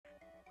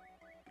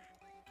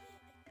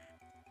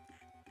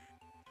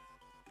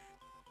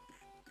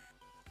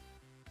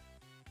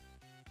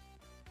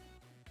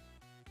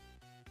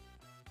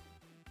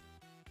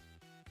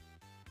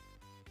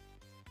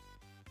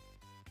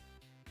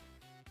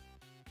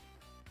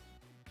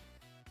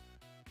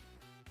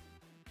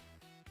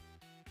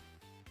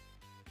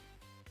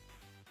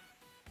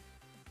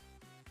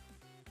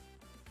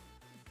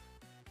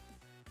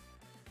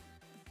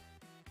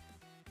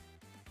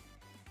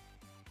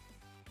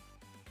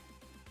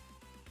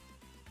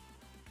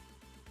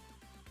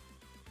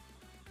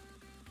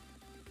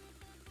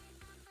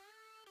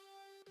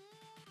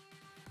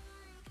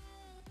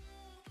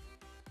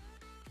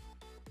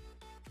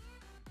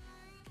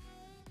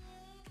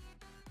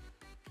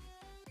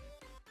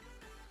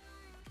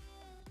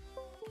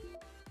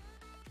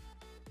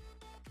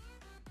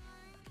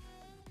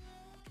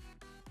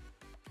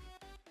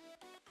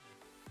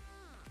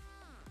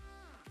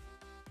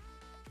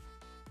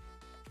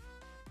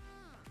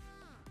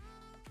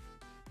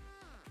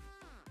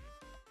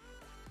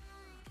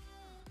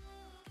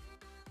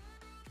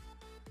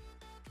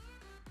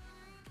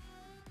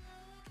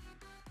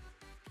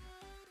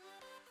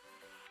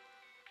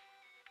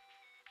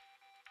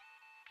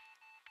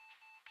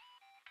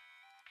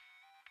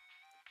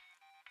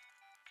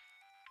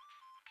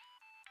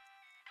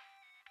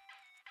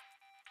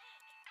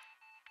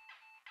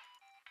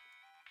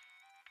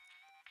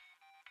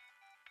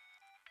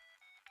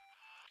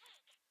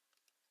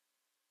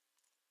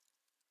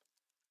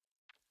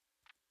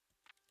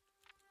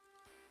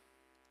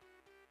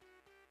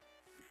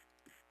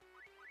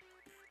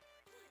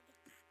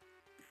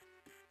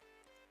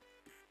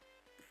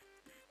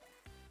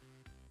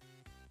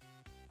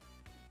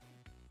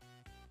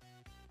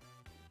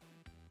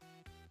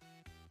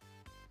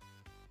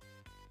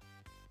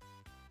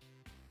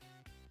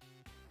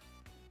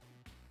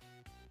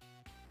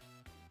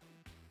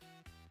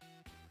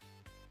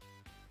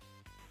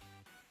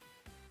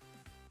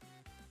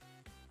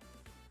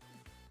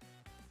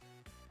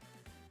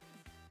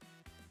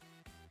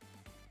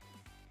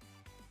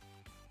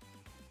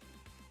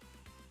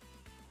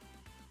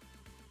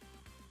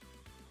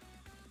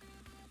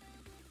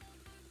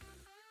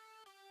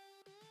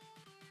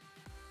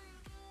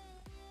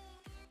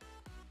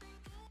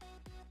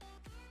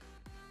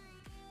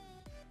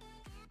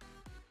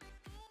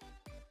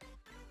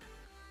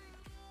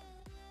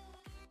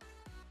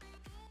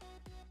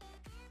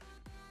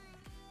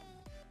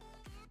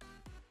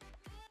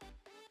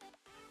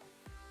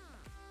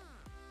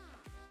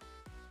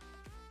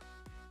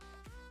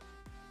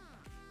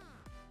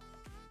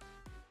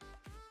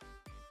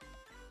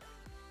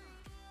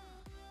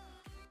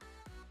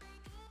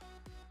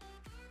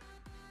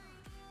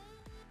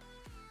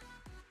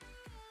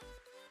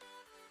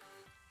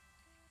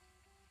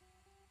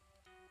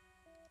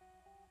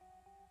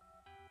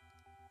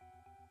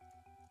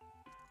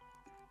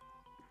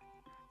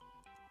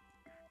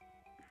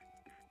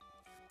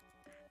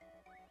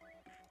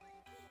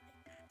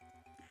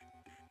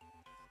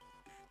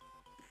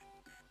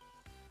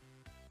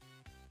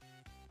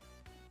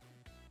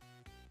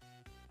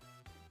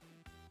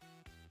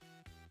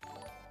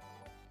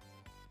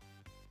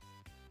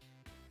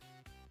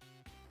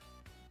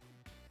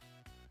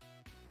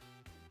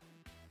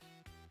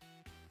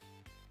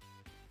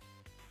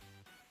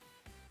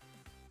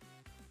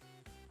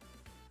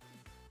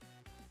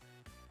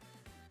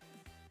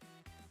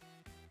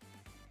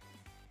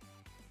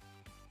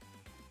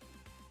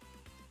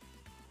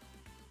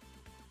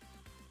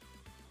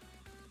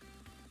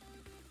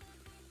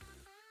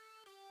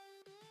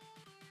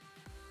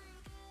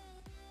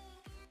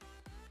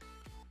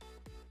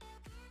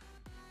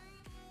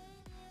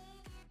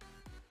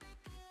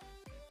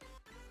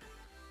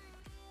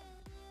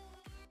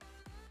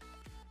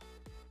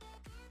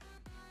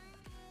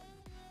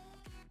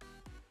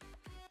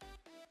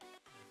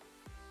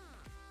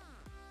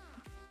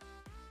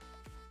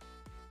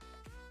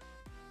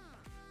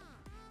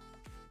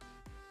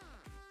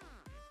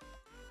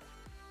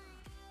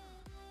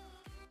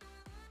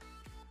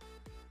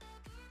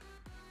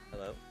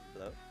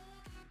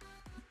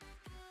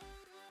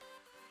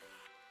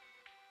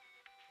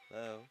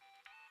Hello?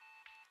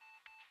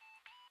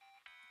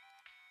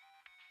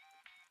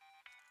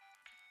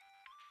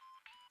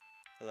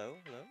 Hello?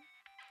 Hello?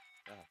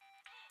 Ah,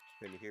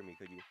 couldn't hear me,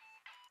 could you?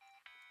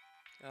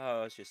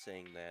 Oh, I was just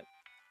saying that.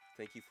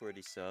 Thank you for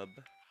the sub,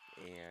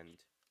 and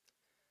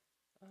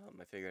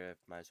I figured I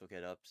might as well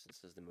get up since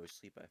this is the most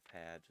sleep I've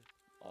had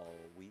all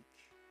week.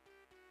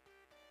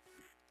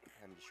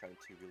 I'm just trying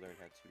to relearn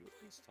how to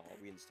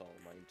reinstall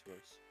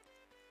Mintos.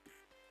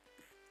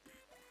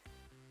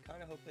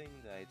 Kinda hoping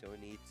that I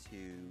don't need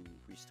to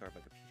restart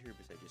my computer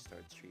because I just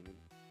started streaming.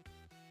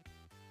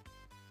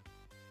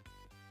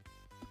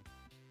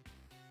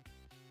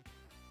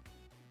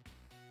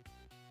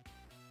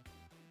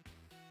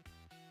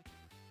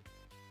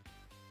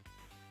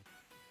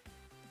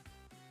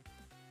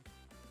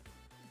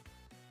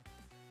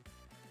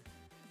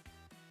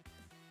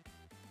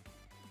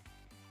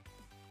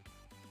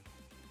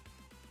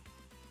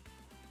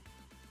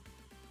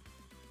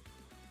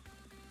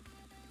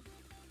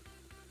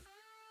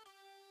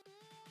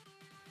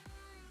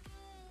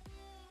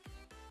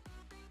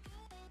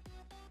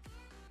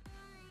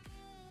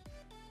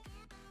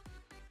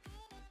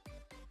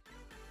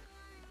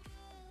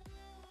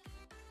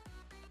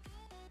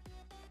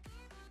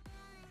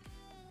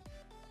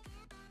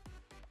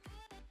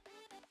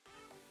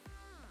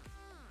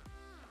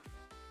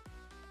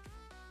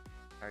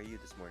 How are you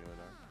this morning,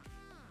 Lennar?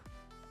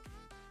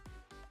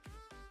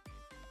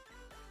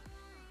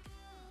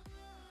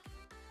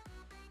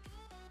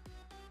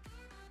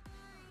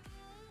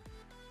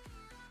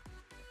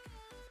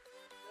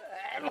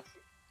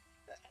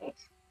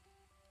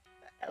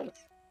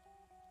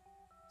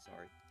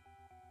 Sorry.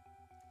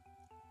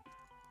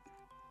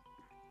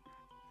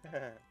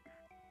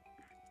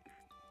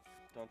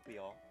 Don't we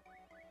all?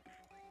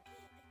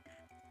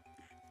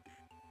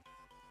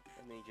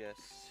 Let me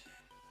just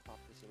pop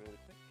this in really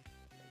quick,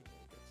 and then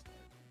we'll get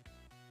started.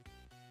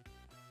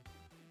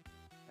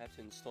 I have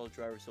to install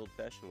driver's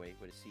old-fashioned way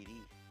with a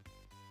CD.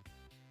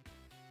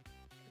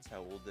 That's how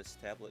old this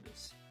tablet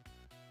is.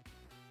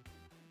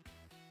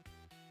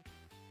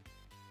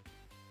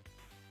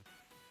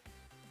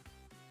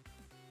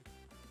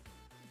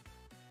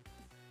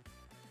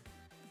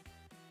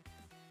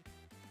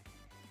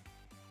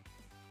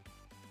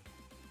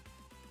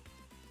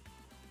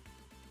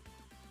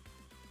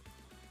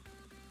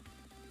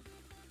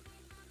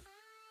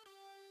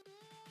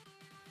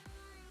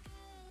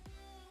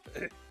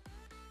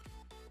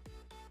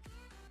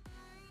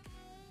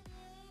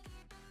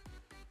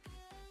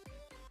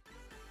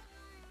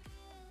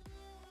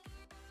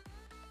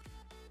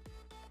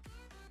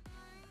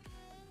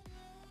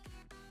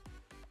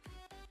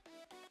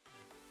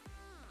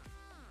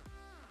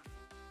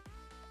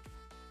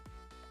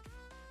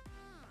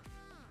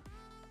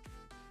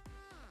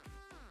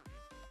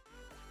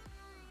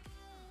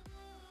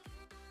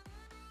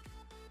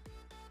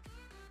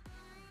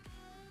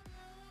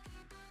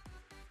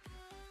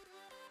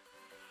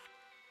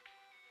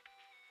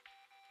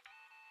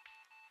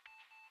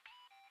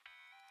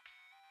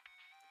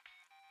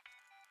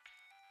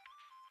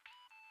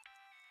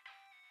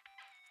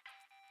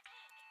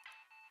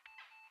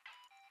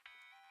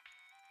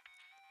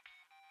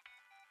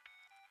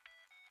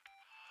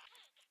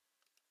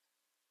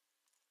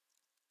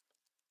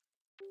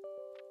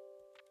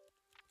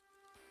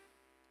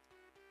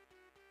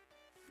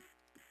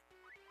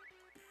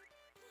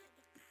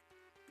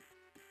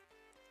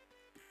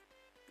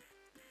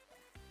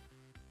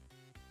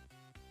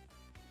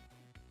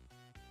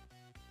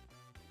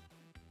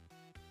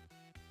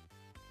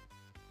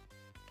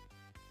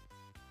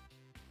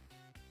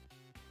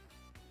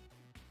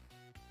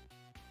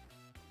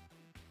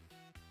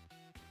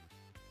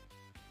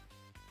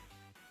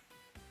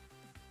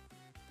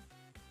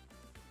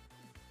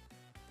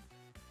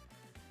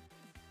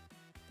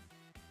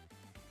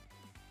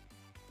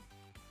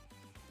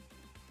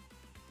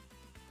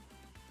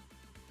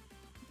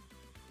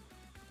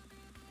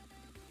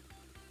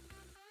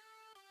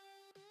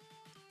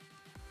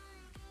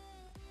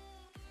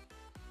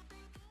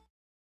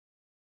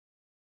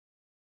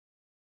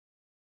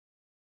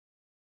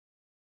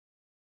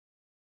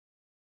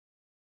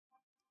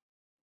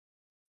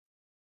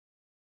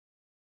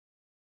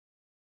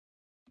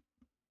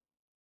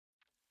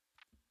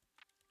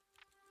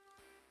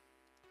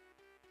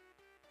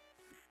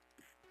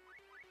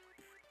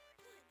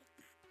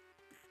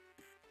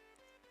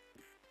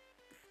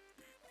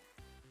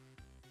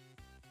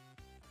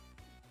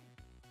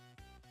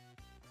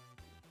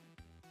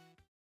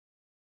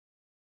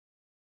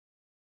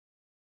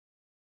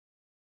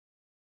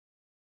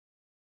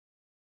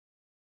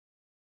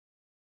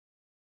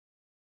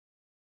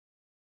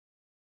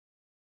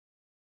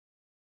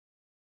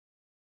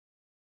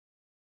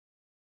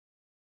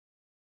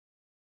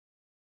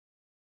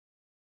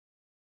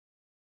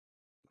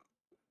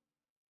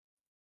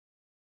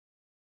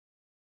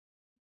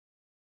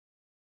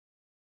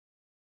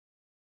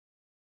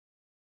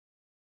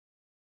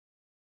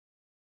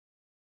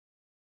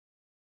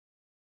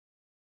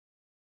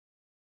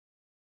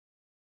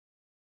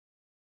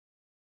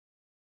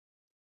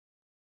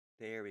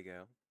 There we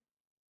go.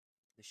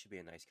 This should be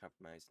a nice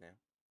compromise now.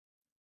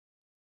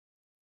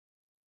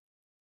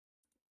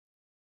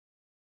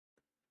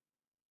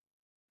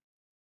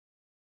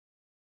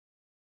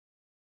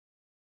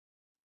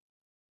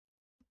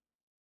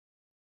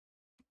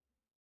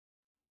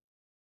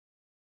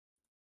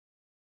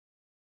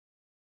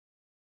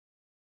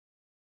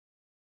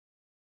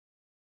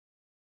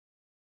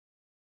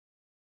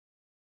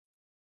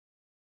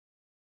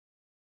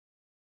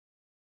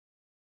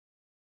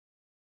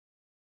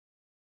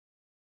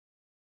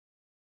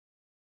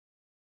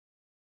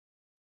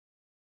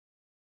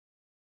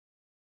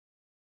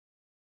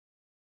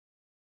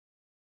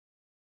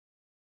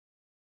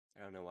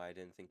 I don't know why I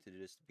didn't think to do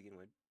this to begin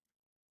with.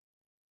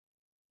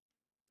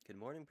 Good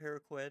morning,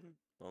 Paraqued.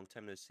 Long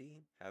time no see.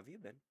 How have you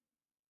been?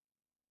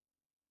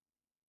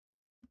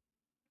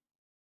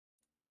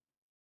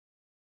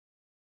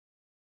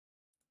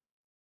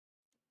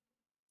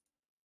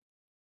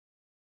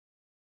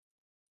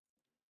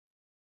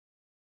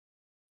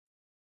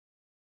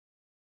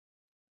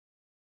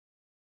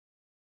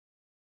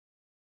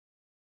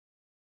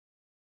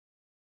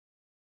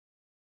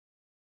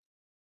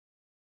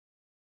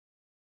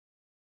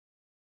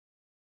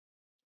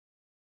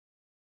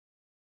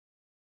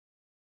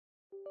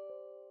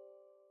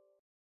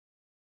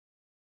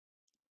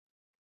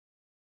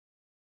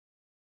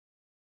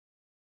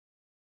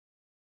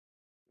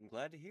 I'm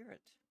glad to hear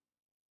it.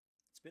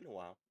 It's been a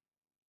while.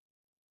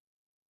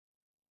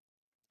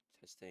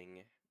 Testing.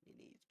 You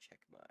need to check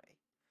my...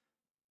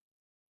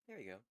 There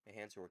you go. My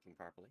hands are working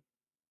properly.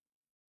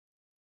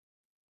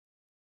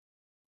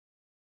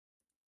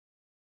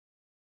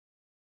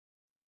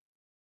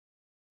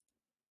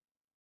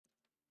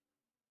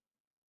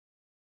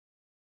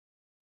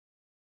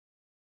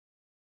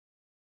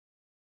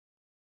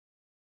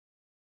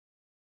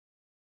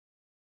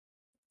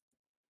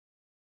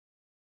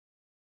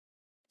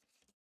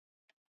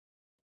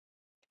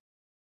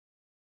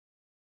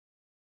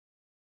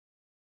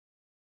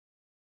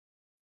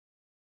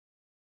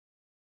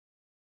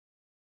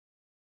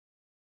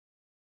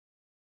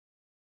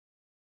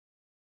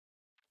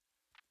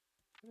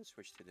 I'm going to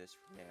switch to this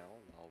for now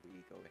while we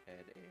go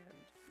ahead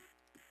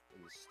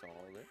and install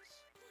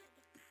this.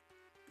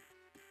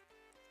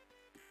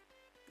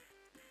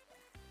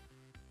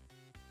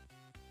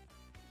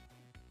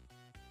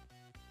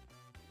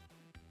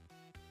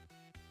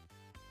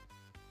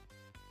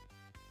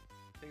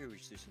 I figured we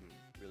should do some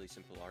really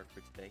simple art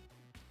for today.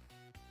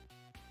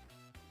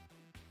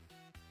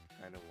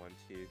 Kind of want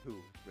to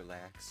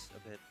relax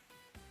a bit.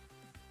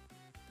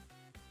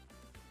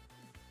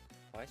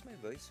 Why is my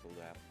voice so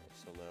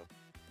low?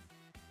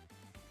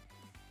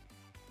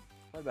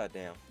 What about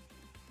now?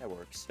 That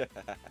works.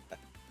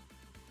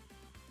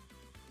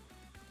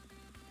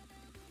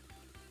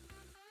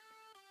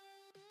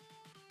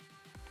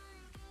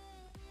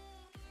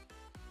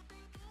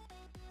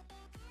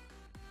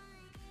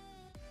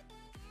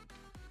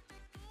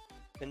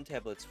 Pen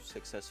tablets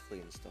successfully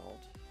installed.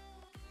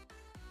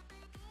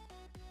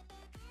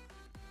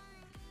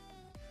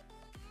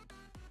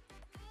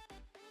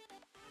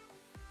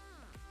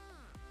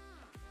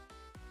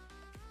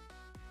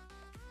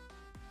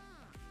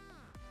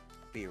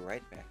 Be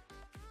right back.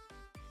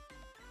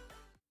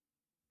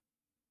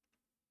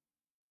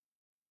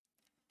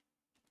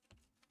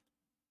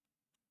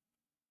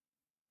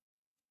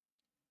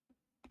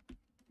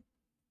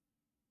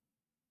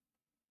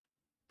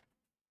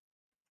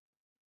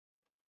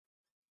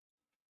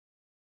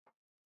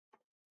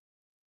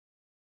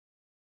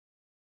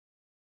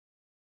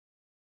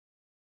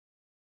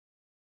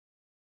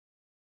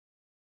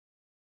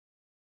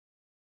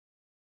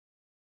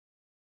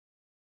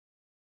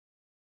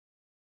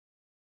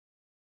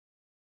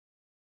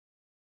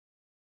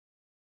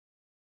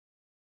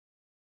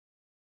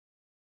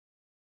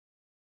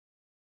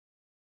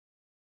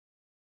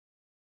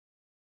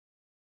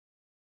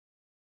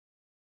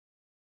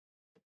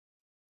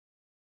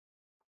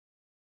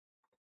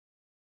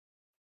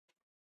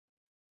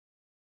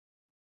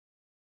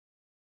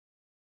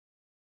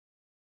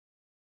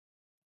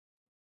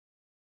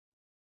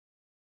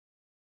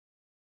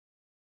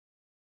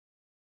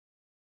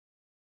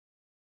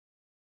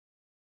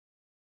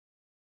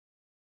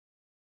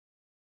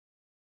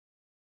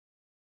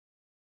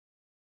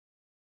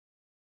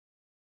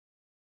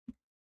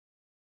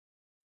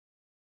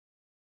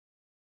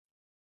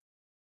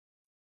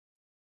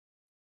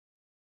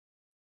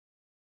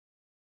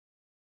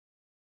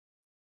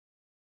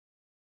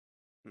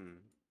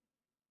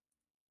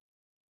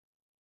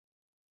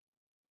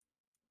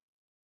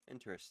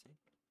 Interesting.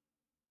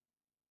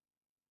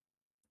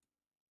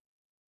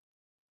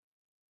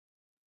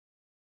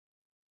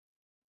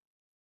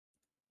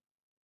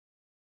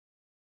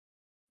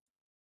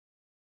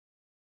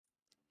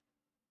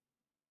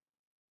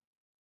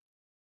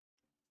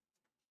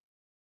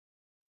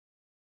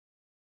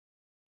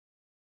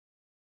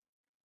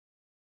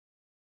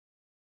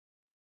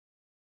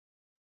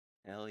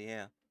 Hell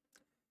yeah.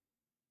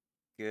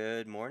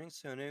 Good morning,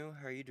 Sonu.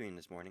 How are you doing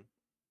this morning?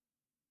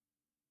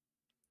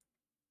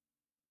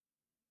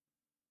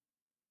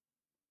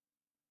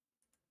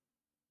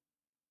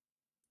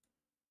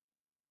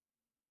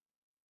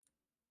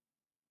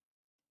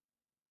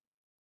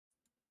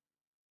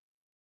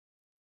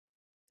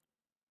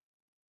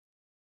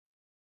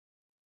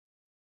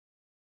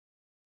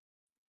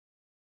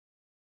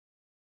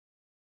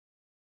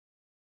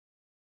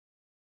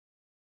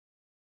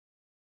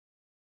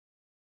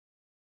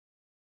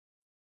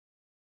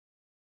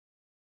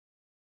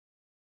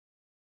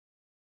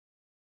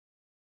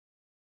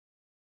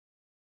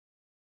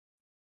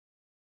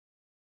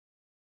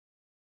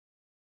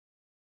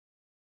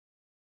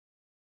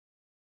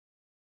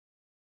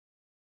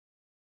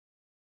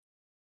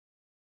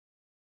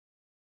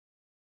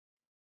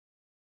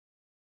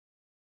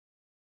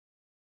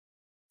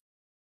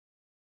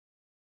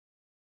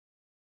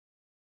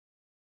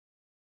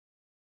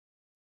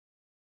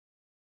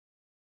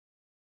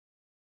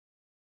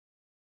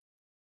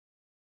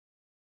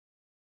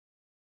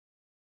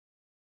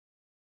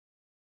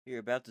 You're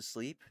about to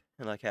sleep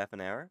in like half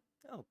an hour?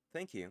 Oh,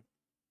 thank you.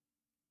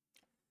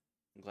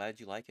 I'm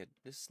glad you like it.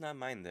 This is not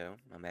mine though.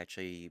 I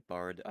actually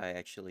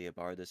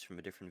borrowed this from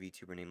a different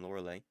VTuber named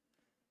Lorelei.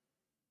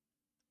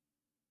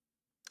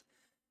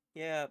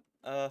 Yeah,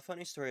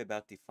 funny story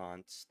about the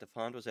font. The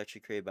font was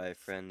actually created by a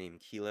friend named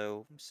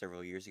Kilo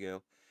several years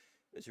ago.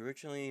 It was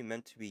originally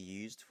meant to be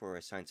used for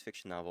a science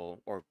fiction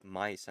novel, or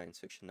my science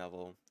fiction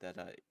novel that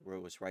I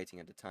was writing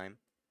at the time.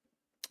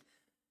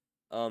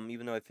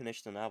 Even though I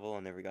finished the novel,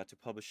 I never got to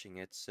publishing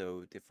it,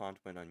 so the font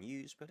went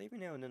unused, but every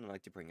now and then I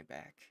like to bring it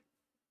back.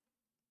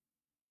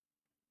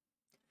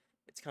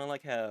 It's kind of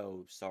like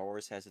how Star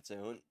Wars has its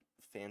own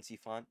fancy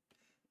font.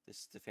 This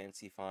is the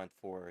fancy font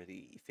for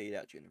the Fade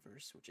Out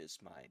universe, which is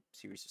my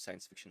series of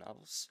science fiction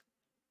novels.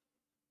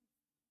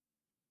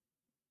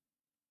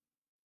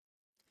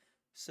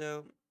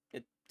 So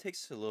it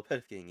takes a little bit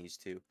of getting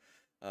used to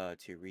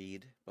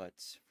read, but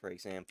for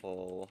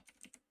example,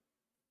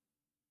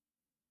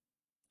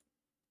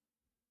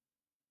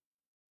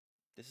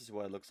 this is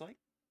what it looks like.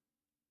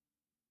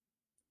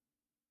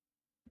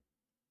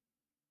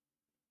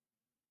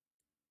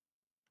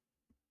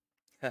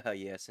 Haha,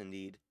 yes,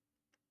 indeed.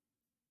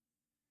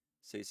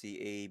 So you see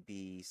A,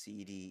 B,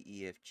 C, D,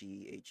 E, F,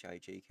 G, H, I,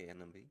 J, K, L,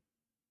 M, P.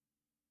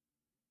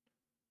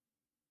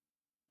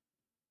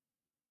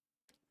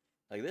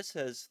 Like this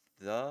says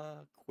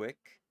the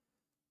quick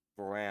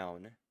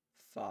brown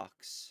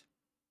fox.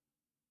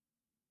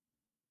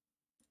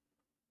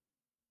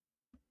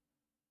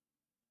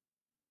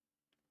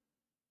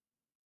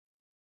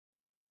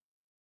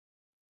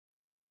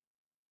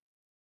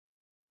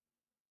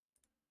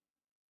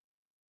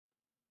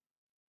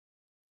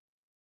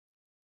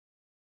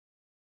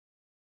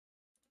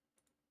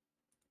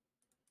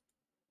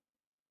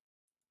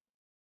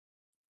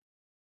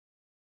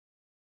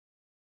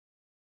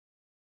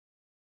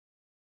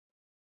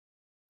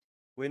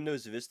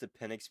 Windows Vista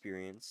pen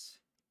experience.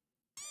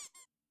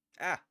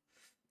 Ah,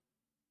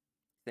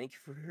 thank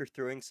you for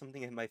throwing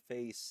something in my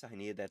face. I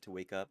needed that to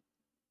wake up.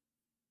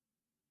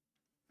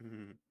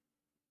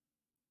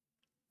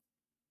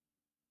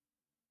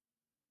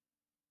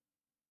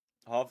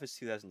 Office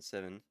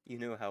 2007. You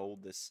know how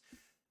old this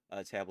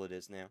tablet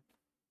is now.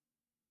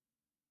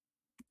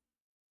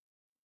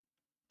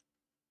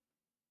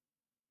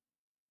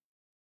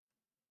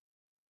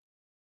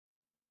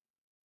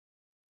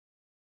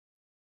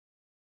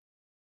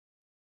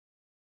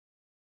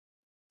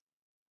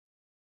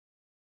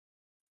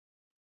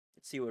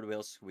 Let's see what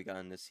else we got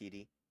on this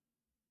CD.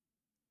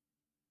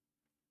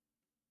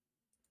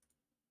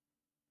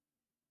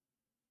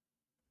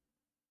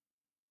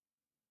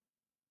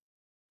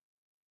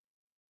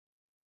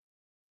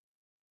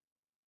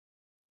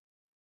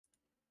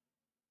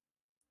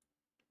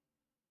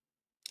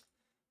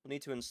 We'll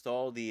need to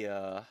install the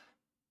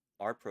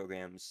R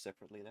programs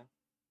separately though.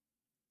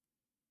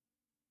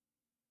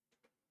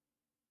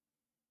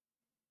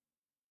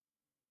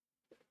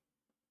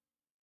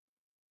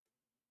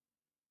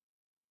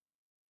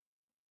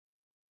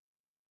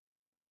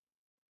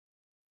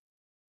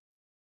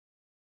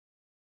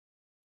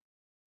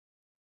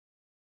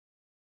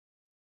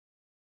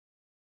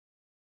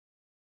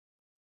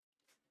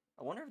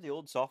 I wonder if the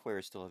old software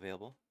is still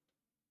available.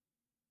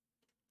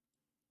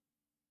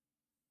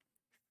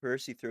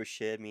 First you throw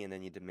shit at me and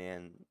then you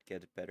demand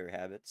get better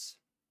habits.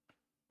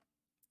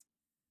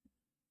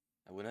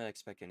 I would not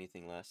expect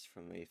anything less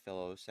from a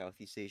fellow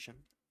Southeast Asian.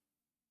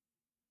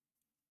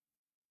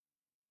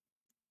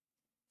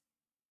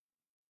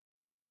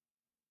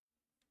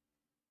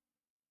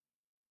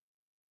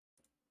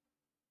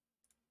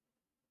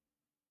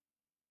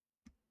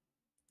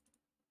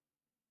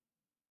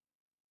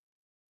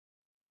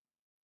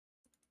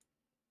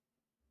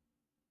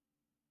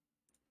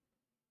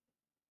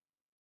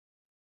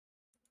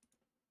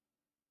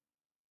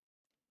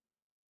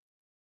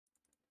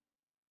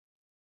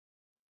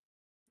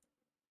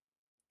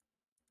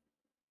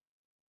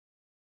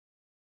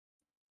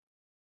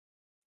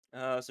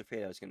 I was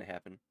afraid that was going to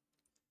happen.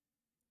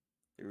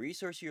 The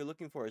resource you're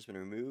looking for has been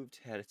removed,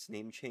 had its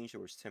name changed, or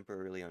was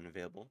temporarily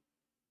unavailable.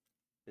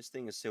 This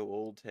thing is so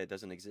old it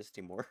doesn't exist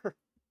anymore,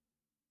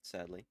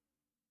 sadly.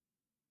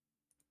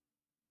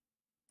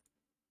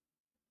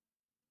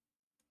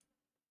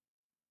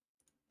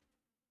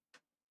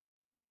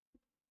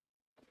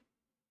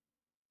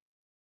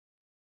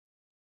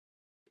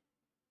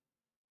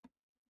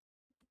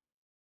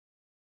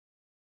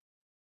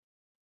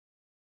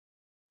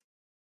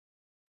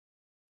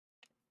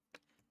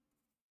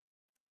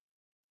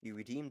 You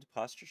redeemed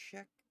posture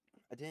check?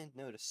 I didn't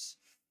notice.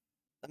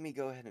 Let me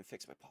go ahead and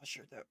fix my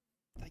posture, though.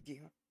 Thank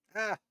you.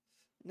 Ah!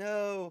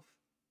 No!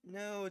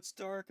 No, it's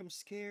dark. I'm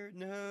scared.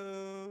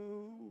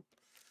 No!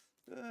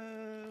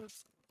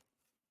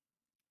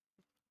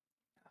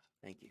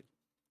 Thank you.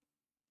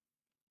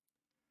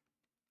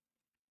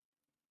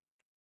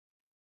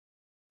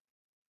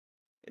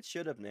 It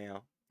should have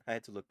now. I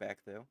had to look back,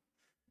 though.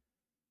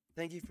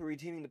 Thank you for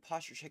redeeming the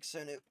posture check,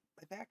 Sonu.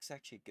 My back's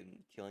actually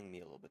been killing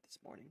me a little bit this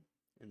morning.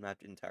 I'm not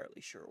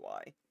entirely sure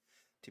why,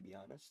 to be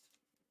honest.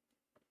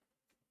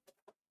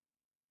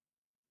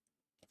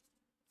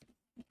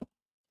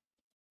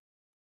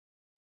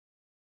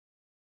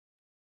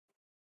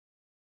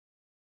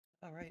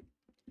 Alright.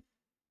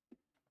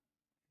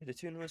 The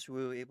two of us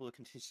were able to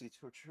continuously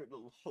torture the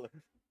Lulz.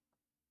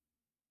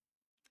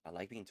 I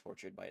like being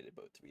tortured by the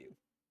both of you.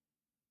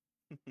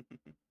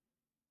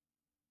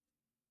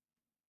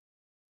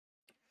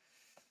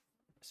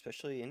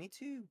 Especially, I need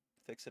to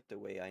fix up the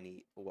way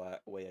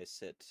way I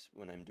sit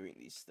when I'm doing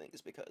these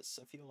things because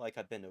I feel like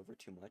I bend over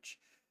too much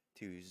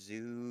to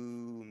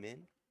zoom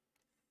in.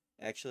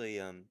 Actually,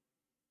 I'm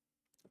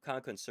kind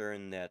of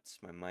concerned that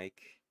my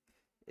mic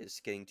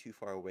is getting too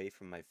far away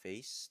from my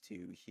face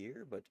to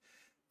hear, but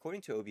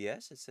according to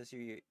OBS, it says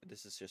here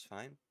this is just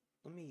fine.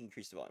 Let me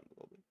increase the volume a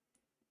little bit.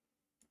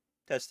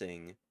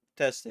 Testing,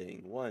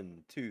 testing,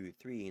 1, 2,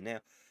 3 now.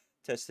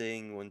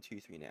 Testing, 1, 2,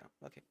 3 now.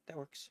 Okay, that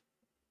works.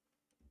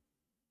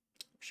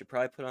 Should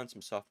probably put on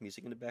some soft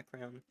music in the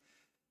background.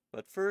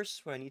 But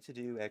first, what I need to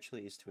do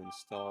actually is to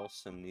install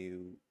some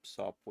new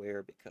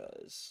software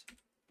because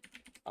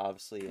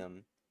obviously,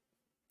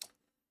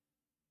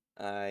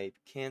 I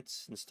can't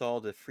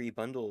install the free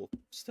bundle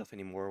stuff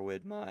anymore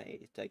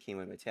that came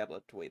with my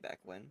tablet way back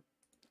when.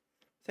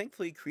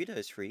 Thankfully, Krita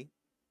is free.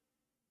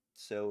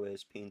 So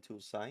is Paint Tool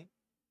Sci.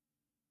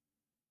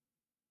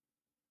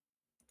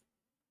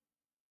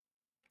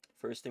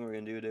 First thing we're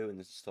going to do is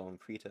install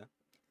Krita.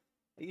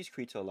 I use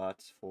Krita a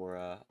lot for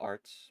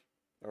art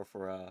or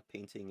for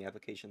painting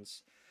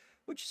applications,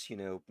 which, you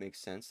know, makes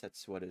sense.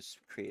 That's what it's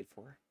created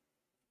for.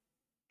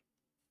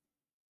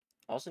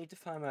 I also need to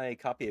find my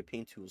copy of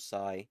Paint Tool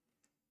Sci.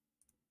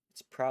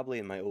 It's probably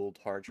in my old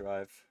hard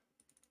drive.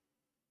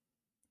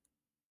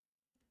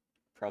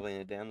 Probably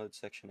in the download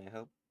section, I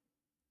hope.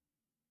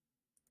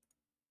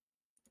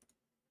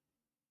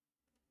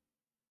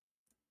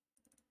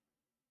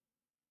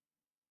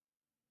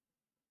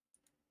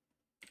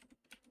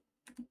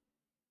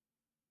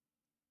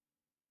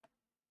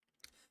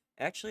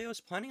 Actually, I was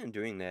planning on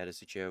doing that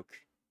as a joke,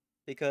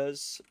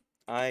 because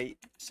I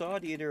saw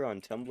it either on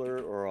Tumblr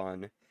or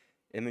on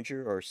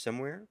Imager or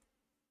somewhere.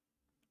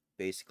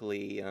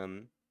 Basically,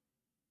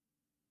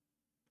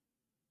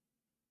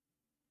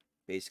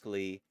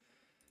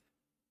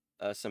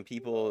 some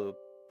people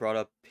brought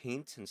up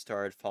paint and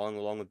started following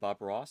along with Bob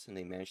Ross, and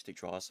they managed to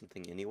draw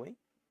something anyway.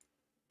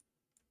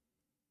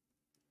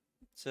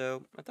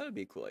 So, I thought it'd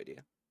be a cool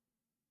idea.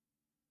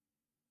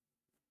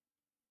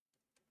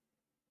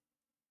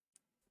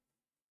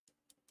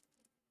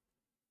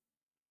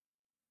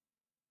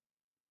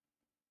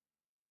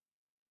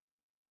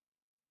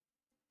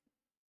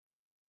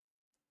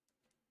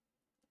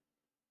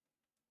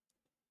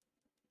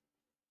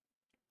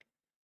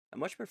 I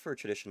much prefer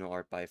traditional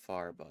art by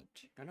far, but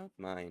I don't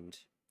mind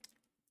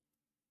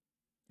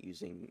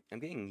I'm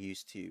getting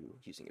used to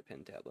using a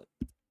pen tablet.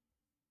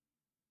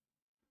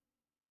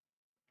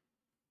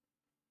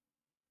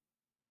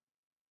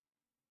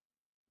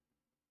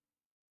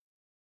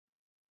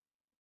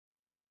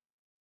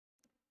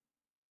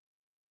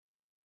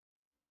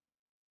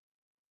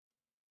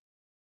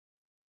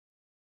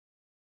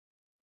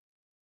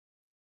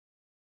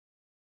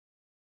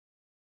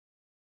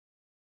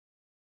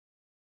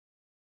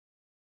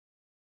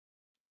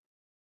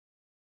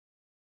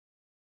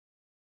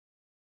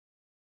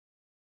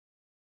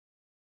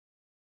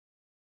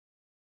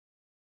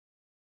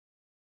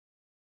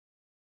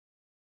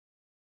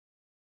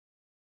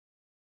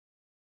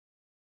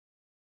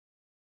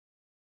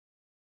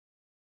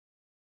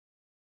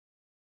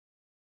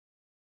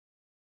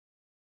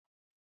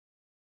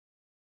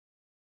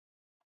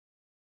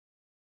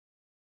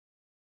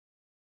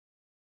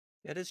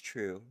 That is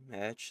true. It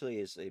actually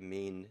is a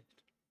main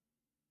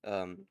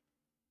um,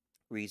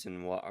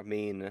 reason why, our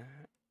main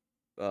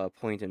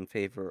point in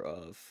favor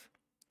of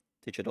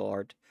digital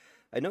art.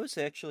 I noticed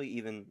actually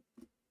even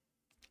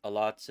a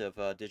lot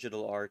of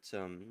digital art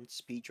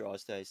speed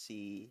draws that I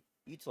see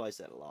utilize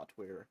that a lot,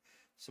 where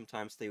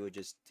sometimes they would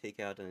just take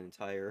out an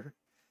entire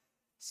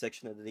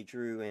section that they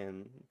drew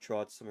and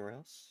draw it somewhere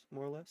else,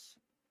 more or less.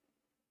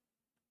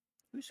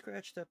 Who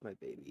scratched up my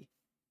baby?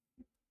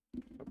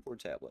 My poor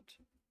tablet.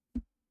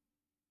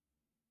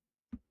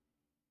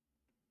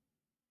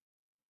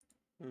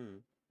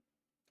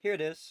 Here it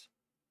is.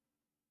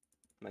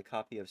 My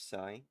copy of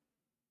Psy.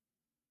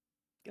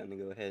 Gonna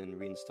go ahead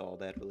and reinstall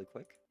that really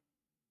quick.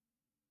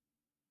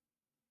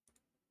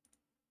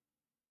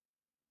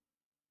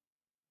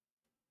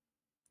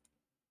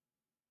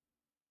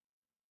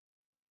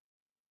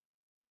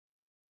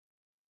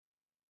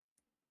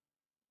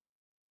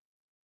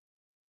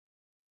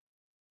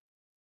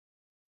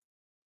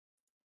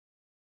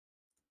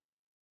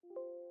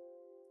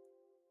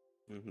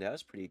 That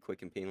was pretty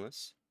quick and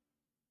painless.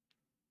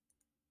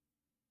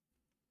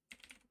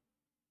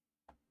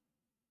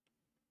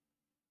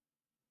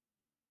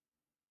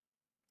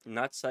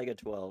 Not Saiga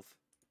 12.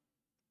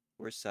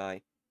 Where's Psy?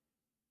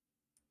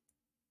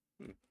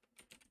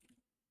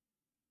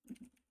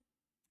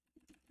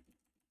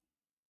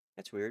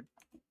 That's weird.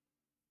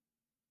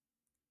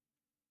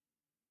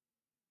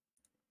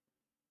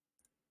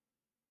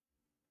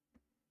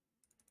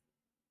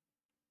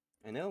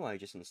 I know I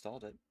just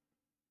installed it.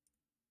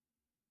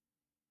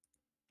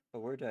 But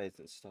where did I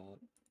install it?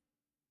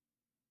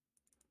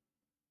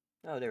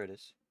 Oh, there it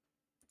is.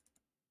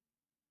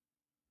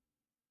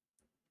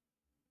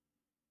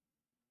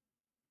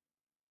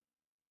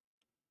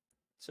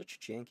 Such a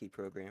janky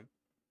program.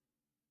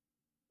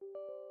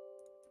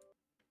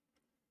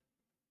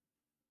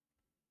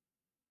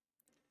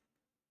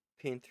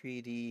 Paint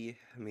 3D,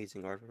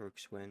 amazing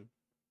artworks when?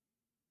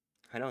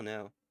 I don't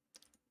know.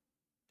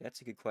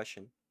 That's a good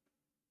question.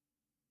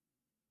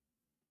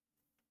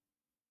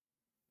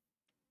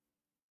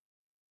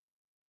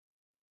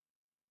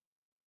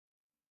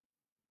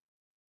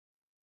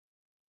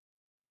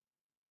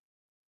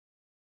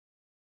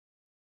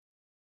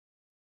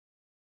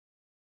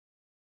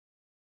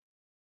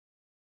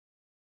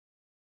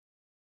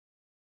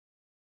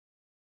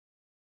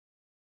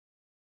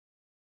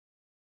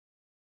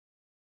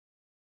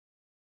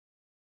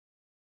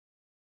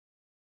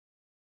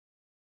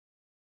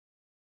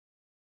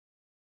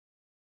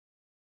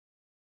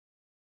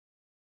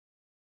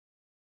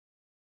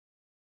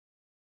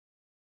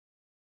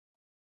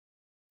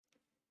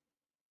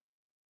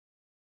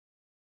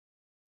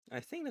 I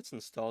think that's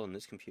installed on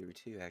this computer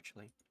too,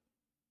 actually.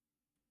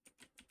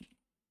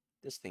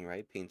 This thing,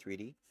 right? Paint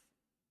 3D.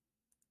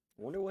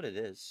 I wonder what it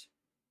is.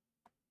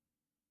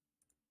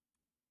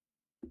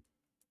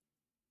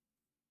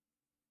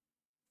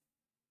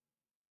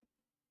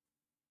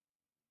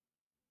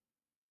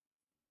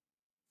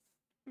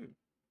 Hmm.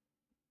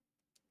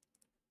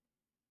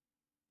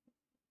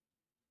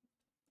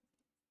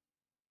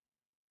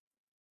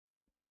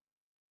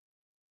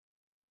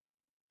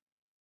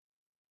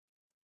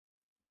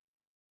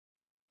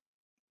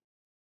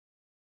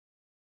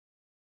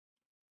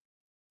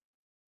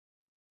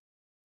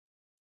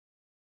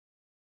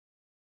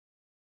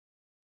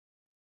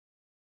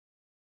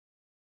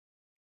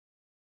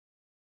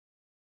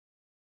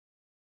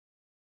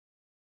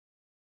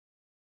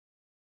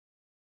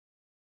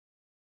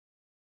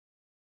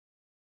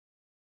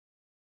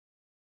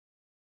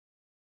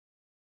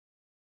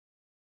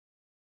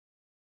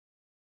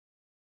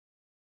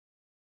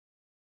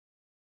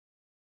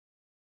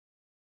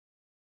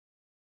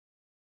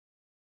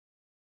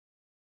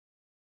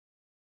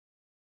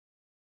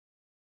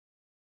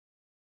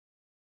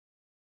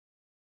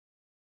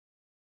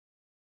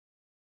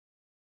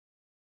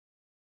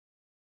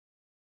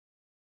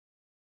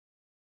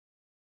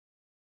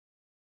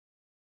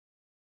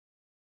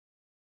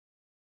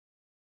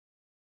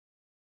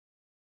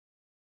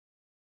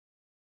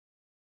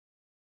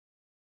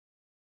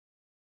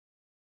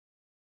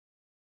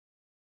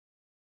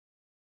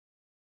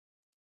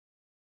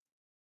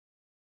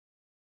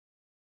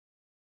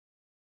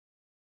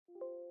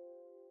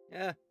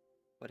 Yeah,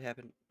 what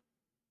happened?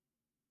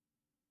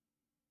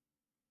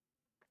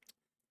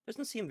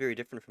 Doesn't seem very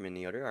different from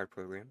any other art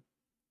program,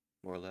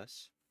 more or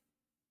less.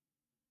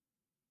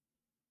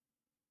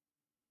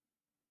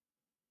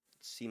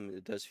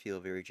 It does feel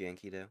very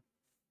janky though.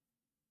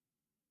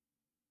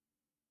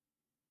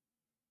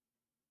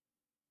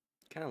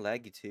 Kind of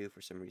laggy too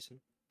for some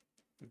reason.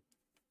 Hmm.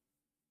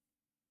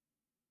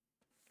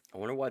 I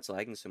wonder why it's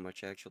lagging so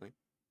much actually.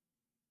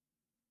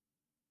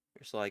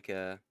 There's like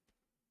a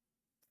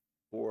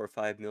 4 or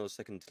 5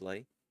 millisecond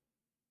delay.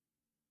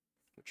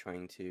 We're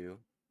trying to.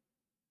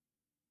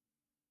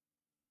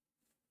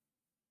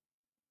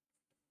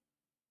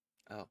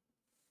 Oh,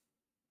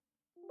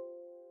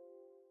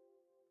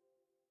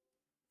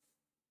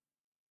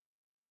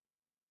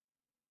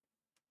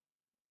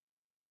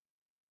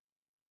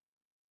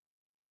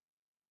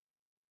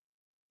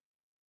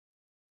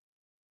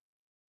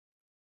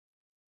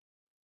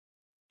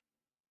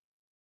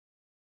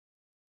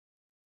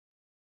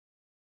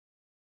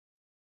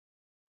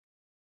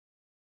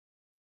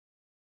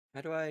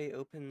 how do I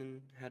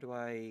open? How do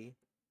I?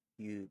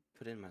 You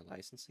put in my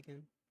license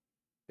again?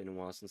 Been a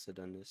while since I've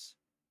done this.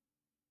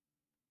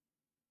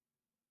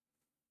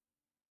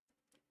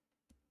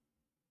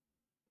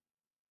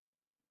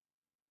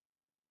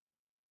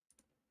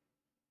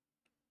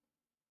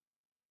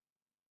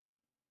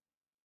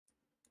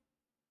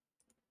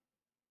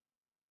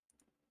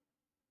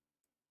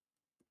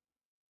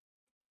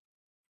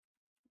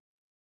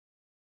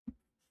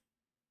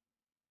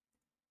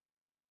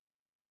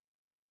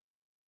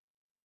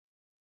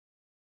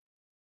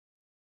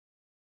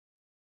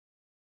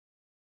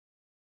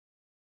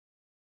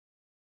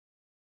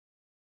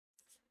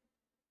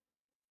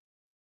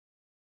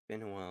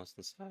 Been a while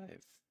since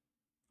I've.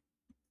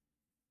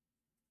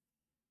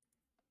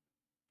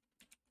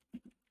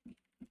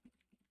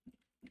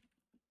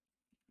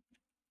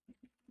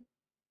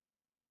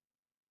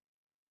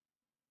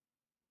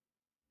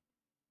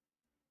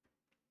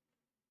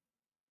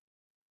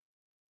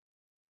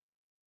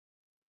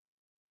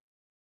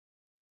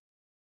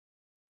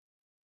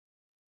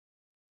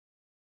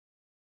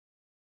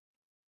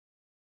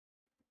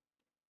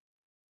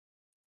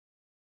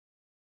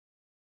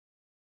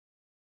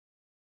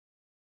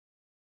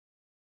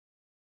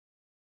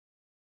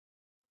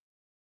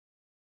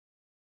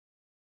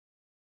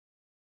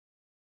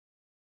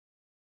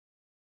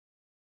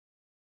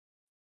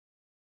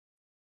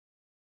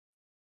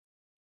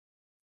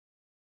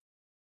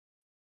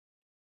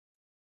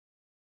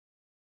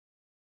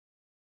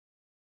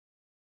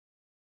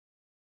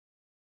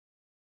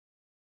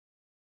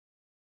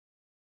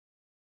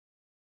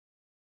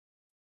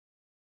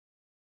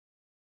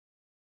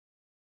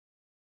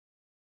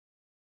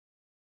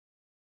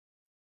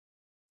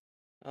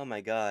 Oh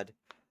my god.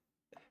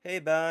 Hey,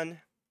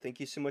 Ban. Thank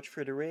you so much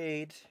for the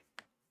raid.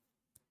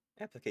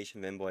 Application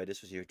Venboy,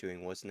 this was your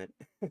doing, wasn't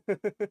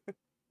it?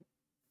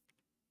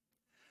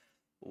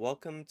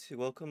 welcome to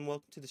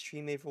the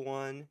stream,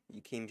 everyone. You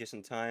came just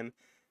in time.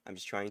 I'm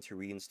just trying to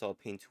reinstall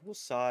PaintTool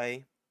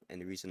Sci,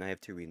 and the reason I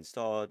have to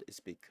reinstall it is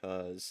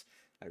because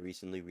I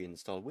recently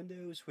reinstalled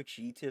Windows, which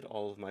yeeted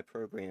all of my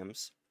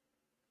programs.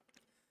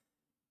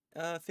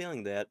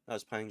 Failing that, I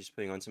was planning just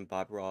putting on some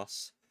Bob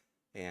Ross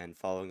and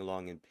following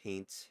along in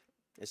Paint,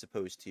 as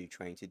opposed to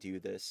trying to do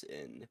this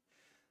in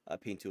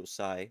PaintTool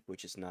Sci,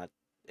 which is not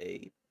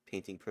a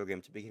painting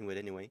program to begin with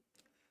anyway.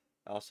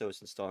 Also,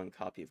 it's installing a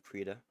copy of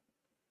Krita.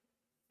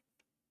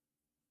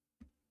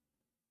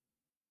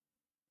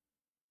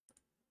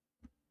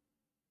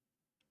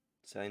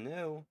 So I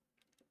know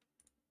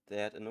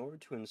that in order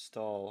to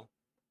install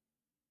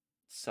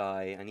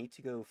Sci, I need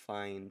to go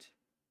find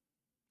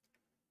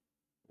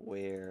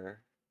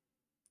where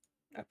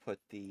I put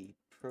the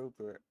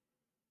program.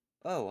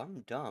 Oh,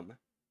 I'm dumb.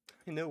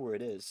 I know where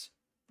it is.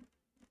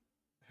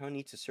 I don't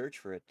need to search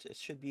for it. It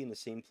should be in the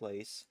same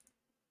place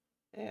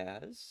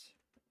as...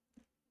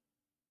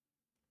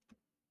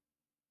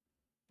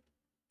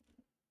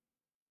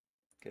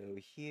 Go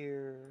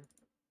here.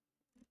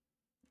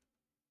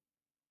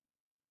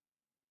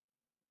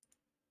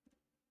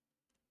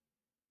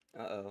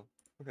 Uh-oh.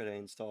 Where did I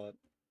install it?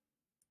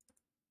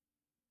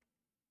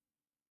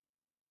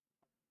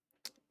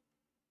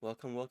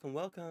 Welcome, welcome,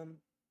 welcome.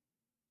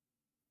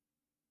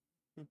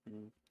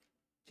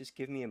 Just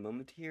give me a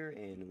moment here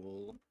and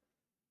we'll...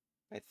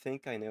 I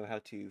think I know how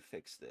to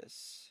fix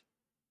this.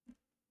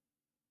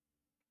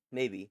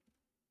 Maybe.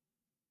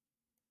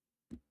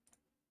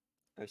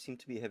 I seem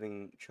to be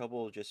having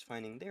trouble just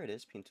finding... There it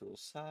is, PaintTool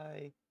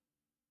Sci.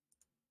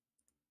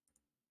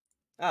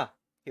 Ah,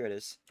 here it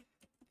is.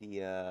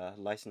 The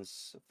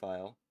license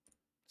file.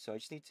 So I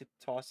just need to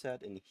toss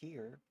that in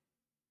here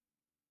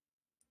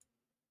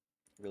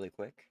really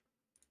quick.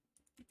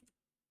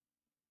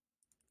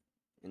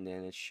 And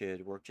then it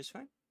should work just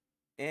fine.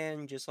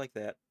 And just like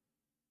that,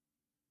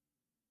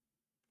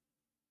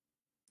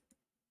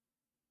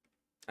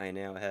 I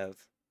now have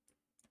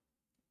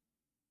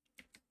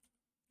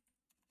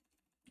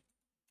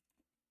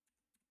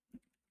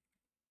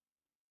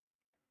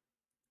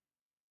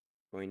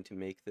going to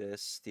make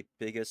this the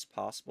biggest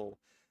possible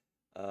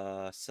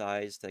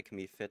size that can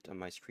be fit on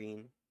my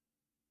screen,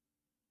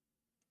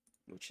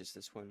 which is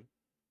this one.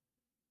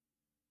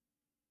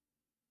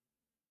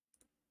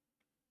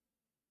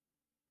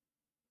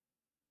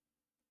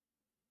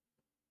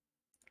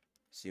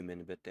 Zoom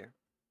in a bit there.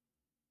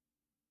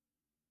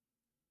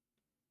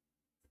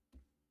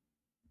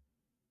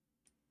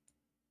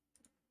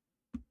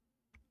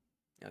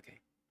 Okay.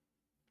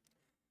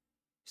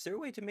 Is there a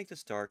way to make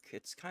this dark?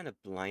 It's kind of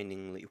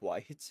blindingly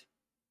white.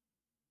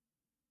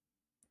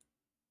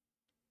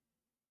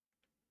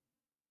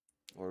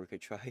 Or we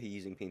could try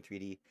using Paint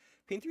 3D.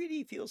 Paint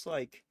 3D feels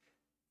like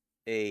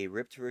a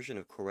ripped version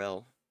of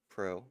Corel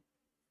Pro.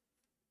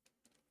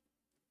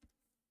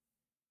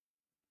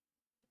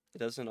 It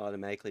doesn't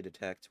automatically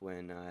detect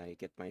when I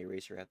get my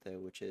eraser out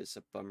though, which is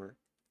a bummer.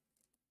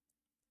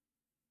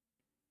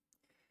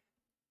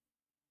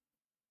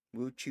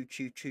 Woo choo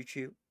choo choo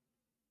choo.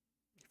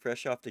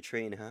 Fresh off the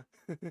train, huh?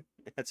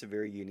 That's a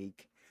very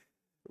unique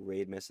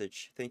raid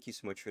message. Thank you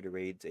so much for the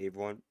raid,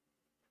 everyone.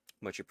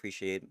 Much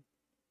appreciated.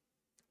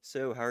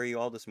 So, how are you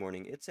all this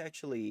morning? It's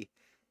actually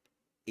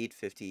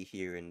 8:50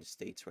 here in the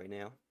States right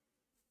now.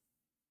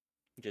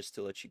 Just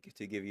to let you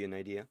to give you an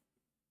idea.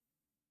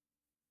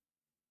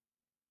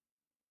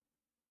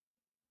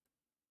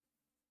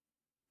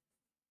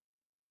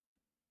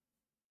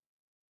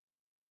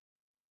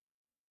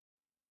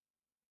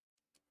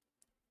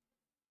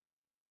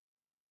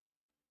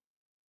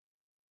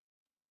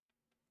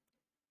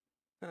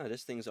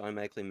 This thing's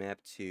automatically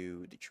mapped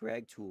to the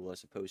drag tool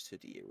as opposed to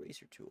the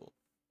eraser tool.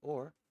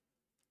 Or,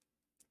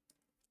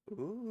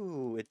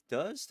 ooh, it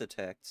does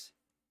detect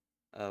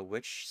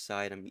which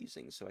side I'm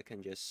using, so I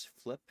can just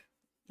flip,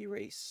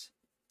 erase,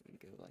 and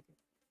go like it.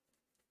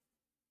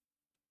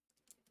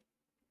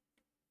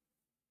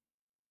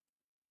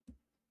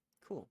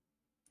 Cool.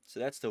 So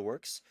that still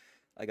works.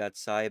 I got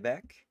Psy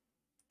back.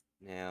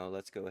 Now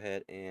let's go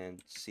ahead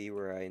and see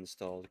where I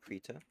installed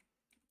Krita.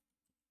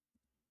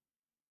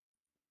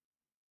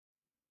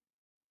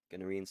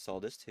 Gonna reinstall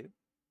this too.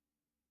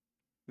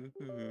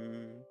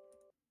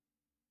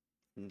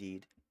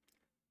 Indeed.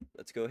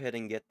 Let's go ahead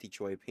and get the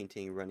Joy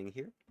Painting running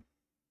here.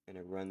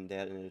 Gonna run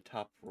that in the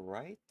top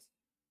right.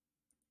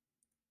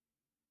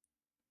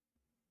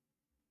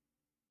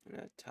 And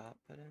a top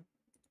button.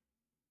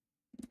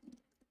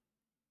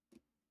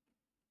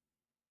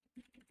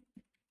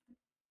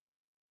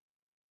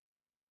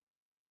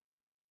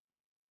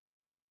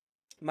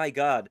 My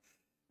god,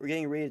 we're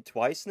getting raided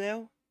twice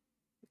now?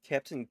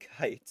 Captain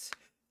Kite,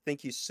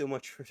 thank you so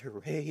much for the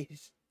raid.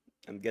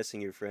 I'm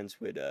guessing you're friends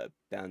with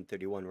Bound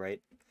 31,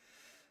 right?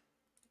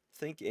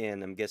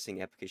 And I'm guessing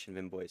Application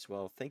Vimboy as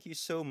well. Thank you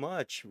so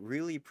much.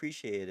 Really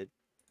appreciate it.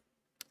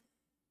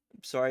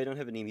 sorry I don't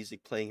have any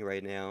music playing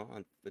right now.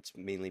 It's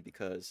mainly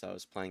because I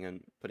was planning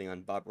on putting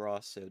on Bob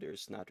Ross, so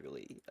there's not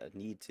really a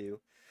need to.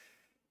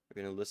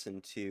 We're gonna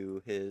listen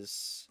to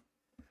his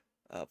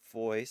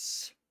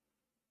voice.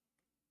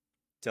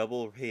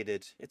 Double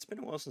rated. It's been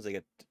a while since I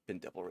got been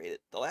double rated.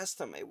 The last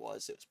time I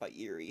was, it was by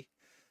Erie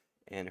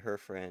and her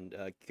friend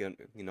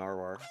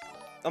Gunarwar.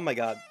 Oh my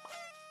god.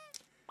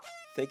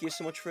 Thank you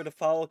so much for the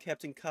follow,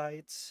 Captain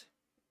Kites.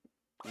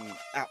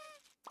 Ow.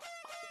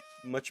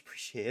 Much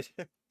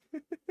appreciated.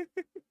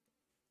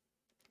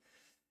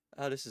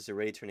 Oh, this is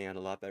already turning out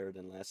a lot better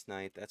than last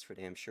night. That's for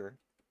damn sure.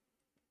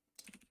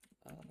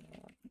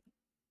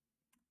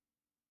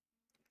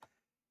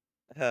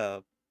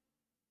 Uh,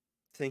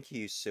 thank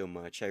you so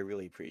much. I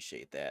really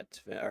appreciate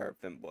that, our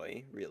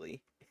Femboy.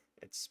 Really,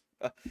 it's.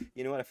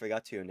 You know what? I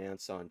forgot to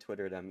announce on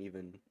Twitter that I'm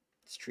even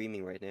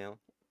streaming right now.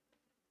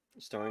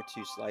 I'm starting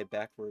to slide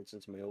backwards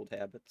into my old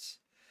habits.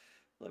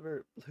 Let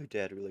her Blue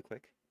Dad really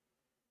quick.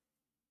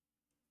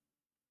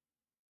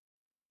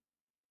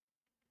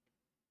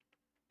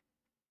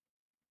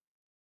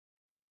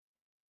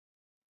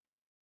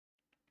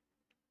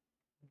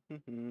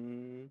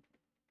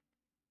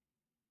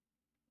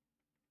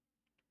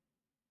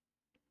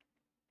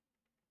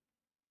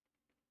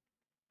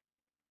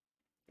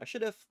 I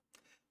should have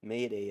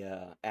made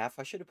a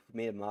I should have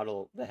made a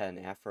model that had an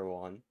afro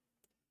on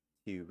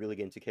to really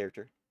get into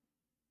character.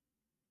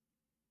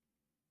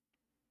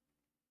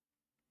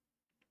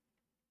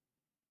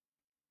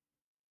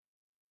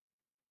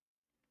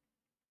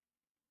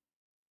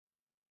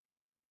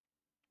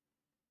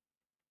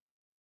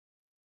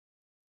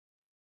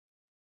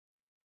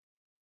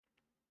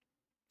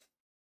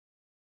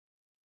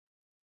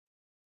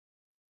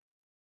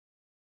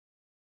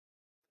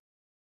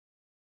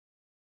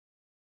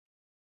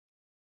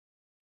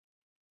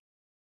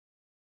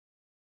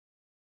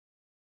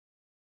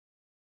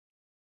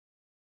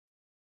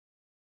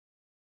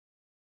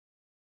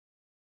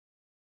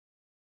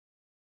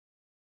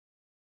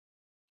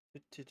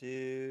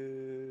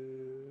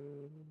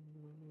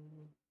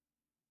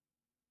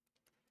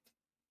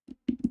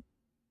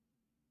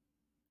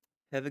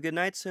 Have a good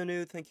night,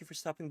 Sonu. Thank you for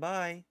stopping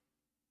by.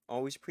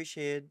 Always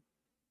appreciated.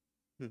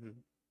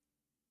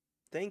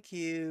 Thank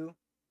you.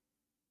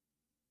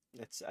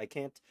 I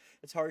can't.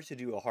 It's harder to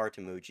do a heart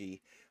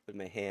emoji with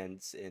my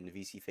hands in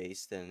VC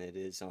Face than it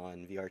is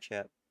on VR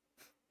chat.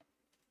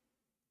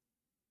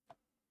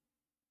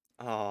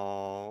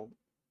 Oh,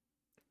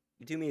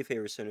 do me a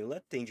favor, Sonu.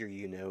 Let Danger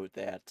you know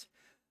that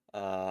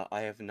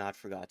I have not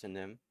forgotten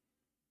them.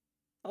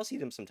 I'll see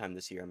them sometime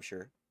this year, I'm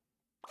sure.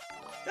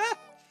 Ah!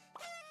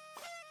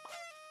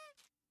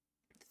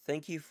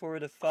 Thank you for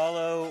the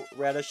follow,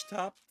 Radish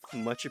Top.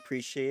 Much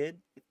appreciated.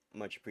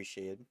 Much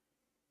appreciated.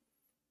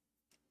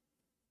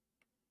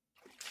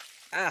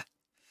 Ah!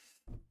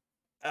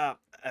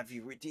 Have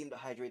you redeemed the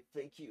hydrate?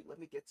 Thank you. Let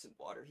me get some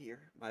water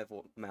here. My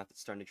mouth is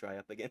starting to dry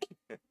up again.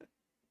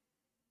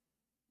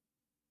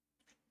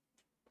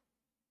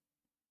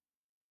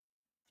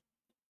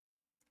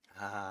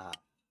 Ah,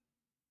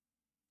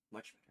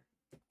 much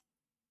better.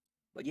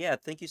 But yeah,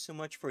 thank you so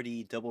much for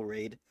the double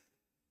raid.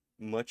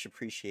 Much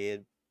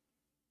appreciated.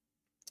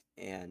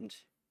 And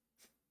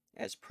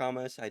as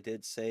promised, I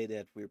did say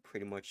that we're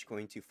pretty much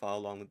going to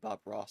follow along with Bob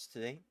Ross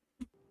today.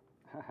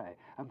 Hi,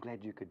 I'm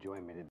glad you could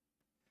join me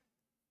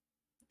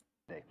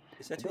today.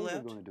 Is that Today too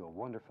loud? we're going to do a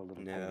wonderful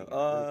little No. painting.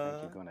 I really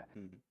think you're gonna.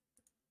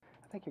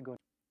 I think you're going.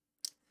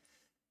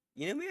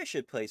 You know, maybe I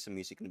should play some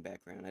music in the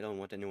background. I don't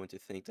want anyone to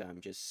think that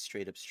I'm just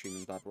straight up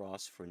streaming Bob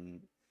Ross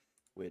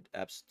with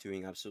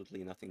doing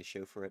absolutely nothing to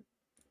show for it.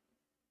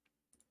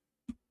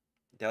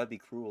 That would be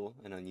cruel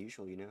and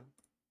unusual, you know?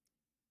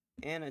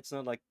 And it's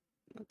not like...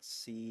 Let's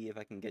see if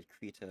I can get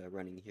Krita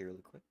running here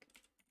really quick.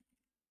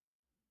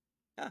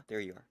 Ah,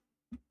 there you are.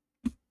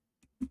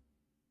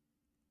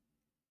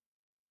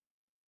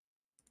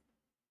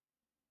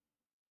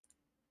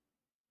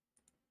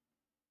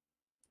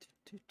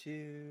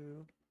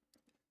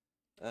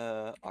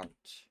 Art.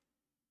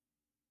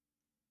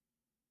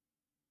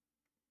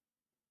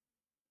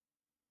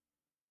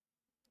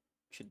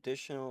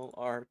 Traditional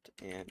art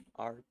and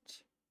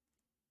art.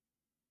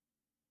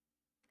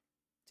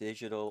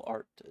 Digital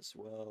art as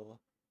well.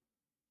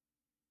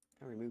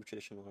 And remove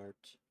traditional art.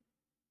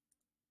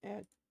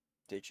 Add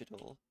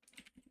digital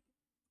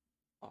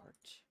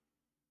art.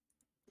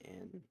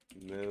 And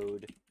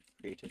mode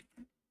creative.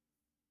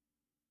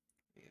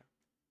 Yeah.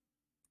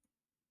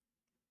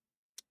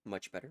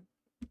 Much better.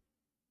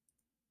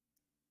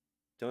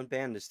 Don't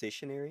ban the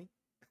stationery.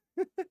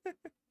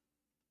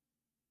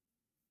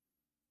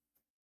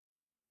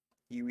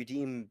 You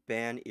redeem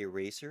ban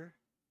eraser?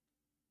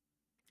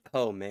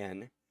 Oh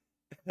man.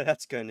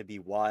 That's going to be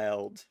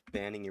wild,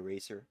 banning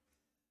eraser.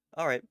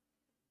 Alright.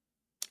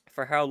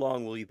 For how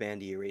long will you ban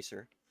the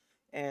eraser?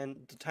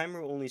 And the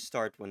timer will only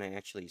start when I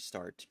actually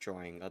start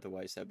drawing,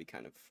 otherwise that'd be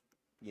kind of,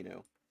 you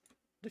know,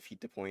 defeat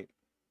the point.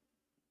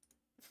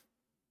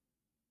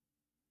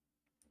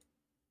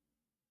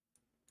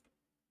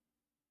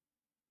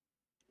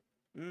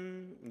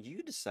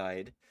 You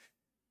decide.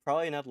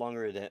 Probably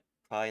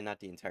Probably not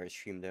the entire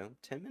stream though.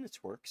 10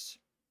 minutes works.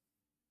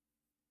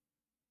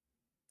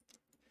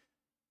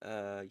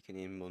 You can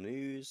enable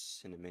news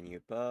in the menu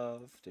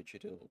above,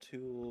 digital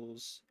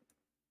tools.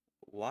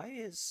 Why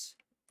is...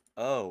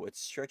 Oh, it's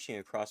stretching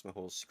across my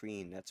whole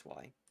screen, that's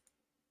why.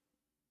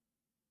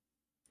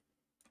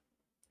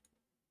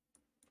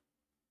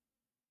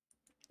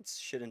 It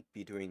shouldn't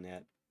be doing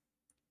that.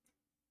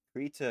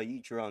 Rita,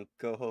 you drunk.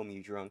 Go home,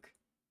 you drunk.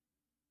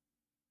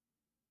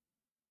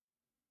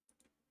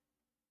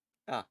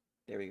 Ah,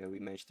 there we go. We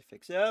managed to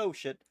fix it. Oh,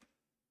 shit.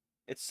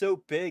 It's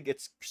so big.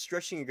 It's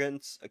stretching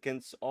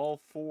against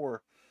all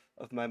 4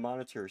 of my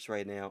monitors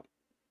right now.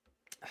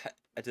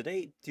 Did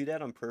they do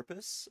that on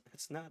purpose?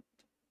 That's not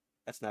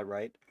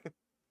right.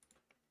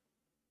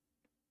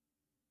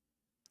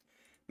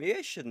 Maybe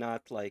I should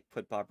not, like,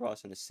 put Bob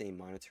Ross on the same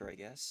monitor, I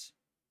guess.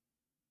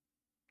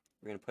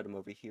 We're gonna put him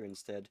over here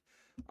instead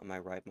on my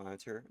right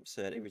monitor,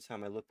 so that every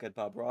time I look at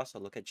Bob Ross,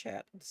 I'll look at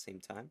chat at the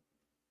same time.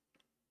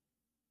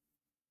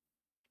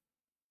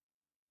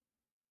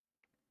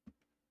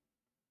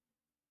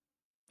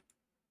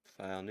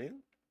 File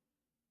new.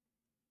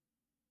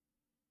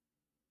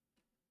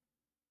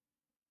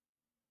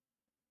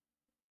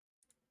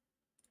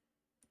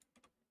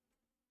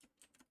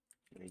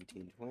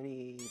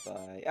 $19.20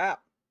 by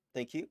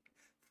thank you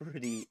for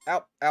the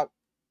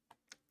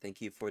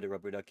Thank you for the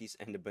rubber duckies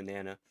and the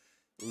banana.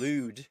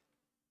 Lewd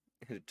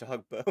and a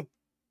dog bow.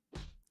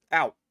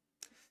 Ow.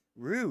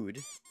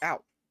 Rude.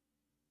 Ow.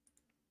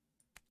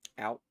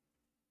 Ow.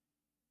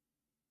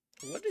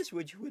 What is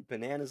with you with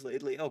bananas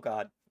lately? Oh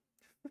god.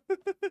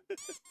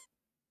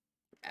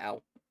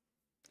 Ow.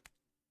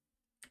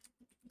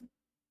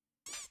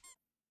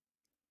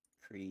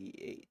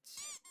 Create.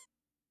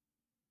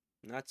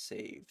 Not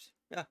saved.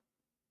 Ah.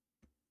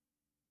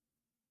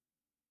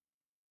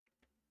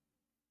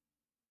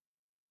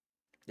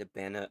 The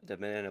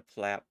banana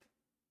plap.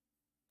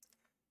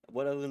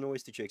 What other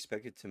noise did you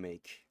expect it to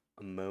make?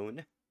 A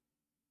moan?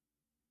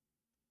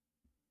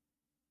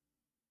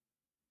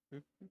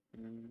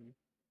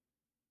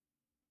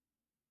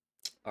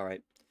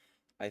 Alright.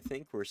 I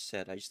think we're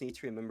set. I just need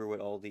to remember what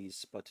all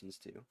these buttons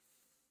do.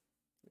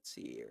 Let's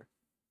see here.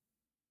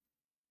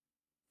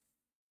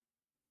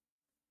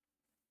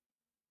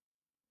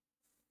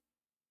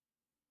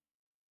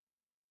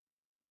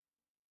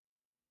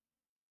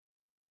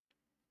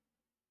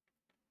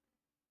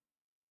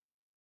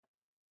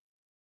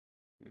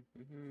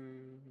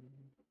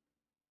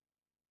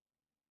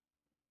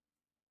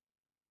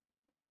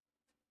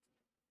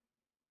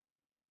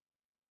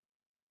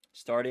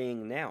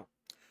 Starting now.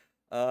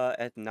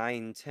 At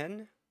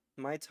 9:10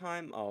 my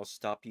time, I'll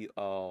stop you.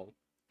 I'll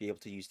be able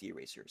to use the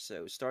eraser.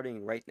 So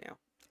starting right now,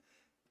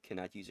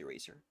 cannot use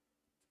eraser.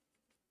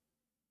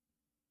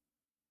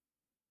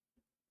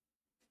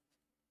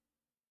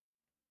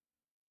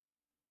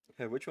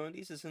 Which one of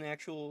these is an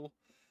actual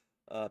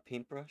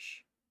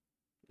paintbrush?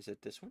 Is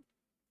it this one?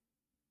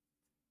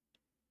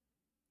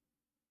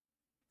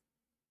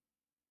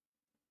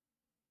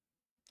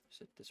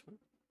 Is it this one?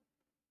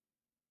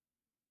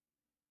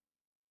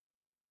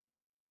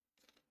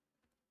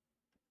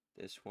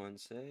 This one,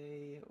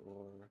 say,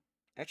 or...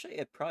 Actually,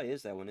 it probably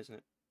is that one, isn't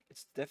it?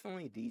 It's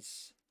definitely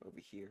these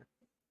over here.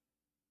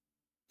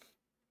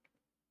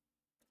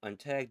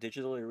 Untag,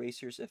 digital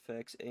erasers,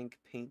 FX, ink,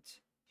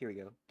 paint. Here we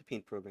go. The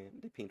paint program,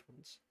 the paint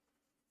ones.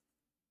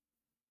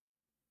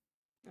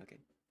 Okay.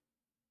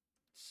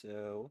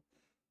 So,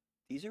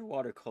 these are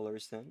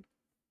watercolors then.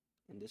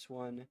 And this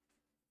one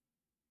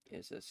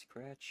is a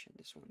scratch, and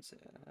this one's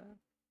a...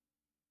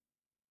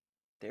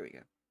 There we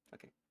go.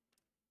 Okay.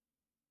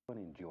 I'm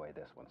going to enjoy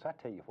this one. So I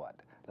tell you what,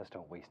 let's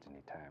don't waste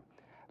any time.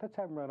 Let's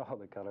have them run all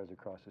the colors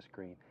across the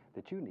screen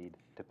that you need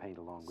to paint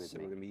along with me. So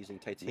we're going to be using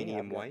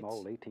titanium white, I've got an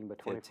old 18 by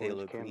 24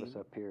 inch canvas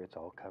up here. It's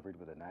all covered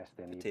with a nice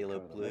thin even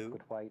coat of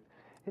liquid white.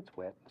 It's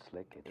wet,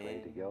 slick, it's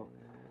ready to go.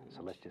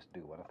 So let's just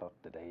do what I thought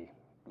today.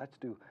 Let's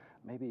do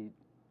maybe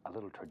a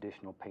little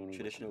traditional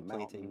painting with some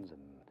mountains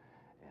and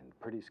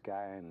pretty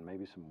sky and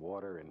maybe some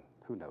water and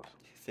who knows.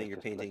 Finger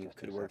painting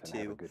could work too.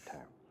 Have a good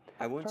time.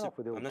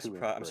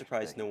 I'm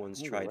surprised no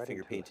one's tried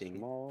finger painting.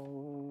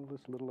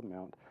 Smallest little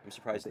amount. I'm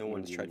surprised no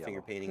one's tried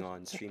finger painting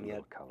on stream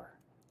yet.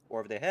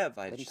 Or if they have,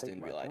 I just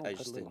didn't realize. I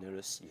just didn't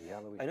notice.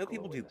 I know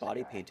people do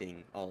body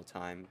painting all the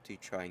time to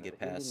try and get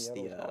past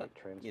the,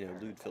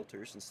 lewd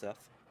filters and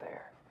stuff.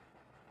 There.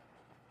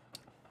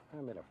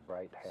 I'm in a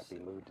bright, happy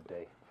mood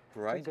today.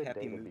 Bright,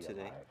 happy mood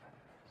today.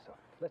 So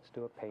let's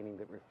do a painting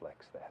that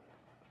reflects that.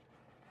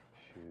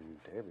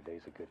 Shoot, every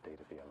day's a good day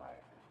to be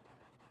alive.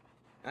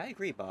 I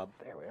agree, Bob.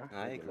 There we are.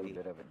 I agree. A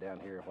little bit of it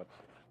down here. If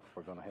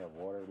we're going to have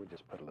water, we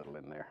just put a little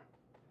in there.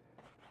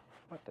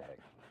 What the heck?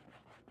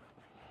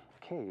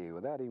 Okay,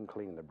 without even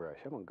cleaning the brush,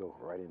 I'm going to go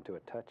right into a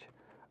touch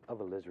of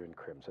alizarin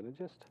crimson and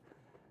just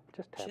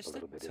tap a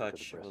little bit into the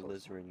bristles. Just a touch of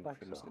alizarin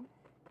crimson.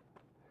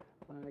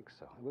 Like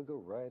so. We'll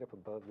go right up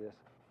above this,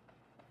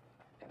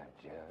 and I'm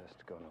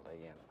just going to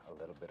lay in a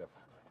little bit of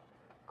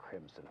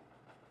crimson.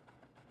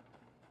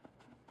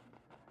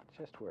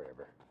 Just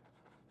wherever.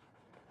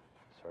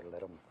 Sort of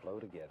let them flow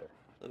together.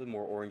 A little bit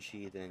more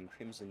orangey than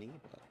crimson-y,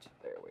 but...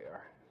 There we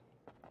are.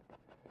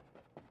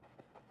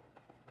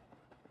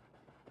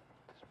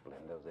 Just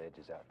blend those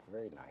edges out.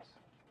 Very nice.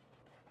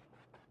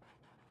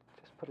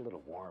 Just put a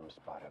little warm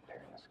spot up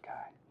here in the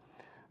sky.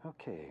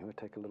 Okay, we'll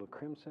take a little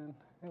crimson,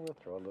 and we'll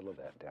throw a little of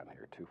that down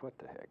here, too. What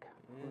the heck?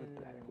 What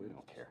the heck? We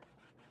don't care.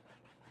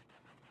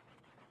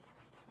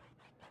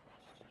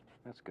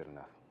 That's good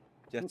enough.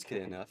 That's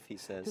good enough, he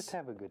says. Just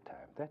have a good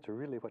time. That's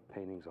really what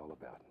painting's all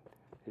about.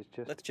 It's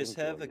just Let's just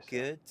have a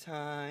good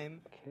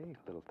time. Okay,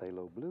 a little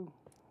phthalo blue.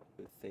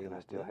 With phthalo and I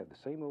still blue. have the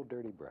same old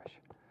dirty brush.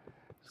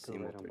 Let's go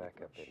right on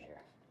back up in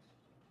here.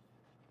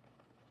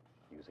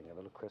 Using a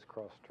little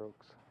crisscross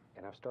strokes.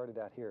 And I've started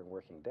out here and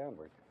working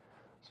downward,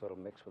 so it'll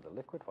mix with the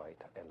liquid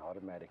white and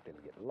automatically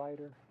it'll get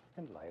lighter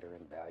and lighter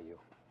in value.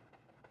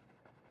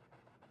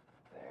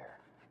 There.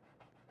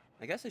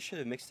 I guess I should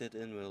have mixed it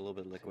in with a little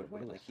bit of liquid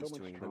white like he's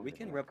doing, but we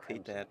can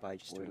replicate that by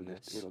just doing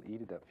this. It'll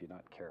eat it up if you're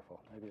not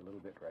careful. Maybe a little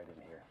bit right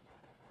in here.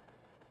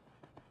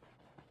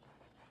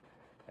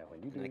 Now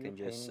when you do I can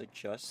just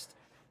adjust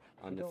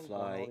on the don't fly.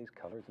 want all these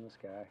colors in the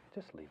sky.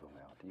 Just leave them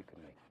out. You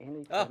can make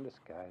any kind of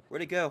sky.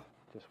 Where'd it go?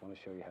 Just want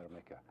to show you how to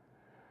make a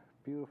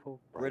beautiful.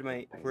 Where'd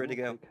it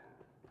go?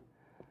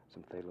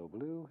 Some phthalo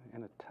blue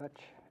and a touch.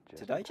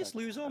 Did I just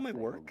lose all my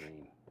work?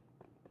 Green.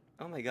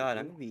 Oh my god,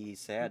 I'm gonna be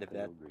sad if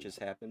that just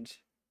happened.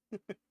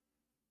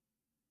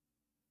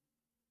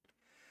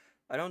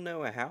 I don't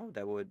know how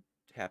that would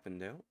happen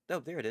though. Oh,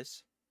 there it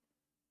is.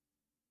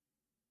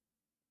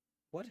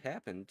 What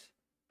happened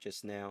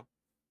just now?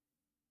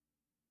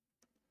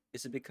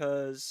 Is it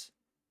because...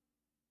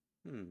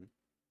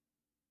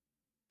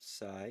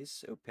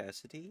 Size,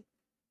 opacity?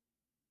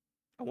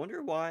 I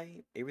wonder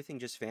why everything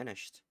just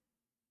vanished.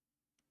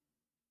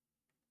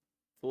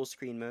 Full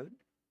screen mode?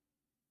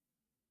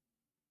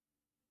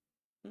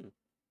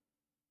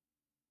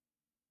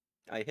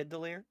 I hid the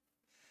layer?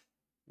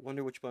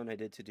 Wonder which one I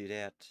did to do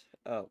that.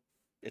 Oh,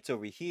 it's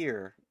over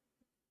here.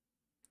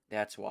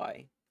 That's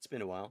why. It's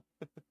been a while.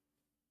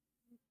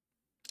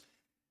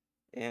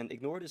 And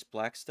ignore this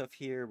black stuff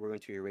here. We're going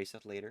to erase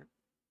that later.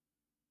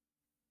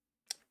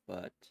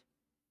 But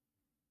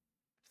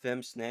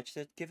Fem snatched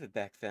it. Give it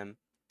back, Fem.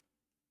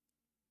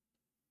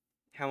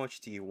 How much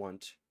do you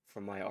want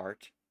from my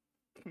art?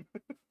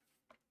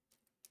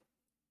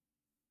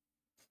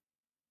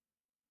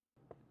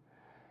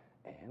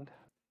 And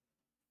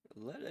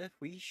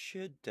we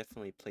should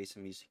definitely play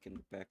some music in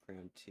the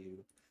background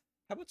too.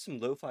 How about some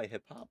lo-fi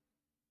hip hop?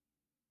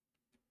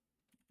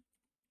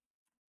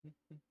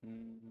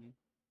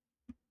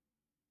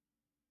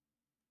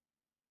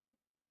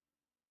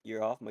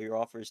 You're off. Your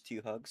offer is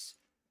 2 hugs.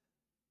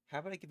 How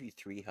about I give you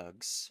 3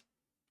 hugs?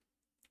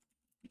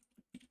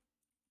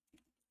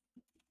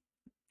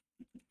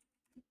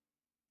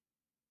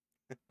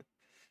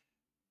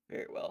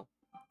 Very well.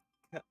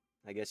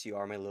 I guess you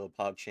are my little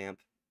pog champ.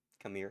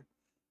 Come here.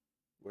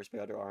 Where's my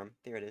other arm?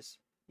 There it is.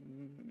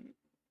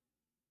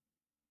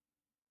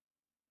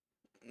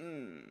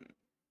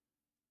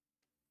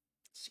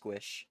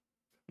 Squish.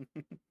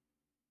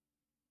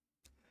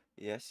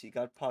 Yes, you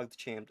got pog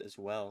champed as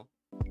well.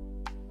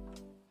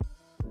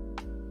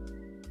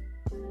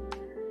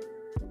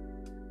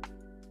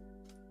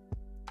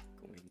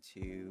 Going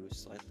to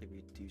slightly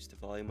reduce the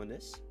volume on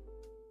this.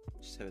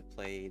 Just have it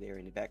play there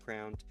in the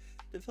background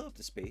to fill up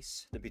the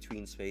space, the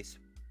between space.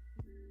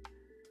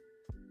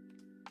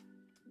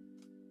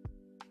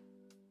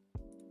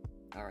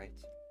 Alright,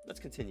 let's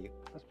continue.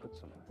 Let's put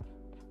some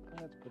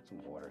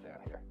water down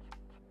here.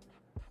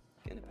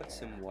 Gonna put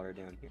some water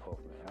down here. Pull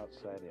from the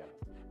outside in.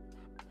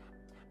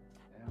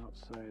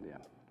 Outside in.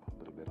 A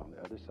little bit on the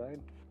other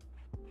side.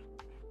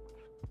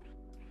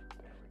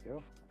 There we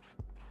go.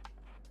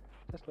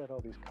 Just let all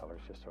these colors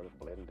just sort of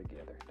blend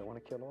together. Don't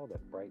want to kill all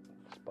that bright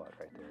spot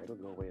right there. It'll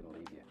go away and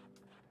leave you.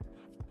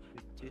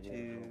 It'll go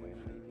away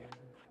and leave you.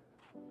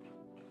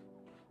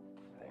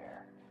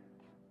 There.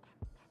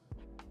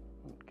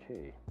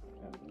 Okay.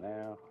 And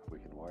now we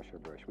can wash our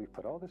brush. We've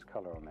put all this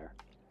color on there,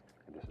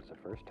 and this is the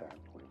first time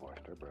we've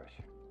washed our brush.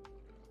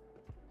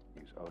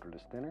 Use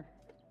odorless thinner,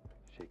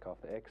 shake off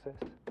the excess.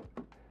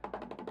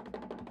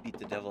 Beat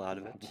the devil out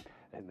of it.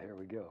 And there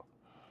we go.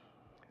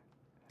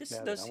 This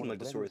does seem like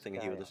the sort of thing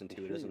he would listen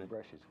to, doesn't it? Your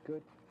brush is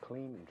good,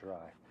 clean, and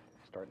dry.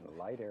 Start in the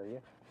light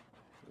area.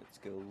 Let's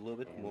go a little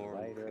bit more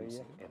light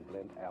area and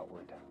blend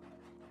outward.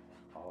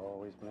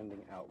 Always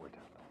blending outward.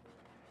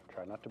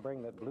 Try not to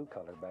bring that blue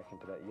color back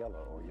into that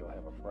yellow, or you'll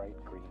have a bright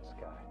green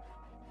sky.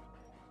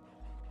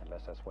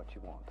 Unless that's what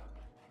you want.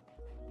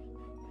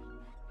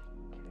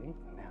 Okay,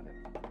 now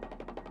then,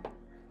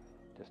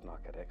 just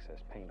knock that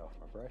excess paint off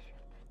my brush.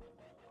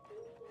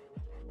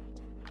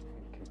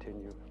 And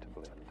continue to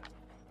blend.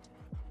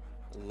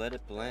 Let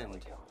it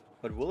blend.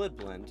 But will it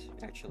blend,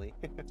 actually?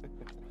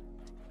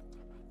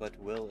 But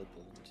will it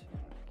blend?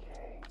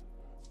 Okay.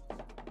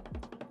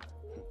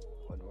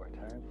 One more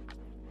time.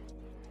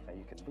 Now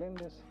you can blend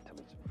this till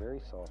it's very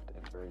soft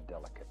and very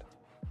delicate.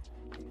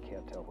 You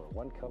can't tell where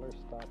one color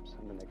stops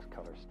and the next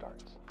color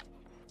starts.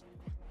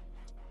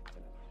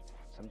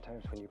 And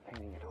Sometimes when you're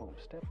painting at home,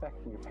 step back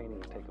from your painting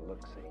and take a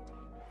look-see.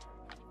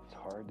 It's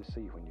hard to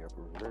see when you're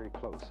very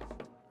close.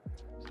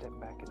 Step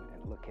back and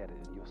look at it,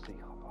 and you'll see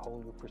a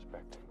whole new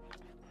perspective.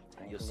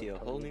 You'll see a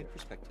whole new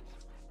perspective.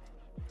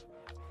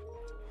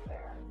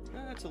 There.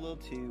 That's a little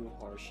too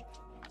harsh.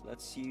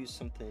 Let's use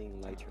something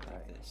lighter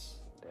like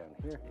this. Down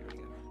here, we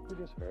go. We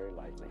just very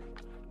lightly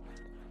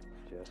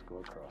just go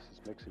across. It's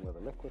mixing with a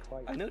liquid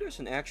white. I know there's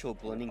an actual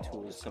blending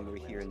tool somewhere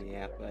here in the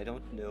app, but I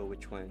don't know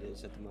which one it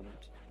is at the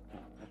moment.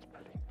 That's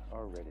pretty.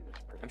 Already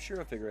that's pretty. I'm sure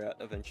I'll figure it out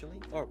eventually.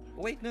 Oh,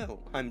 wait, no.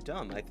 I'm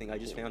dumb. I think I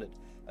just found it.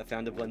 I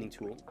found a blending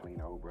tool.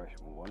 Clean our old brush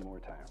one more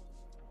time.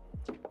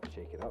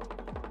 Shake it up.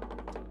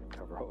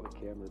 Cover all the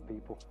camera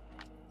people.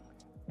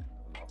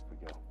 Off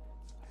we go.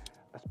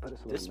 Let's put us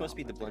a This must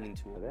be the blending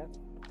tool. For that,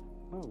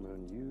 we'll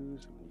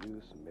use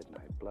some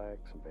midnight black,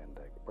 some Van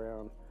Dyke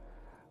brown,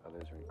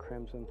 alizarin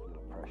crimson, a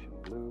little Prussian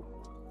blue.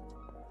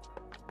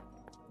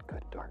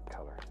 Good dark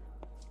color.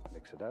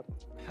 Mix it up.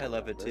 I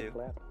love it too.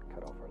 Flat,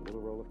 cut off our little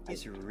roll of paper.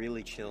 He's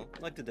really chill. I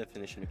like the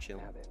definition of chill.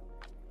 Now then,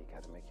 you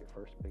got to make your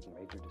first big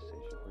major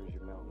decision. Where's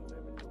your mountain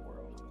live in your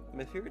world?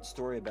 My favorite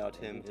story about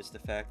him is the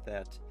fact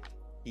that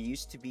he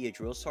used to be a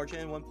drill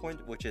sergeant at one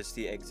point, which is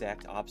the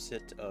exact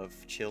opposite of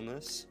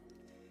chillness.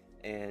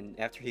 And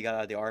after he got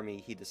out of the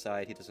army, he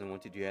decided he doesn't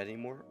want to do that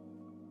anymore.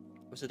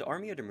 Was it the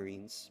army or the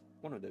Marines?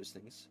 One of those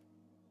things.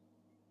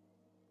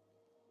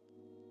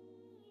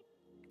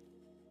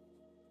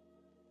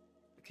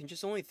 I can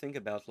just only think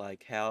about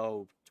like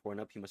how torn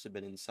up he must have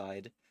been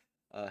inside,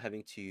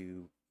 having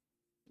to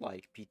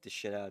like beat the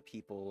shit out of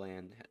people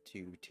and had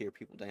to tear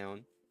people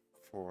down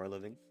for a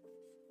living.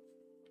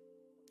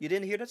 You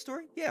didn't hear that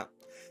story? Yeah.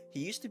 He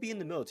used to be in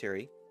the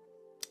military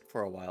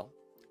for a while,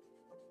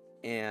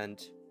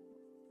 and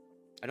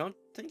I don't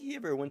think he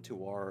ever went to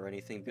war or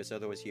anything, because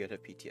otherwise he would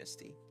have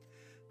PTSD.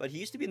 But he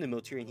used to be in the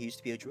military, and he used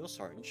to be a drill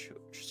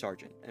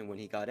sergeant. And when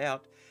he got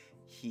out,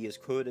 he is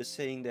quoted as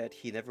saying that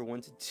he never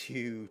wanted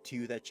to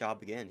do that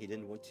job again. He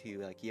didn't want to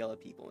like yell at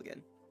people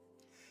again.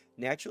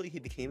 Naturally, he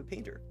became a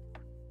painter,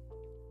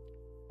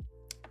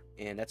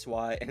 and that's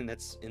why, and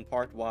that's in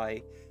part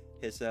why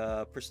his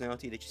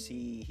personality that you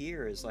see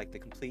here is like the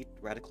complete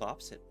radical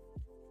opposite.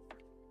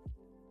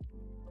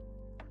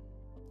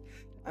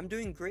 I'm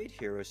doing great,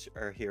 hero.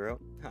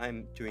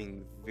 I'm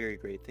doing very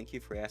great. Thank you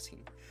for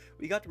asking.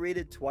 We got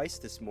rated twice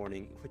this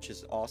morning, which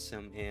is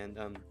awesome, and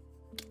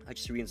I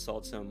just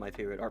reinstalled some of my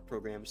favorite art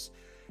programs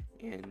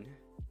and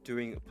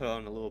put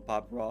on a little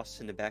Bob Ross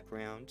in the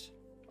background,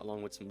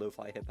 along with some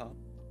lo-fi hip-hop.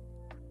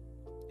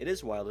 It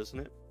is wild, isn't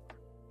it?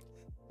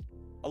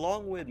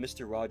 Along with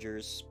Mr.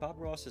 Rogers, Bob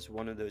Ross is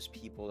one of those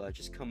people that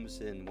just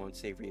comes in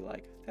once every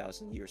like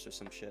 1,000 years or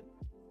some shit.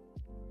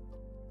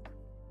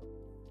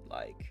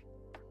 Like,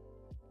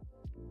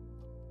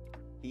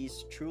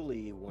 he's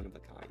truly one of a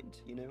kind,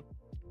 you know?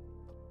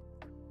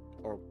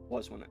 Or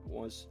was one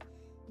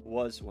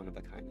of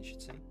a kind, I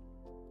should say.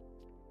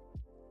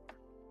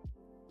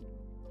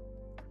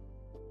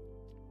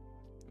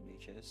 Let me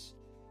just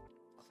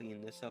clean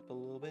this up a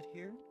little bit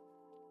here.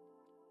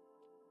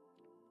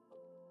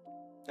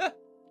 Ah!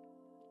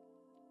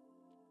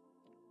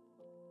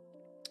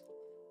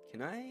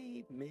 Can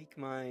I make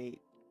my...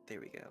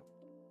 There we go.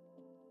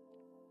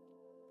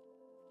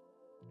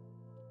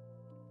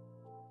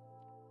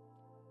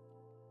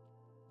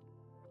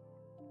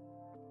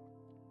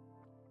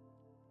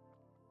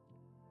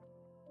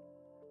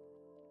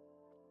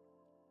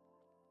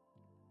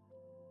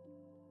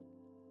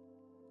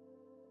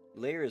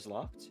 Layer is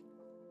locked?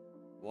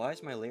 Why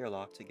is my layer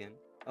locked again?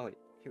 Oh wait,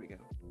 here we go.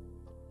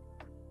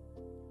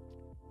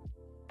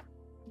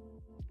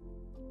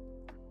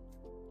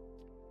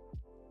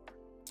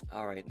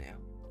 Alright now,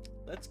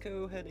 let's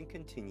go ahead and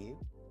continue.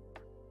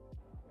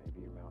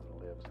 Maybe your mountain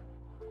lives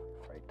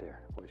right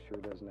there. Well, it sure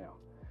does now.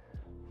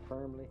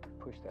 Firmly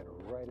push that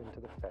right into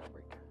the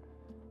fabric.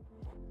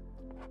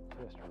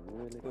 Just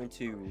really... I'm going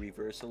to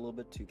reverse a little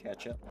bit to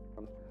catch up.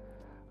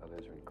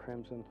 Alizarin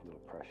crimson, a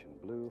little Prussian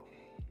blue.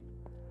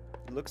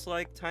 Looks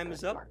like time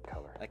is up.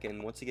 I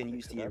can once again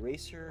use the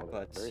eraser,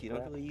 but you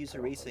don't really use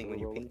erasing when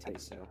you're painting,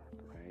 so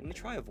I'm going to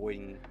try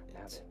avoiding it.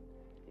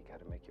 You got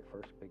to make your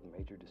first big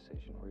major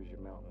decision. Where's your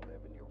mountain live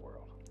in your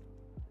world?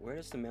 Where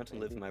does the mountain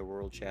live in my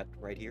world, chat?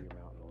 Right here?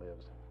 Your mountain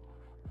lives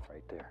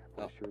right there.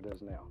 Well, it sure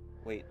does now.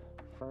 Wait.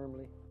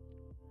 Firmly.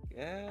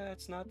 Yeah,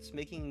 it's not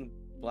making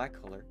black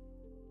color.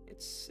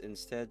 It's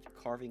instead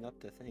carving up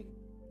the thing.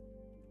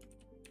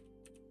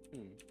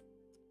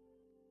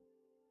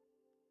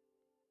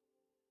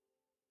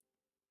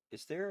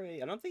 Is there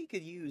a... I don't think you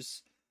could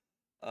use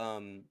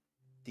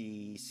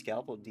the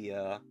scalpel,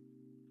 the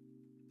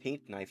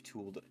paint knife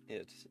tool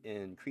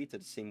in Krita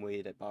the same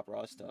way that Bob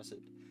Ross does it.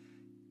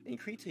 In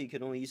Krita you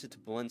can only use it to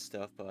blend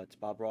stuff, but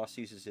Bob Ross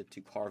uses it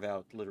to carve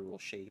out literal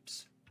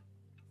shapes.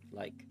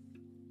 Like,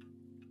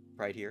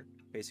 right here,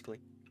 basically.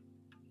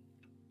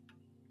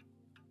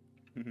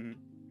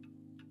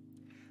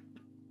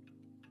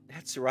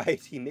 That's right,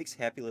 he makes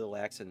happy little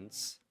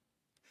accidents.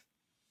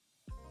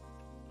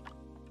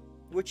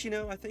 Which, you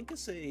know, I think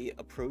is a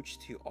approach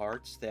to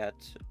arts that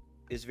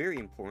is very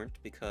important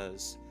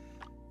because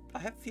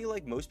feel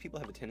like most people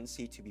have a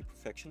tendency to be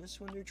perfectionists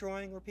when they're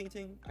drawing or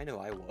painting. I know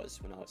I was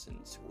when I was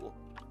in school.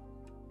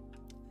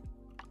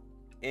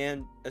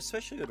 And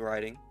especially with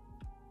writing,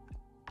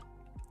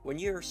 when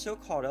you're so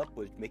caught up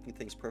with making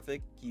things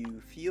perfect,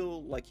 you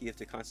feel like you have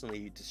to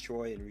constantly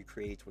destroy and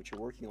recreate what you're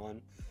working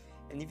on.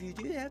 And if you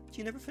do that,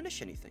 you never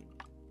finish anything.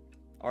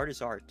 Art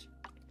is art.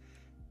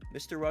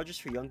 Mr. Rogers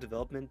for young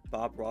development,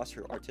 Bob Ross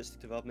for artistic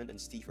development, and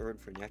Steve Irwin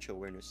for natural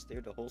awareness.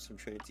 They're the wholesome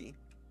trinity.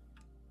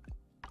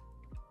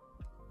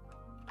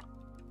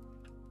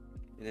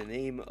 In the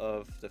name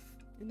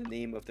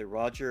of the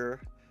Roger,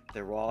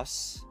 the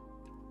Ross,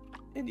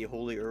 and the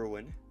Holy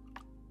Irwin,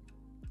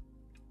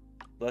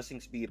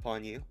 blessings be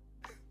upon you.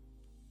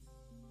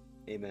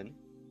 Amen.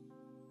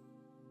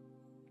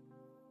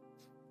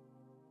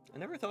 I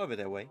never thought of it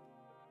that way.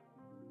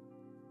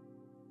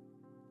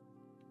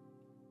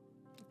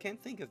 I can't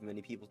think of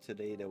many people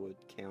today that would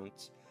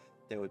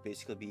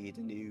basically be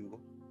the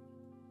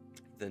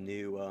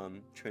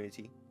new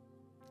Trinity.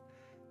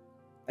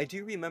 I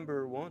do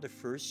remember one of the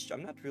first, I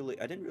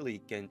didn't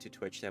really get into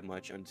Twitch that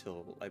much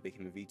until I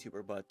became a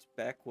VTuber, but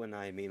back when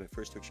I made my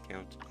first Twitch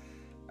account,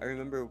 I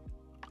remember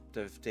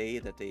the day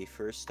that they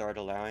first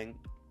started allowing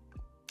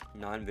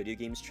non-video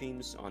game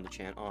streams on the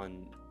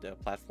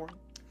platform.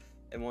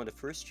 And one of the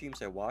first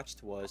streams I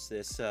watched was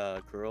this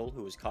girl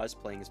who was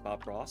cosplaying as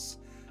Bob Ross,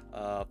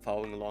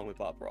 following along with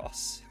Bob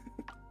Ross,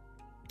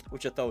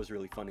 which I thought was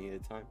really funny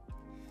at the time.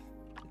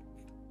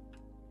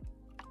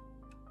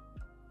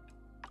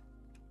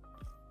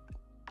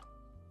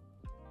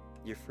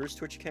 Your first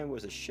Twitch account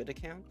was a shit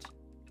account?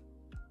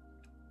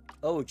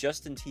 Oh,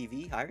 Justin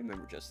TV? I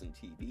remember Justin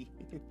TV.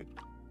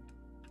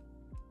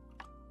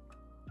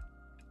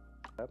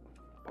 Pull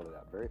it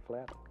out very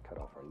flat, cut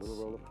off our little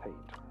roll of paint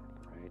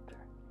right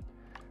there.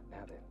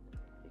 Now then,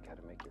 you got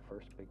to make your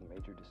first big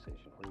major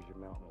decision. Where's your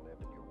mountain live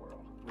in your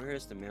world? Where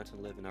does the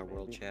mountain live in our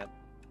world, chat?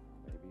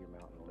 Maybe your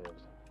mountain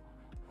lives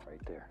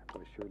right there.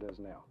 Well, it sure does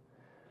now.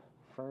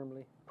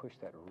 Firmly push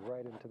that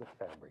right into the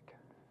fabric.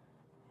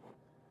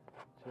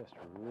 Just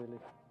really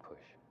push.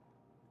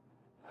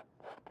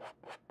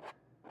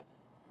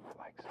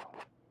 Like so.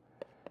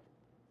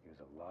 Use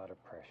a lot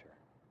of pressure.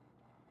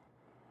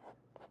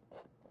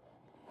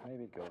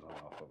 Maybe it goes on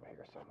off over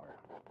here somewhere.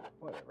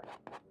 Whatever.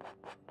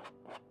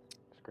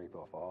 Scrape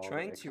off all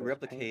Trying to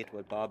replicate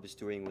what Bob is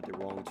doing with the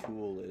wrong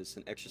tool is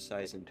an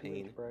exercise in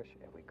pain. Brush,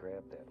 and we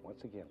grab that.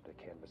 Once again, the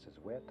canvas is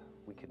wet.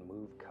 We can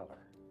move color.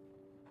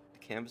 The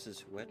canvas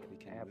is wet. We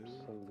can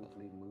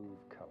absolutely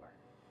move color.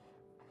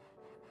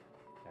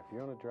 Now, if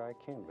you're on a dry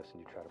canvas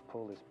and you try to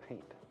pull this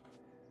paint,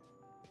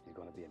 you're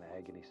going to be in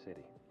agony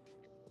city.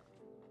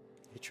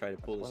 You try to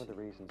pull this. One of the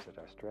reasons that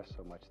I stress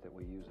so much that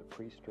we use a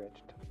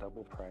pre-stretched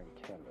double prime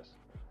canvas.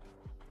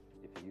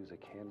 If you use a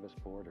canvas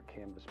board or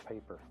canvas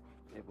paper,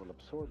 it will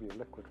absorb your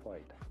liquid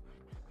white,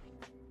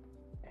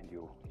 and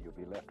you'll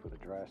be left with a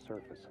dry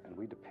surface. And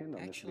we depend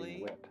on this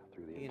being wet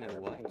through the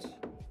entire paint.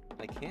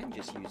 I can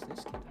just use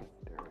this, can I?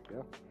 There we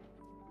go.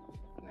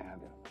 Now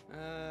then.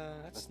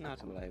 That's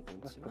not what I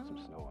want. Let's put some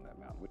snow on that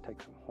mountain. We'll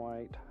take some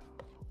white.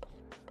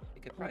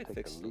 You could probably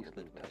fix the least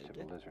little touch of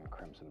alizarin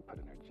crimson and put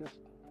in there just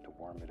to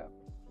warm it up.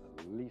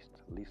 The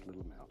least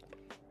little amount.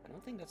 I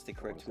don't think that's the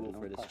correct tool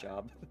for this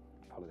job.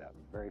 Pull it out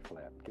very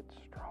flat. Get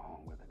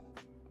strong with it.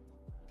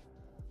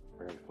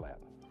 Very flat.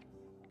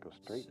 Go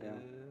straight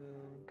down.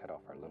 Cut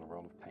off our little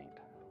roll of paint.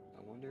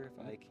 I wonder if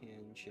I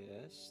can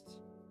just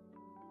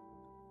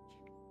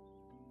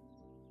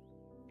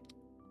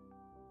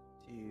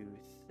do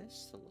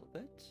this a little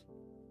bit.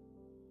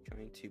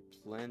 Trying to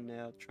blend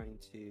out, trying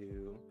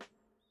to...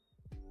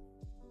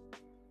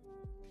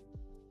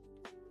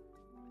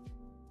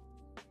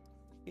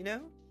 You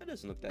know, that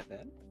doesn't look that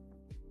bad.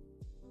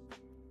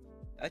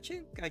 I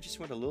think I just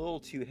went a little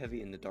too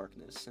heavy in the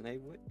darkness, and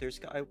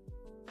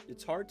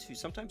it's hard to,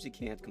 sometimes you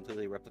can't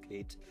completely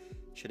replicate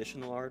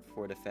traditional art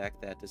for the fact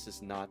that this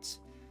is not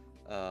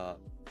oil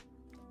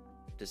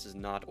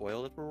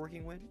that we're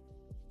working with.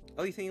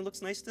 Oh, you think it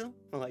looks nice still?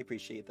 Well, I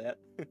appreciate that.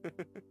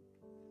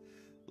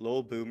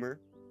 Lol boomer.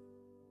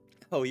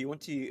 Oh, if you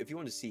want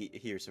to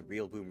hear some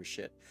real boomer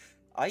shit.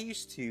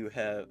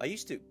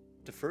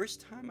 The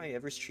first time I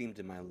ever streamed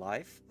in my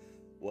life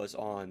was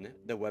on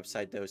the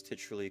website that was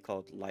literally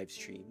called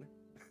Livestream.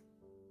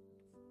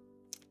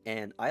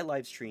 And I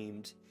live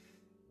streamed,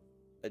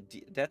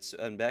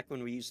 back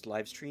when we used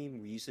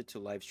Livestream, we used it to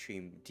live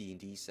stream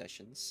D&D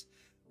sessions,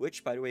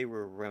 which, by the way,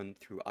 were run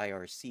through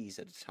IRCs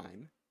at the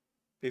time,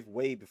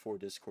 way before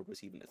Discord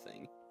was even a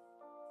thing.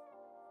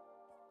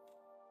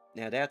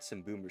 Now that's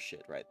some boomer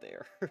shit right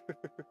there.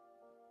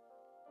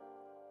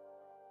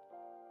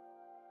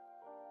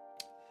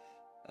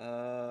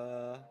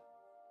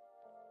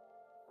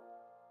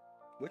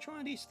 Which one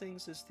of these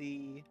things is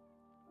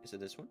it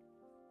this one?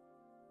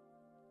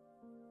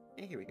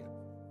 Yeah, here we go.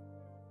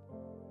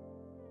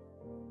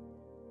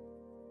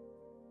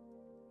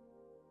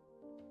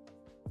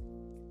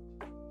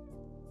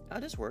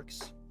 This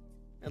works.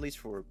 At least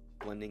for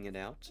blending it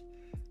out.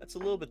 That's a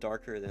little bit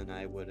darker than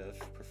I would have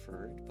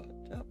preferred, but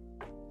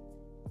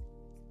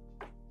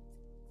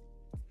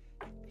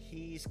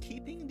He's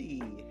keeping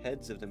the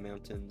heads of the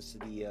mountains,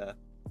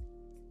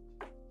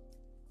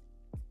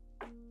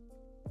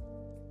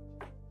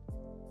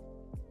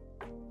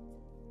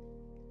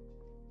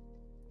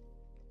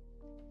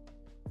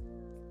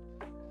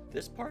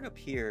 this part up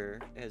here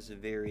has a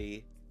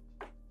very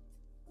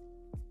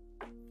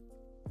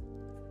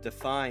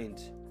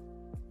defined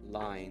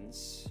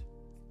lines.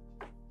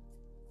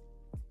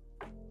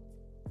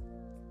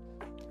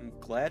 I'm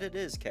glad it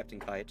is, Captain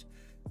Kite.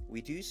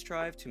 We do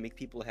strive to make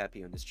people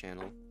happy on this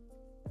channel,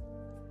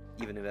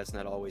 even if that's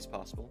not always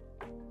possible.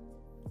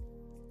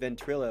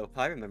 Ventrilo.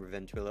 I remember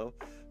Ventrilo.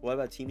 What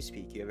about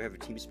TeamSpeak? You ever have a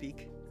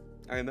TeamSpeak?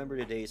 I remember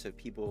the days of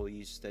people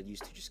used to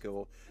just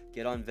go,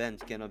 get on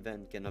vent, get on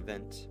vent, get on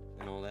vent,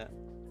 and all that.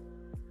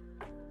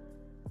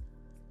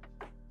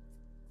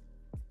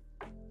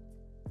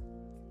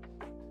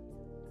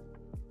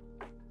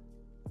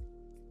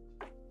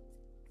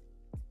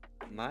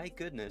 My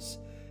goodness,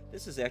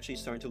 this is actually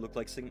starting to look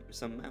like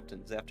some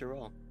mountains after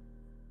all.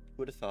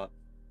 Would have thought.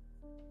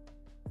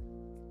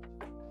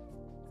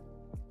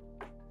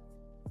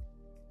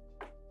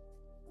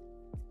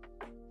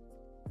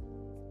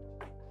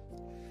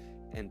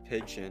 And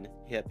Pigeon.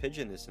 Yeah,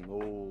 Pigeon is some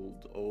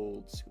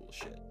old school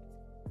shit.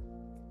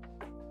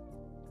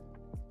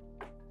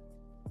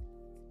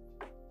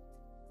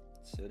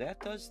 So that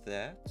does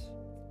that.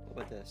 What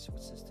about this?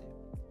 What's this do?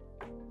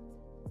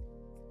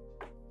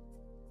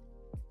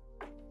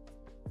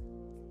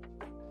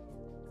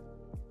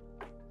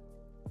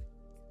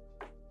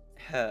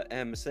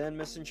 MSN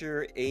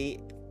Messenger,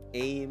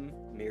 AIM,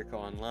 Miracle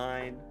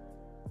Online.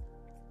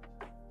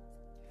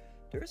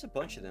 There's a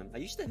bunch of them. I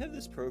used to have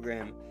this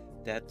program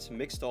that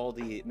mixed all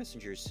the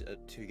messengers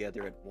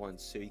together at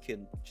once, so you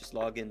can just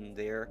log in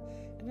there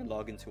and then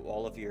log into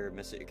all of your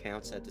message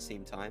accounts at the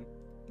same time,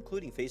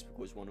 including Facebook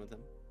was one of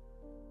them.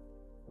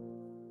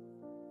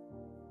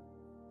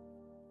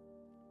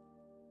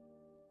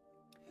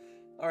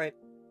 All right,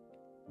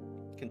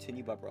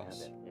 continue, Bob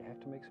Ross. You have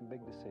to make some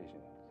big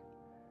decisions.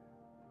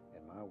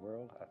 In my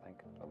world, I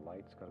think the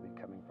light's going to be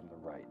coming from the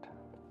right.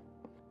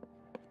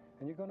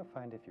 And you're going to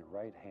find if you're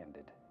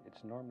right-handed,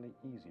 it's normally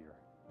easier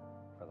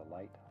for the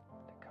light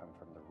to come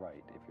from the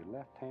right. If you're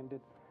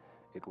left-handed,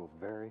 it will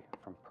vary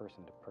from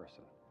person to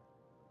person.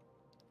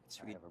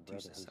 I have a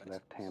brother who's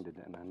left-handed,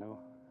 and I know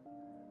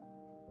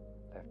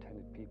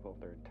left-handed people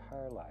their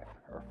entire life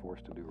are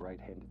forced to do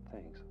right-handed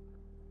things.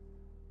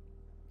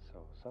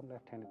 So some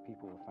left-handed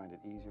people will find it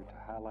easier to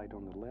highlight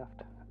on the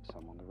left,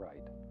 some on the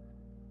right.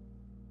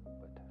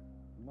 But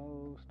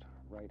most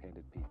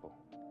right-handed people,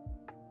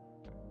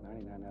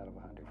 99 out of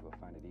 100, will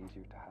find it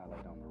easier to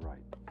highlight on the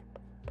right.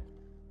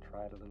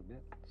 Try it a little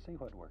bit, see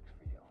what works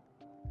for you.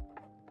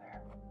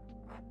 There.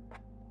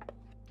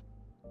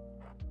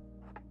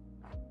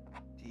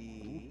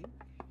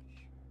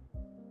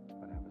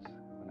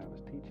 When I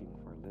was teaching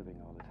for a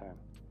living all the time,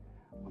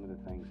 one of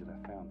the things that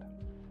I found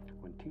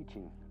when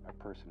teaching a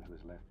person who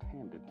is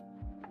left-handed,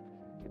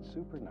 it's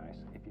super nice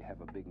if you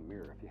have a big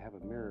mirror. If you have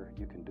a mirror,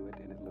 you can do it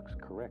and it looks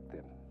correct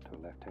then to a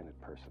left-handed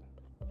person.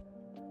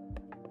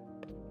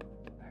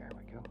 There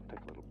we go.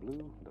 Take a little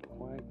blue, a little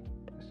white.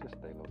 Let's just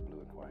stay a little blue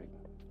and white.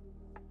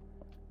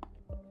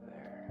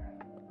 There.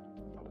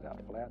 Pull it out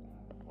flat.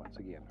 Once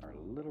again, our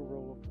little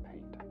roll of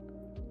paint,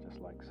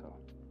 just like so.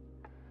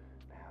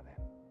 Now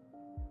then,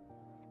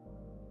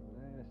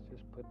 let's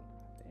just put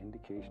the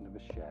indication of a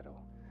shadow.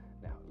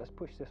 Now, let's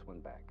push this one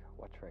back.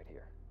 Watch right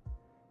here.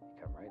 You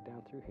come right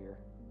down through here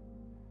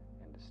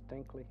and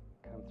distinctly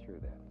come through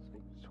that.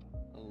 See?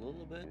 A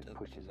little bit. And it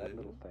pushes that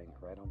little thing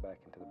right on back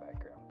into the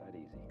background. That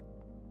easy.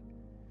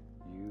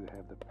 You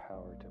have the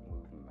power to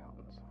move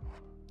mountains.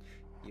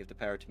 You have the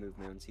power to move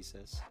mountains, he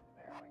says.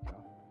 There we go.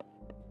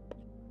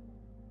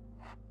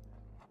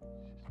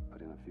 Just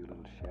put in a few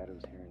little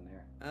shadows here and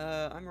there.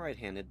 I'm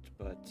right-handed,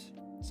 but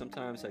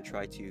sometimes I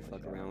try to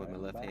fuck around with my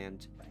left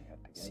hand,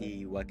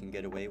 see what I can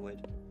get away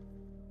with.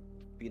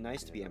 Be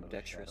nice to be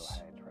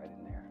ambidextrous. Right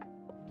in there.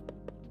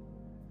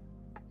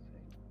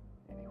 See,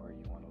 anywhere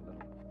you want a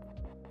little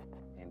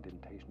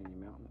indentation in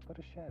your mountain, put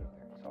a shadow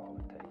there. That's all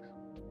it takes.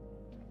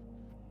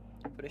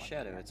 Put a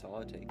shadow. That's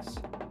all it takes.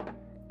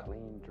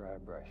 Clean, dry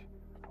brush.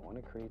 I want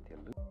to create the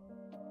illusion.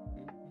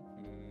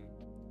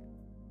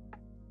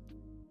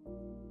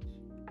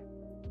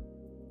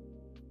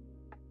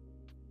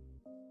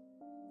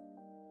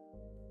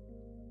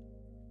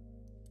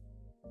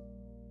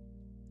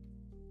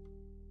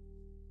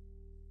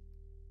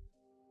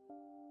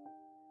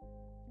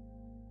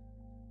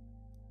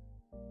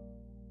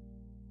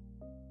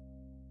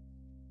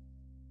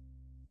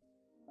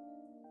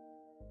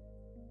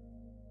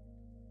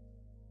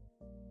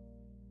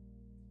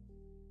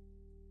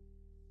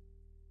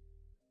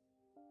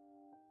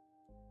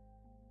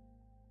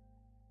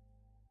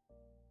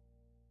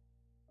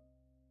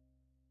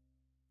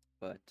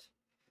 But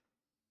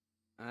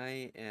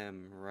I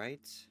am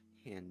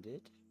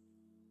right-handed.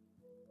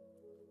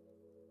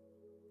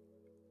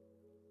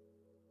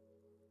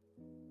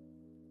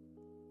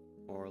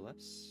 More or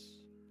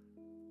less.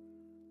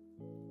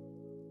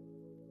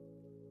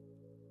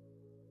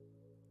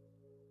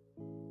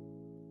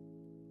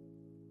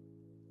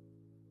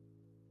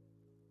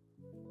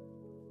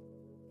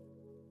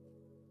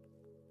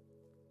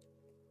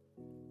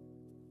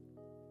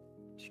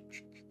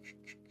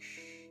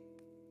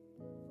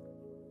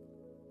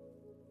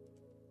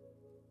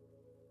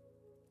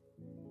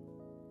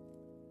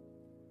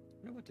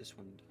 wonder what this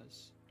one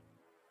does.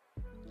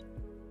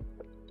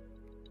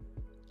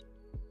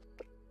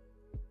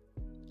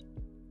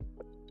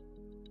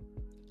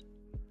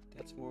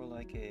 That's more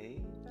like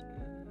a...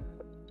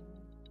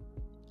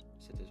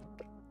 is it this one?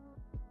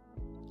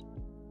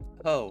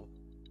 Oh!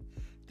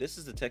 This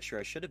is the texture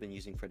I should have been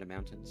using for the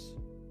mountains.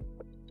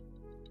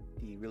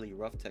 The really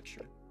rough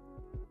texture.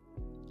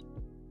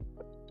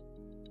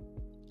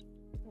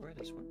 Or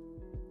this one.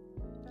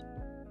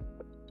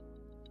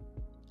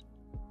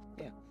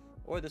 Yeah,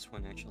 or this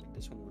one actually.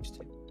 This one works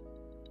too.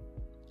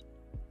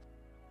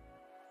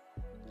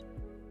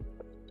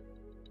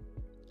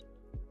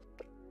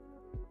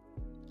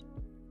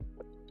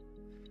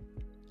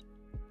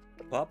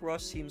 Bob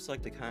Ross seems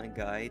like the kind of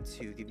guy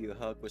to give you a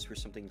hug, whisper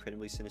something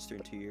incredibly sinister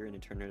into your ear, and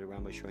then turn it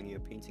around by showing you a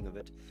painting of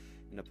it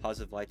in a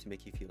positive light to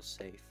make you feel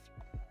safe.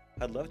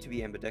 I'd love to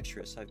be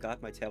ambidextrous. I've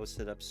got my tablet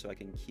set up so I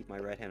can keep my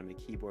right hand on my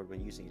keyboard when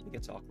using it. It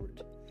gets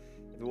awkward.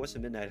 If it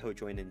wasn't midnight, I would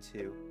join in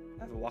too.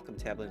 I have a Wacom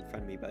tablet in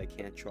front of me, but I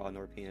can't draw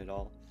nor paint at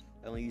all.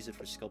 I only use it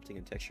for sculpting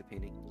and texture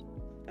painting.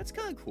 That's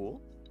kind of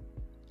cool.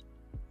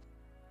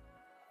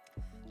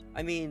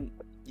 I mean,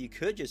 you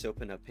could just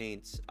open up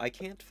Paint. I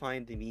can't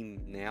find the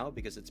meme now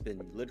because it's been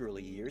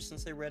literally years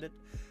since I read it,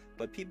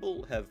 but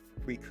people have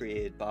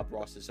recreated Bob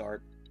Ross's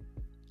art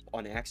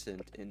on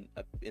accident in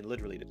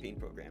literally the Paint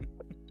program.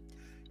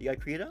 You got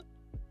Krita?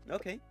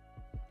 Okay.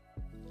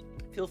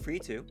 Feel free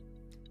to.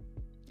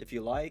 If you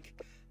like,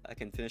 I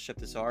can finish up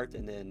this art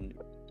and then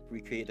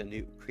create a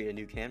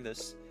new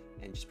canvas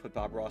and just put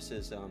Bob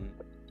Ross's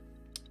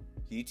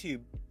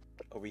YouTube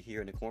over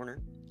here in the corner.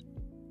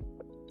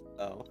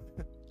 Oh.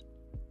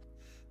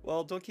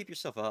 Well, don't keep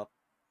yourself up.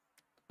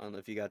 I don't know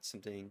if you got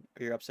something.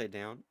 Are you upside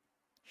down?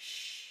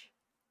 Shh.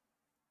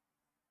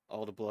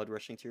 All the blood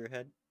rushing to your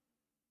head.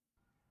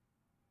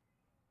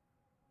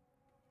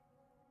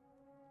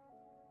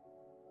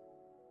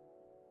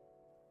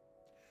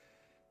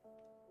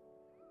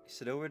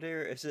 Is it over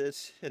there? Is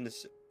it in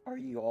this? Are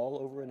you all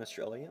over in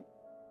Australia?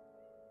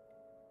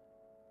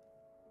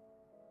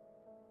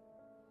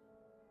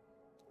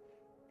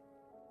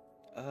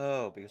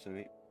 Oh, because of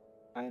me.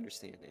 I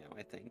understand now,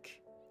 I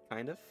think.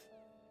 Kind of.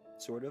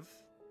 Sort of.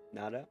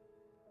 Nada.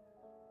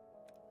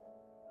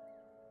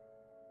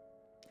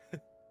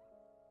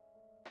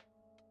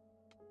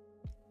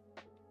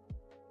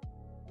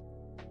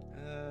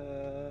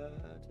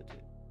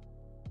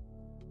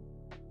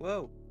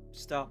 Whoa.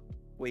 Stop.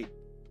 Wait.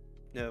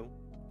 No.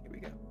 Here we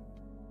go.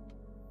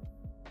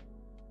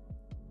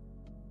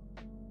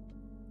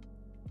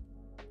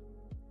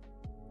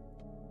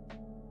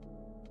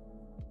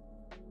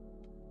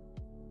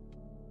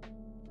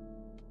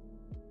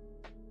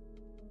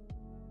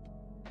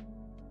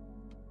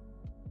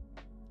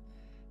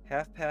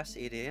 Half past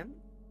 8 a.m.?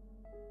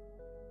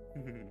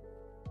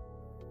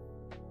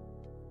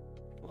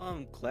 Well,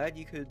 I'm glad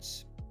you could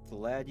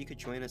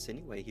join us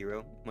anyway,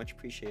 Hero. Much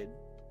appreciated.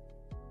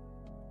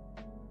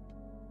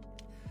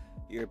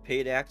 You're a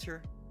paid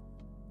actor?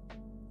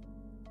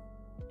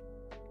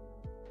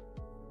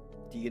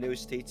 Do you know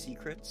state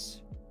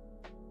secrets?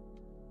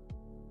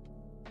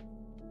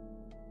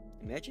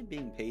 Imagine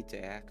being paid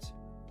to act.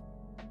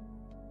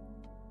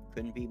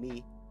 Couldn't be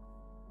me.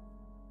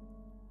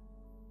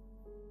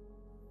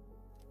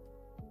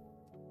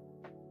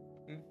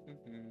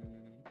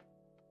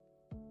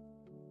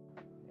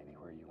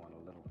 Anywhere you want a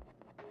little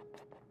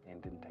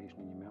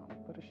indentation in your mountain,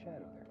 put a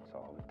shadow there. That's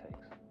all it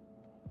takes.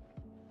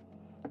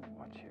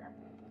 Watch here.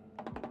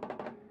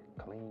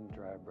 Clean,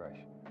 dry brush.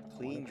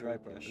 Clean, dry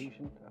brush.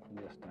 Illusion of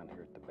mist down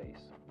here at the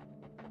base.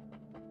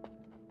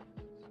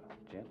 So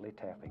gently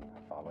tapping,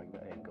 following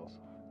the angles,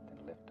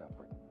 then lift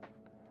upward.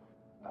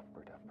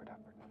 Upward, upward,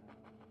 upward.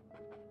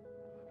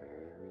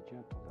 Very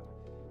gentle, though.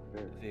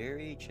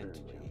 Very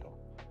gently. Very gentle.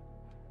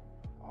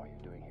 All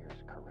you're doing here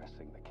is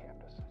caressing the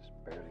canvas, just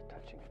barely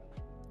touching it.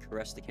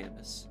 Caress the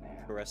canvas.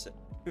 Now, caress it.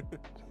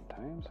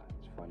 Sometimes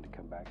it's fun to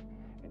come back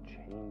and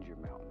change your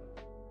mountain.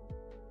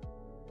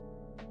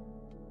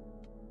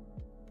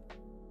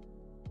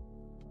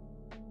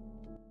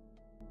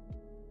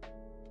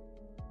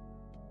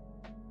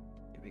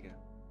 Here we go.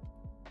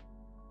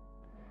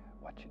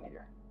 Watching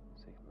here.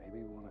 See,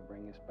 maybe we want to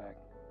bring this back.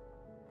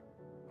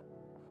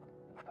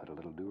 Put a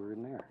little doer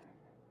in there.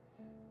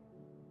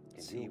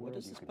 See, what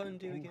does this button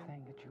do again?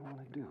 Anything that you want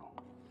to do.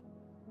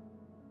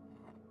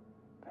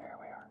 There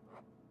we are.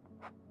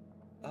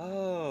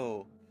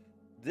 Oh,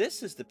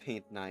 this is the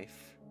paint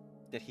knife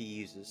that he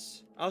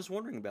uses. I was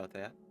wondering about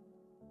that.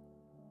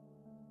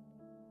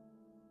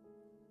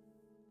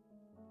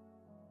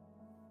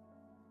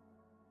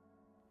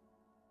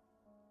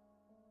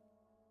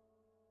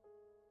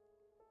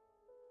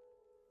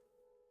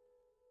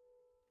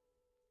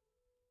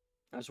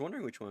 I was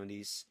wondering which one of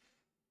these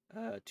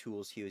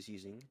tools he was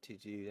using to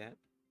do that.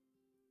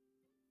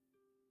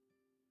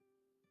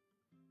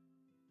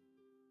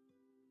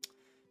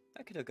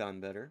 That could have gone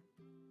better.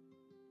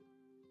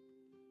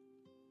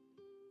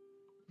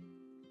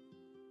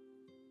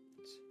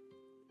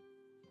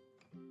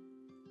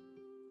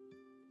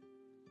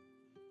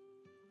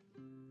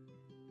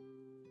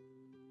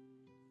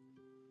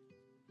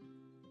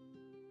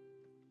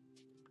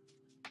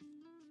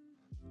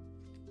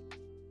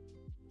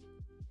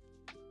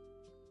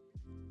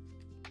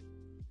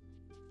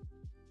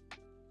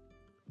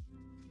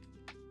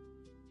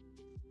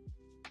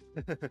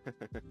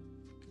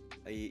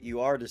 You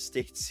are the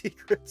state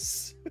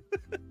secrets.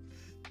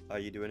 Are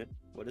you doing it?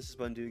 What does this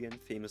button do again?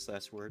 Famous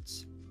last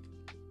words.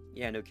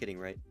 Yeah, no kidding,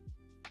 right?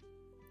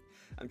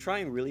 I'm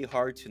trying really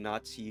hard to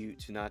not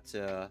use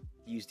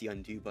the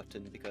undo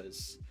button,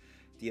 because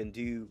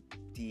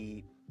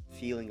the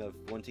feeling of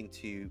wanting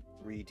to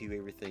redo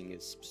everything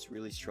is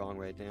really strong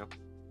right now.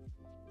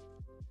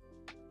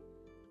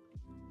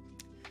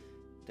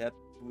 That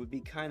would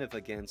be kind of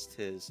against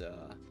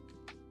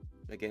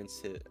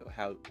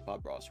how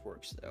Bob Ross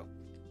works, though.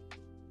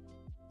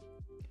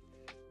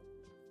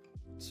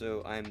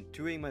 So I'm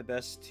doing my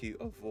best to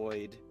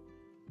avoid,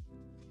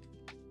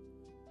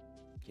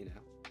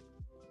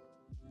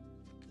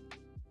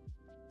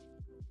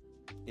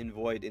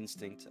 void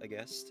instinct, I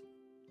guess.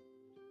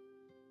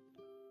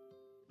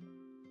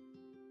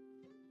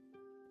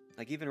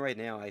 Like, even right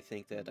now, I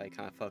think that I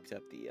kind of fucked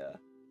up the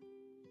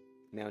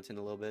mountain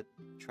a little bit,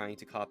 trying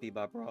to copy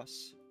Bob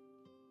Ross.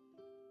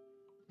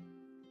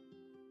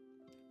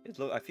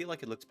 I feel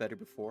like it looked better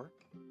before.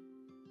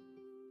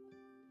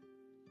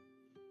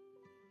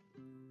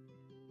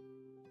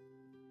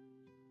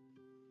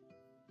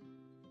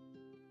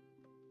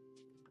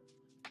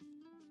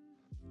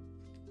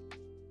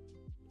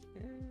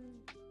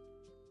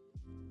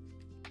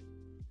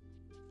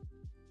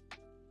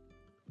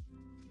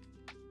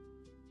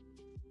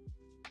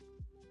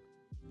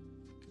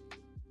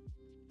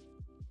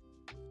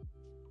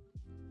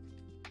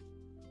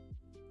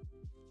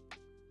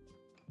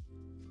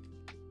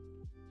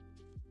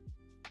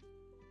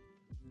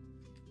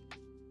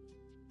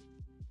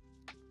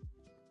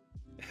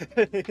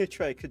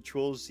 Try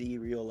Control Z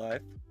real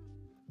life.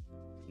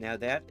 Now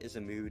that is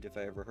a mood if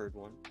I ever heard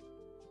one.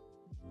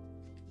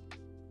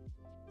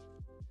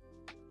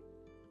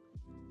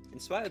 In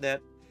spite of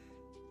that,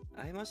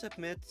 I must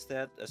admit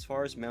that as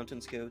far as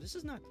mountains go, this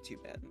is not too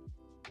bad.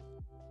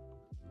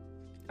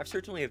 I've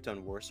certainly have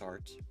done worse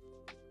art,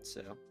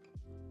 so.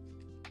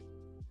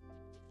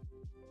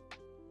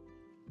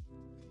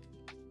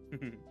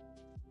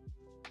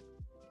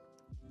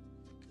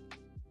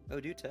 Oh,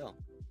 do tell.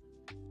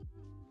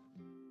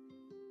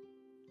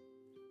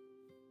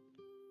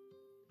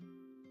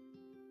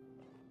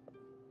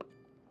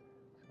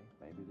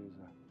 Maybe there's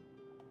a...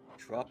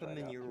 Drop them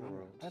in your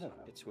world.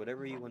 It's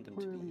whatever you want them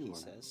to be, he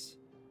says.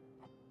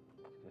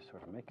 Just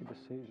sort of make a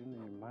decision in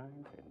your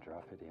mind and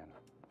drop it in.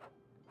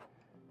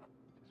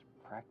 Just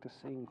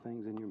practicing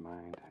things in your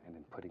mind and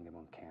then putting them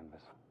on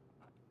canvas.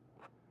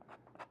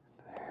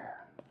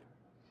 There.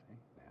 See,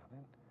 now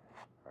then,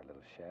 our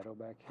little shadow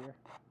back here.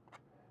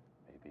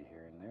 Maybe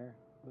here and there,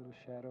 little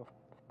shadow.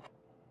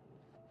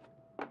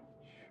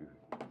 Shoot.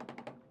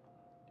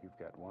 You've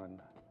got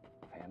one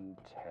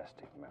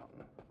fantastic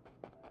mountain.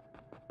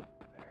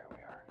 There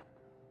we are.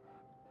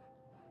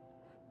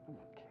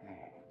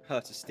 Okay. Oh,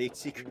 it's a state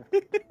secret.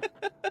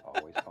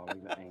 Always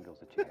following the angles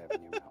that you have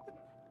in your mountain.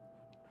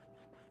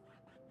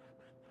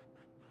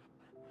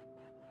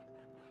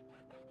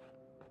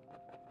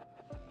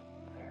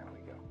 There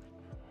we go.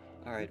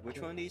 Alright, which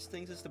one of these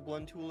things is the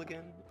blend tool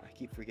again? I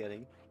keep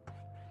forgetting.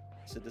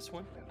 Is it this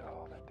one? Blend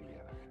all that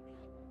together.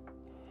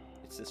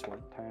 It's this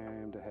one.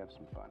 Time to have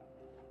some fun.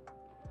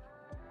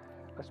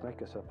 Let's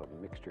make us up a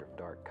mixture of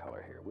dark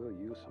color here. We'll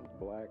use some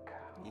black.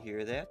 You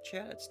hear that,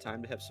 chat? It's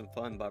time to have some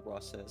fun, Bob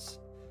Ross says.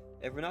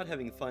 If we're not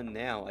having fun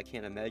now, I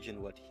can't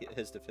imagine what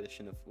his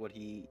definition of what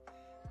he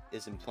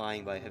is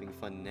implying by having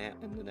fun now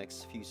in the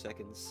next few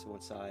seconds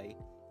once I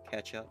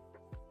catch up.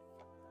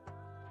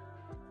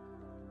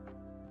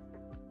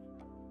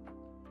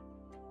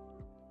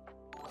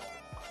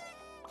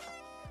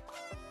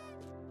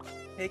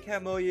 Hey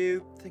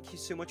Camoyu, thank you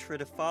so much for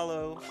the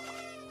follow.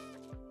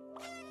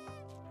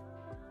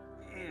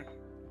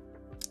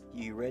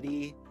 You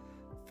ready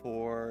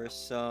for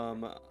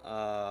some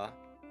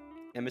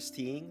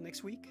MSTing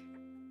next week?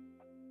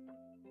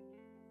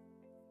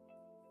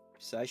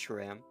 Yes, I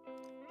sure am.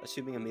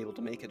 Assuming I'm able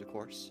to make it, of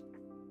course.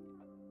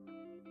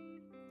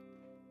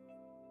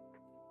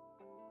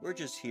 We're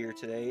just here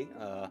today,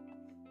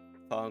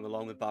 following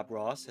along with Bob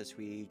Ross as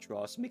we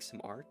make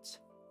some art.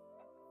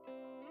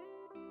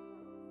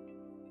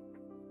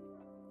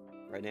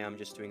 Right now I'm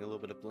just doing a little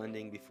bit of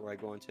blending before I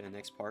go into the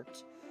next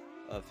part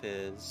of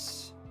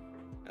his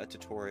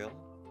tutorial.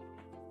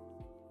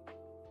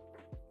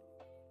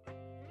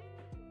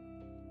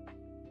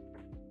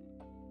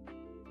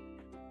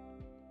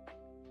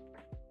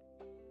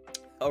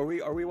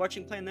 Are we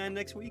watching Plan 9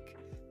 next week?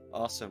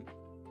 Awesome.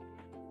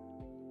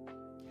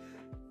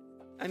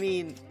 I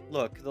mean,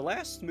 look, the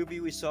last movie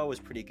we saw was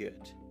pretty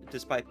good,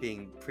 despite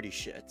being pretty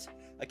shit.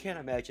 I can't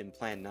imagine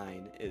Plan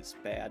 9 is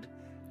bad.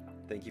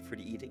 Thank you for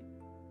the eating.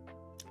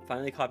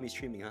 Finally caught me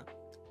streaming, huh?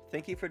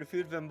 Thank you for the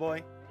food,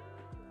 Vemboy.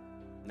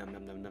 Num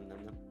num num num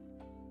num num.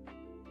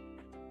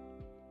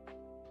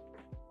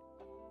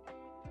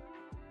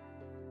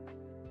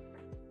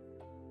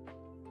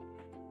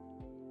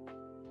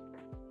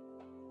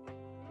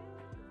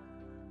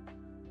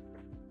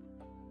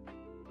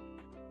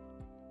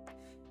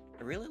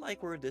 I really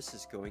like where this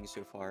is going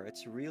so far.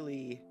 It's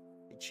really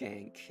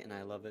jank, and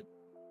I love it.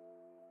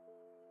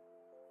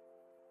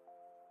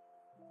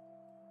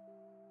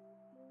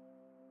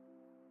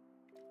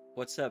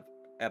 What's up,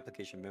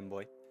 application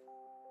memboy?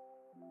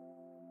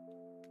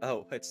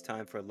 Oh, it's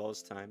time for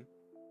Lulz time.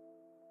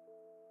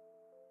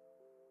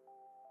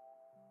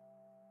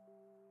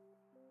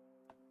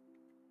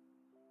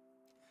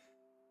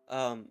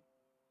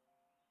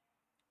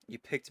 You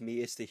picked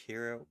me as the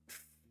hero?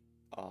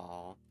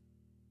 Aw.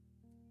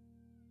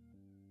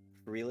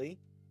 Really?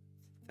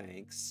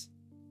 Thanks.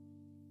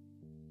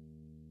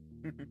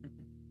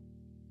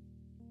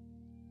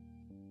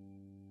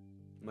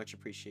 Much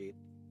appreciate.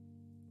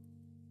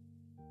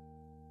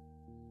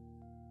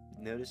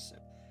 Notice,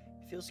 it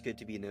feels good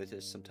to be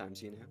noticed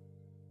sometimes, you know?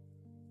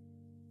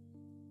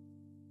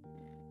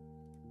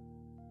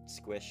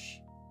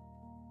 Squish.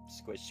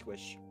 Squish,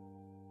 squish.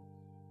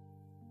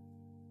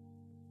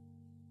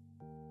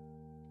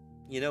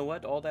 You know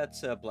what? All that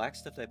black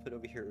stuff that I put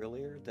over here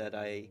earlier that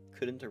I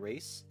couldn't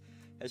erase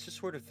has just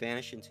sort of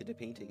vanished into the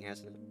painting,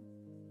 hasn't it?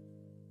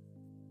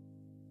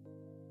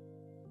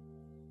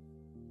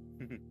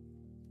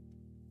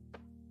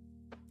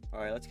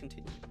 Alright, let's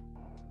continue.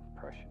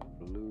 Prussian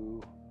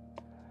blue.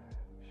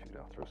 Shoot,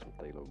 I'll throw some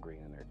phthalo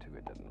green in there too.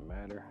 It doesn't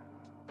matter.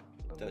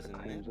 A little bit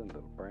of crimson, a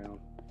little brown.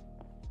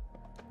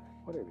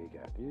 Whatever you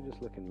got. You're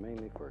just looking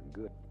mainly for a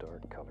good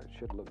dark color. It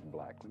should look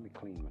black. Let me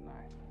clean my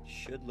knife.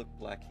 Should look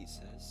black, he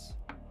says.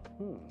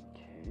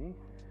 Okay.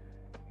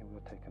 And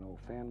we'll take an old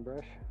fan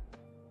brush.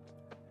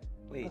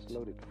 Wait. That's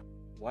loaded.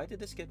 Why did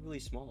this get really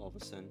small all of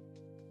a sudden?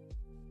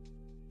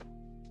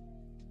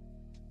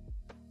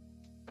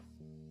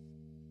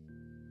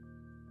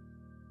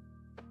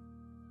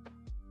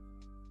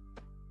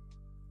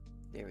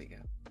 There we go.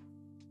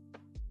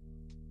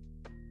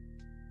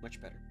 Much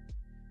better.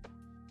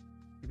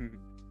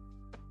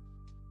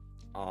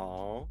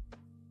 Aww.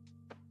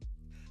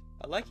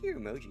 I like your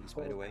emojis,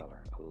 by the way.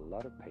 Color, a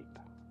lot of paint,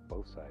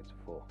 both sides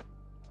full.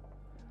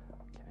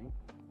 Okay.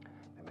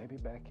 And maybe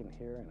back in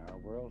here in our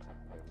world,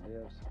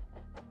 there lives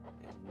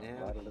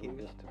a lot of little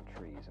distant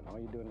trees, and all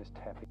you're doing is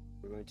tapping.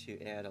 We're going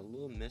to add a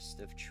little mist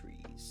of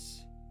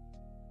trees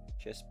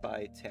just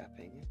by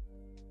tapping.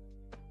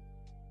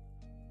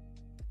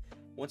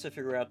 Once I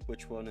figure out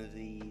which one of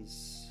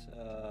these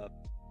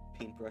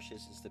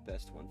paintbrushes is the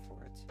best one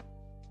for it.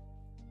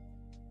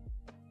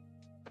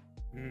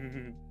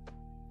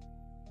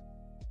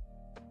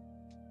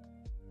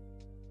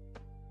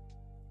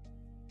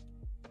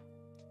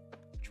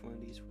 Which one of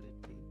these would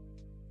it be?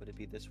 Would it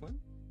be this one?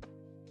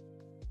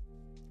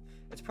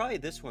 It's probably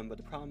this one, but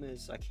the problem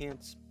is I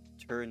can't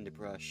turn the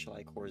brush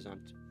like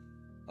horizontal,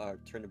 or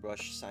turn the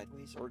brush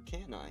sideways, or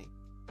can I?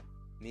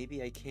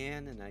 Maybe I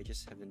can, and I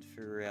just haven't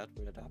figured out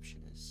where that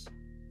option is.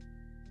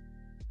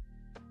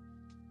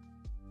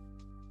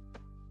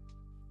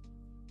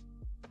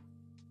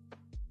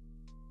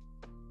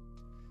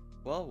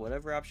 Well,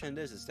 whatever option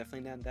it is, it's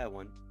definitely not that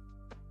one.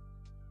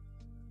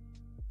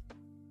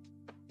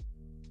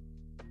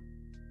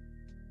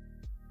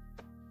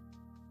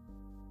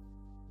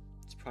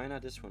 It's probably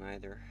not this one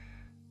either.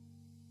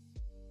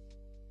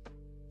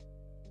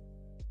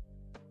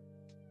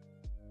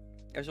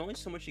 There's only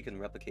so much you can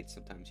replicate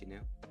sometimes, you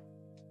know?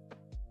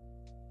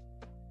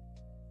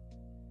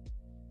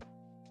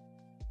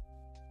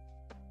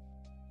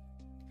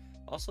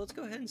 Also, let's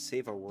go ahead and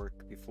save our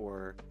work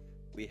before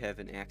we have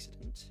an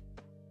accident.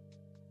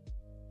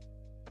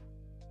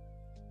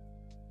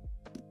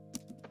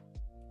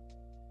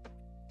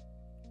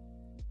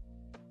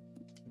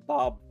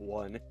 Bob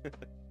won.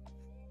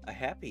 A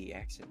happy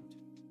accident.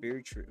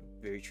 Very true,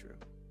 very true.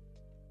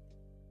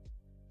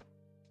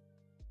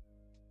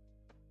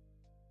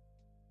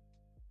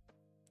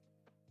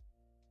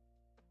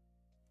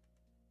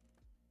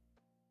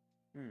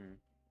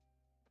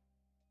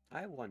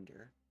 I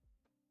wonder.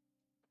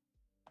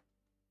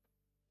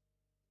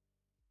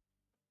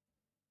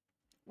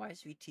 Why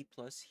is VT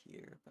plus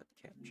here but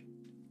captured?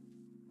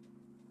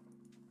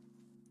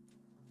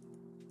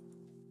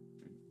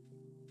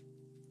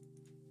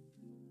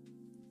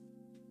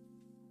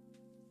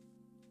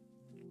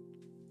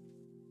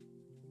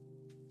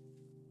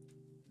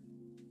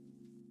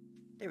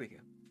 There we go.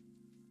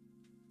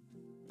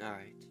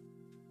 Alright.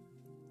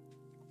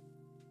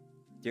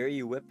 Dare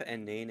you whip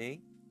and nay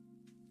nay?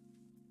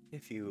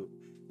 If you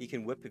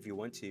can whip if you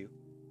want to. You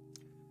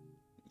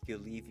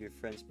can leave your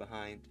friends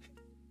behind.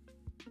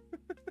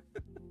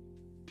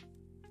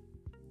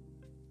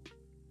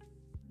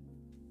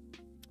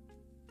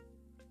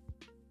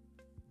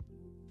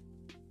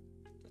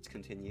 Let's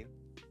continue.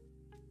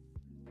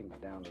 Things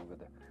down over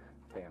the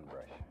fan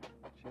brush.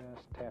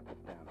 Just tap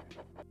it down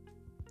there.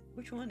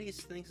 Which one of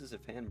these things is a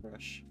fan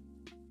brush?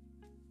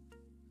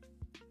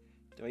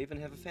 Do I even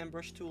have a fan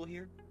brush tool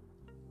here?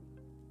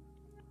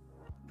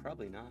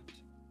 Probably not.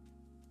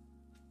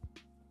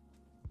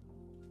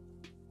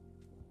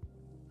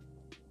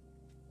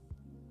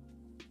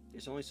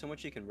 There's only so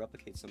much you can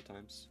replicate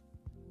sometimes.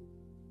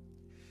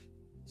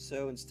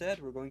 So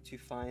instead, we're going to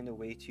find a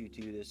way to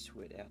do this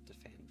without the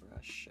fan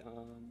brush.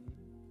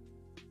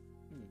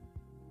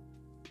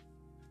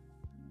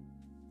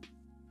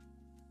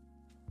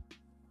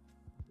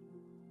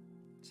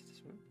 Is it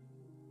this one?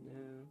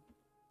 No.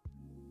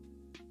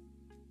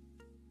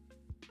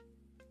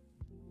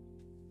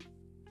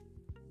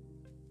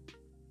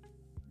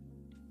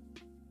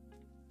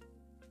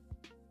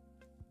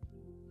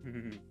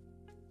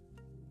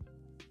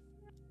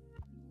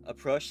 A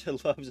brush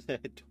that loves and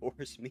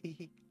adores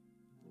me?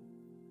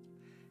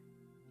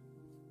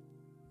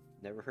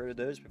 Never heard of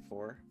those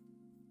before.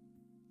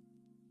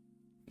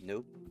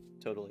 Nope,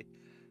 totally.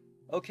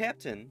 Oh,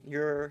 Captain,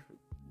 you're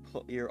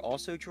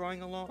also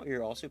drawing along?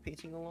 You're also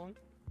painting along?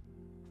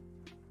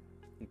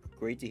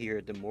 Great to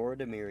hear. The more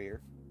the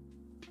merrier.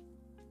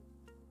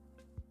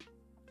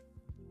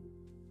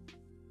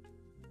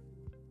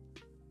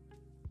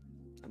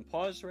 I'm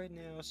paused right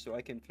now so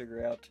I can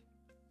figure out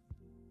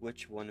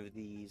which one of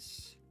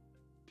these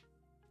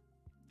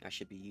I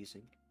should be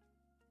using.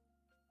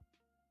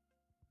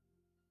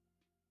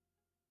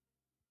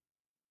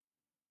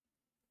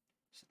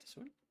 Is it this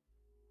one?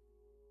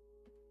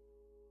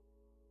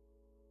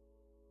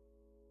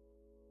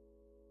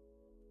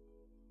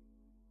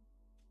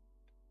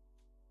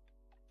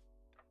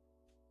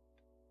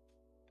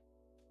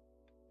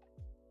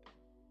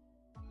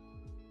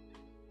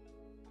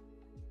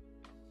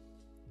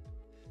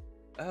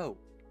 Oh,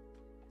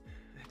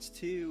 that's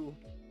two.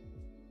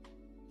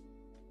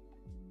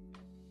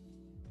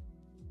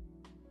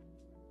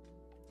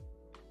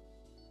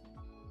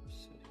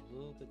 So a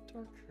little bit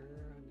darker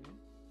on it.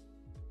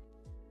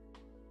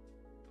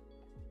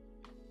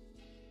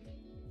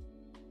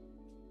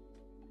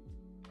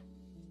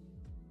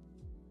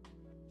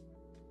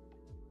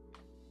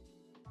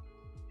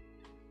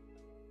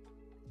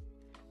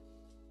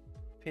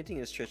 Painting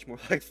is stretched more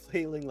like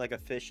flailing like a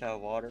fish out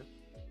of water.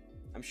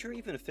 I'm sure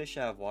even a fish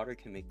out of water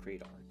can make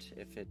great art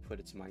if it put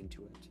its mind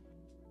to it.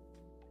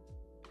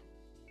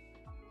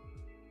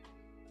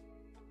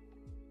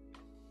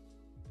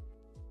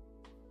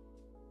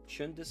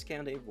 Shouldn't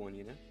discount everyone,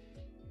 you know?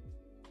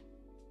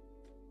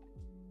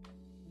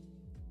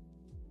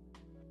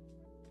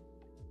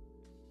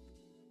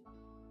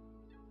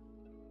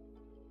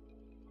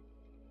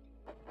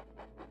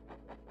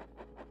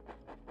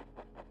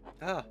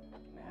 Ah.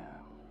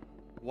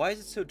 Why is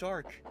it so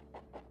dark?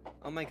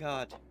 Oh my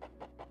god.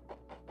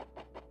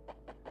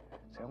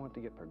 See, I want to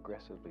get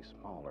progressively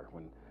smaller.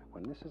 When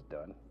this is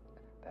done,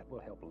 that will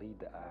help lead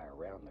the eye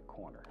around the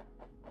corner.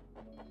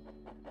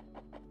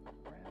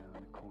 Around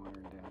the corner,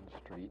 down the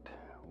street.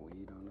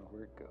 We don't know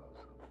where it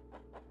goes.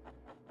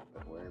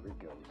 But wherever it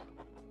goes,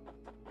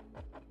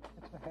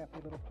 it's a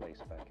happy little place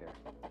back here.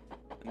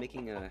 I'm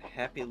making a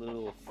happy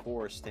little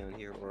forest down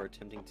here, or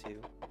attempting to.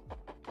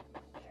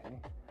 Okay.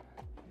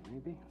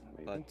 Maybe.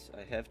 But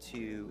I have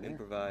to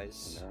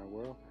improvise. In our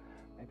world,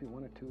 maybe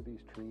one or two of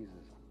these trees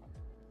is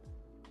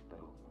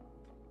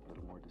a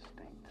little more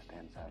distinct,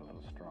 stands out a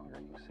little stronger,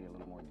 and you can see a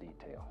little more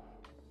detail.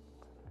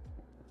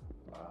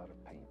 A lot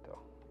of paint,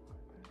 though.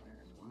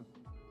 There's one.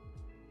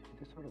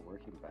 Just sort of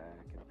working back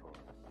and forth.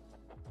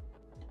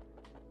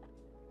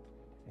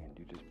 And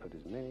you just put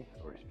as many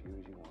or as few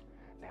as you want.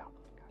 Now,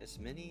 as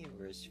many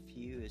or as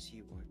few as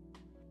you want.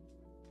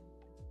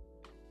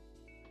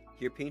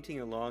 You're painting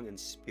along in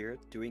spirit,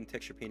 doing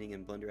texture painting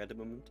in Blender at the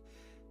moment.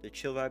 The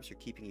chill vibes are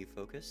keeping you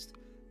focused.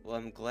 Well,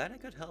 I'm glad I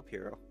could help,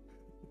 hero.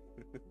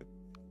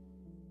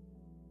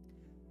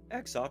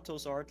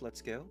 Axolotl's art,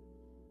 let's go.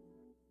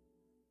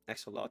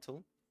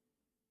 Axolotl.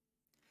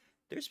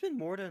 There's been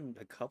more than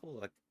a couple,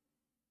 like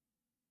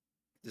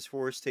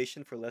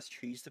deforestation for less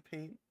trees to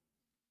paint.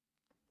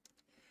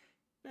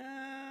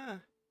 Nah,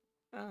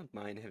 I don't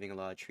mind having a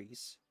lot of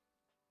trees.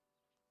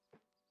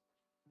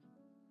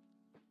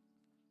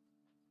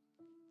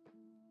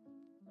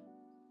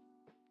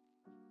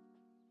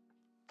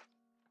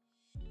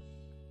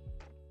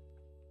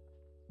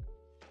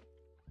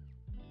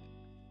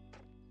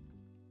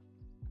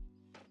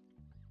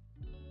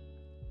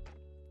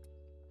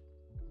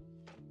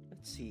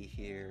 Let's see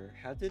here.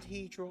 How did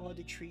he draw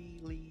the tree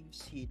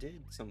leaves? He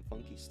did some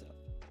funky stuff.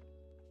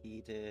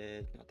 He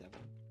did... not that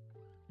one.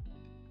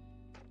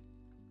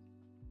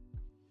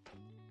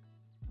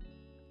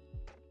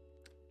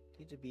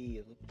 Need to be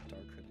a little bit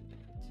darker than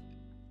that.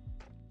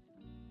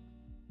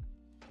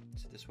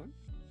 Is it this one?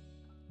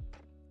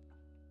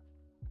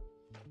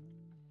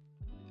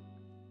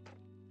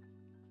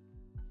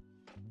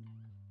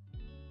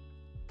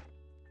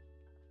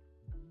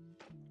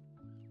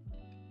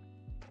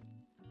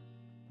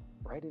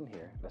 right in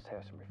here, let's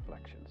have some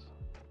reflections,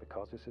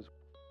 because this is...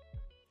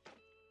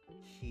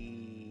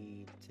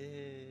 He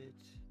did...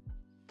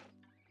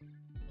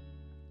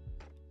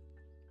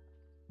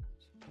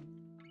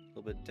 a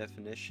little bit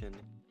definition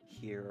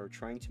here, or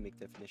trying to make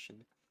definition,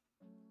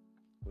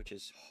 which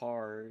is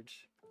hard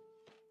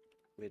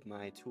with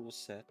my tool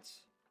set.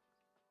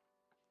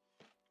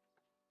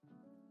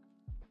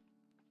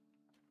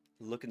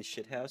 Look in the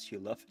shithouse, you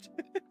love it.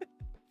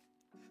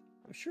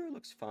 I'm sure it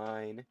looks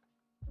fine.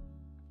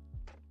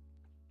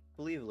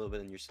 Believe a little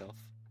bit in yourself.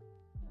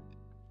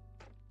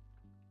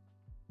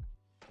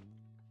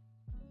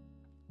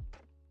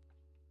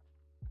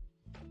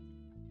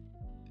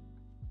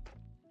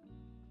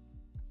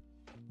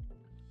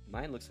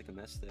 Mine looks like a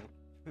mess,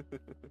 though.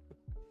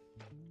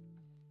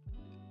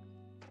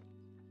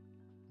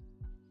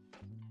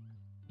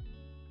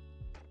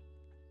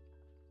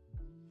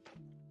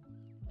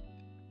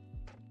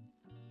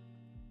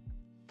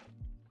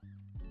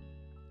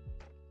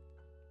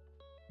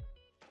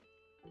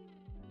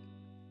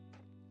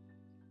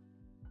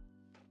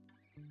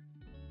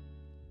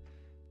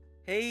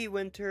 Hey,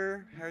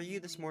 Winter. How are you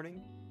this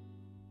morning?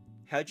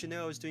 How'd you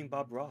know I was doing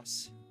Bob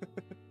Ross?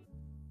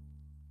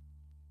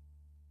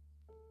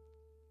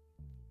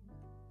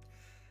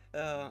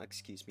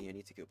 Excuse me, I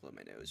need to go blow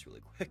my nose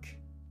really quick.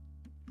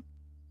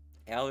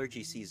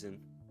 Allergy season.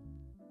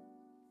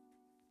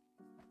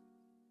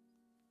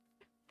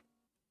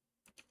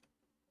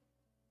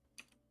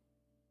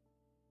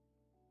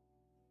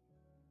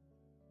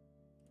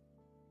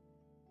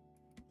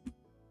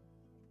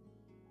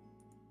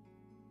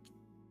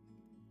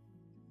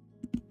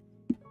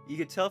 You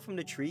can tell from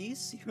the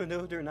trees, even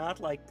though they're not,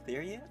 like,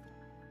 there yet?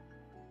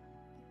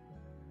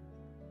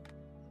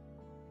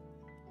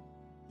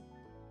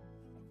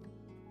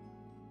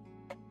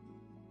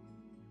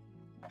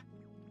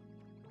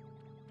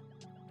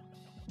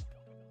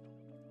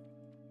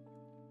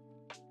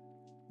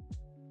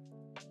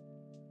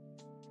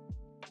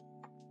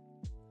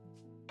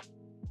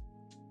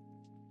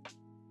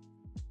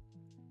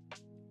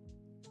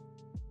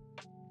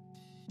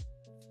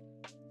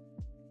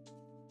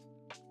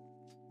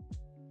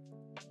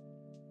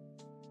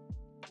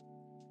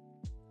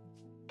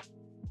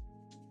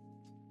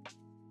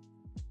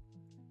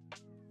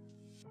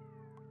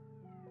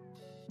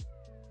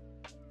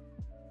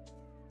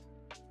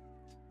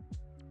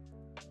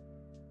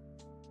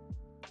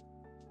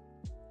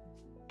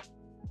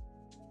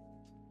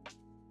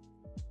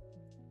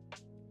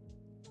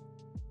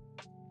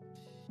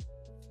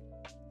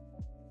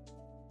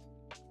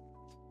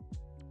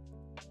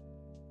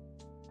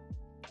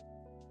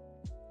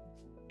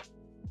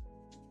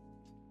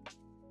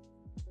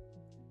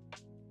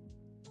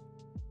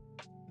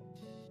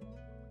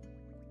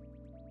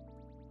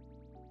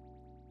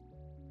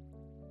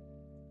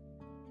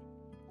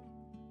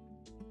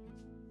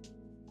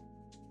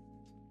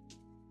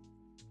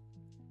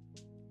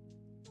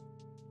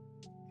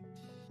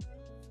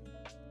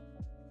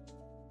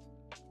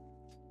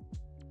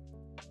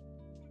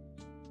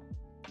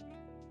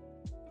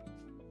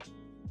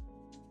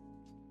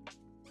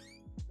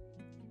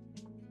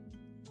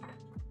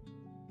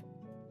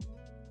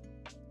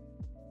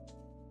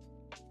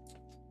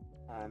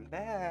 I'm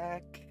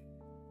back.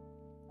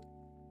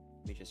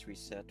 Let me just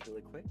reset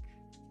really quick.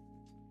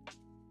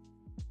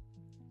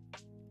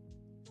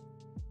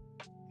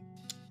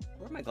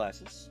 Where are my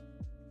glasses?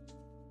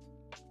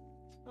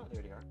 Oh,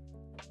 there they are.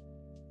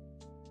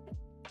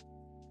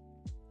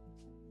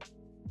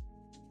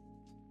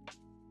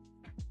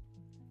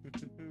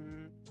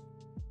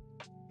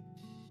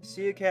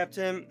 See you,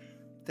 Captain.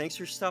 Thanks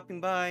for stopping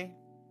by.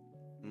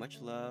 Much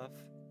love.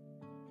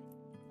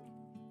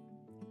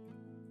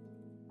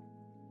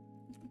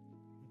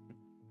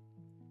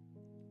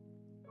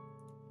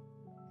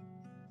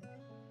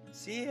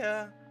 See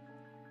ya.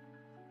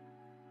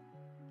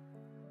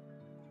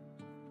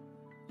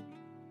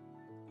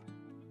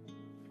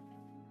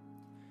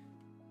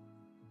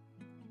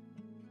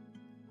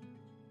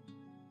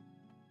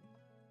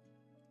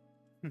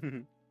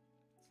 And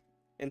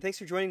thanks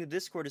for joining the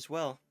Discord as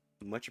well.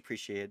 Much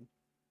appreciated.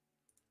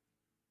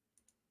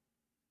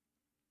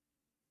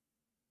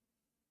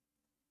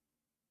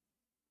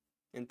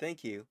 And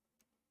thank you.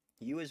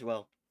 You as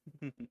well.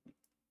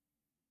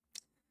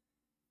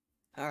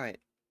 Alright.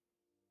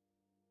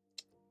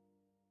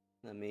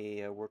 Let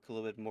me work a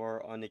little bit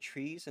more on the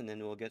trees, and then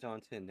we'll get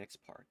on to the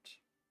next part.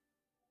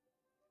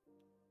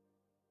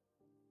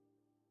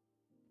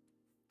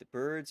 The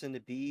birds and the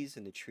bees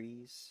and the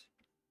trees.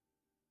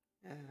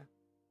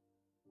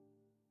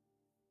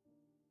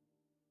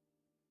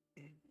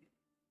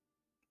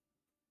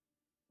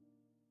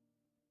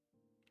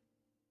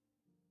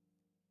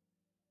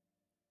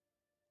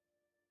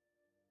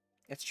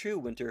 That's true,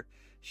 Winter.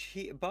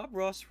 Bob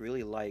Ross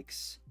really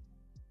likes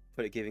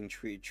giving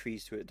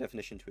trees to a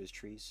definition to his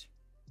trees.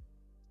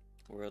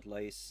 Or at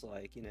least,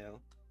 like, you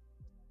know,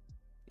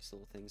 these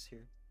little things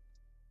here.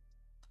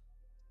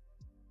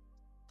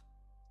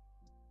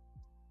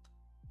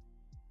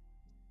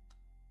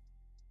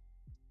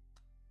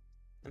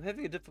 I'm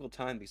having a difficult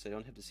time because I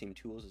don't have the same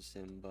tools as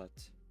him, but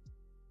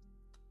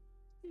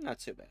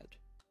not so bad,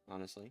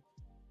 honestly.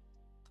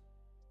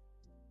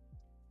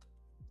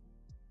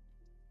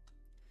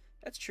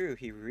 That's true,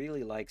 he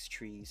really likes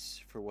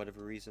trees for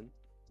whatever reason.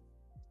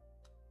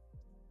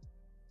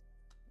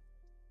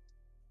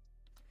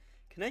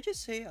 Can I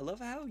just say, I love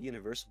how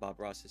universal Bob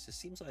Ross is. It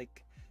seems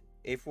like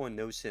everyone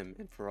knows him,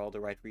 and for all the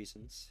right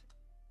reasons.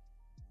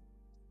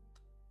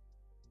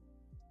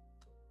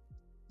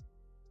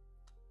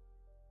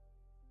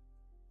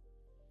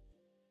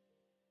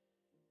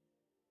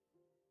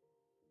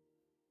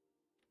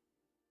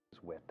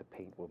 It's wet, the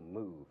paint will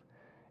move.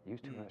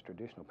 Used to when I was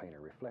traditional painter,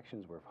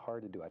 reflections were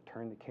hard to do. I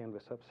turned the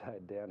canvas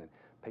upside down and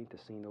paint the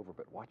scene over,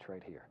 but watch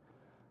right here.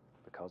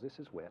 Because this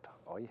is wet,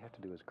 all you have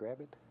to do is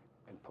grab it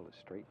and pull it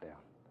straight down.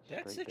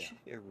 That's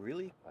a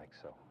really... Like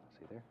so.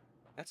 See there?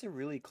 That's a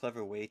really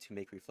clever way to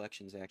make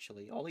reflections,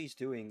 actually. All he's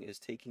doing is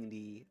taking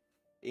the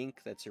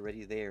ink that's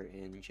already there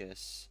and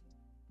just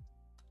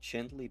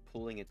gently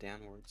pulling it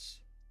downwards.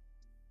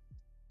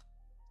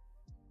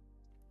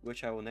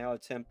 Which I will now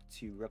attempt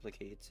to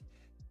replicate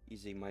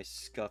Using my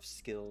scuff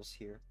skills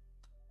here.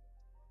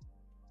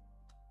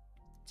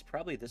 It's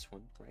probably this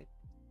one, right?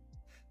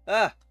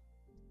 Ah!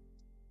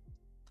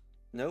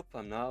 Nope,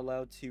 I'm not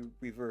allowed to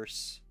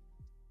reverse.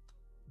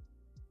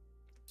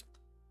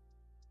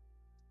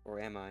 Or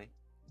am I?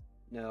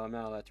 No, I'm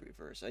not allowed to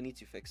reverse. I need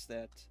to fix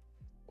that.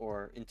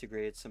 Or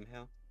integrate it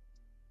somehow.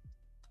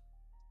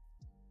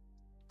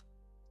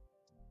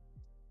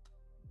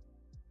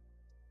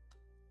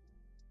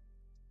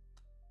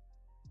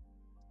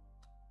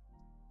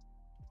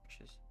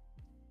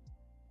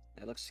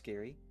 That looks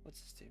scary. What's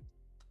this do?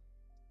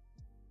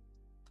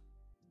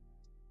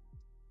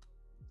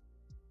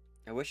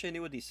 I wish I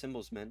knew what these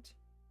symbols meant.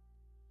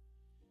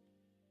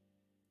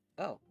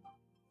 Oh,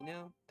 you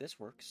know, this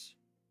works.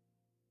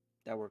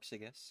 That works, I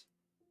guess.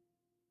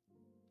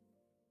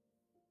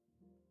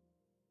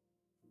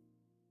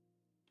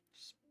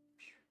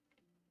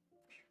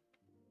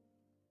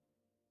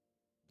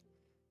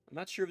 I'm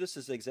not sure if this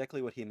is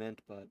exactly what he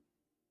meant, but...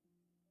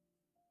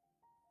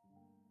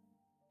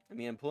 I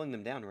mean, I'm pulling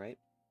them down, right?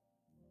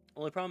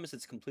 Only problem is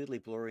it's completely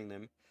blurring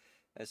them,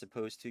 as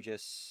opposed to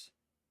just...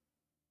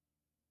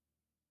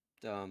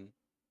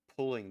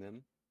 pulling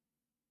them.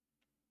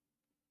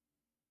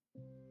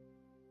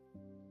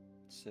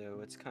 So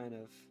it's kind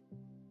of...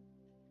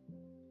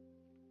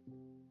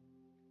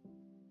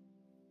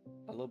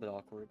 a little bit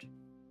awkward.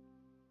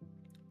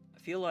 I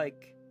feel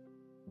like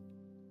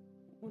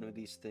one of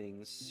these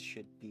things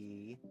should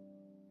be...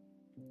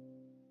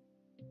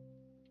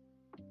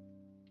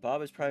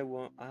 Bob is probably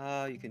one...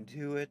 Ah, you can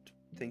do it.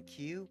 Thank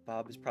you.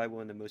 Bob is probably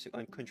one of the most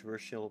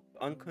uncontroversial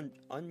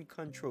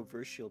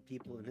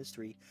people in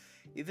history.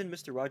 Even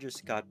Mr.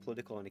 Rogers got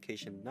political on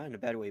occasion. Not in a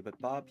bad way, but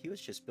Bob, he was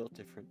just built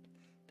different.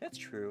 That's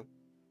true.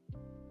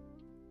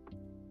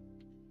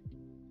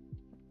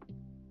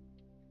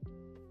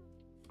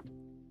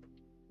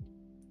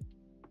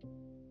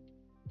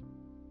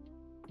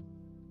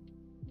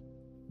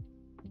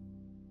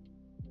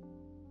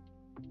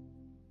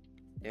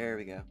 There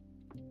we go.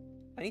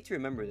 I need to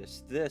remember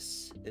this.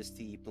 This is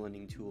the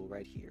blending tool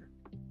right here.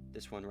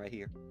 This one right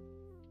here.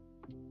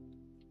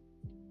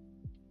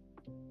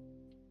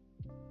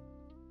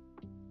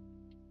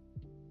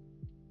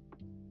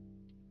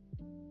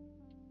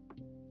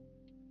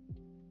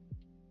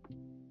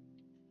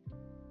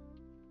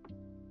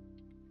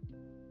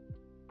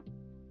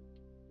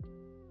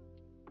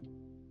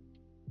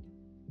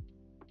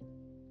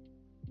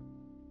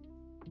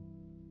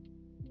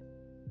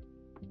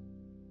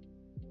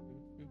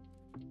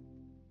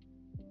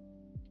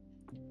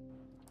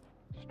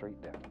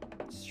 Straight down.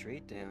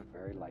 Straight down.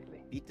 Very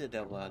lightly. Beat the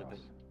devil out of it.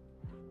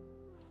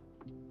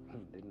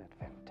 Isn't that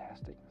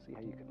fantastic? See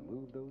how you can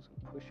move those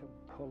and push them,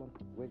 pull them,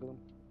 wiggle them,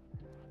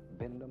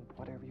 bend them,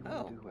 whatever you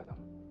want to do with them.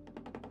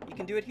 You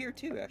can do it here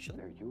too, actually.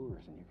 They're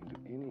yours, and you can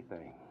do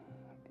anything.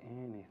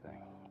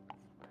 Anything.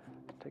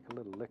 Take a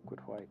little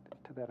liquid white.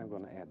 To that I'm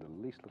going to add the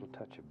least little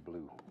touch of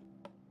blue.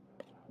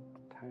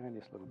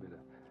 Tiniest little bit of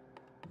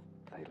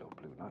phthalo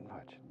blue. Not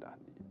much.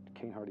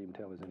 Can't hardly even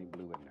tell there's any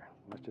blue in there.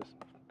 Let's just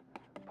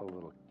pull a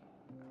little,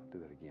 do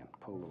that again,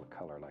 pull a little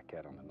color like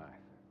that on the knife.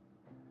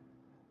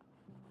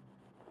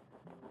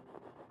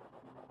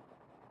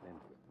 Then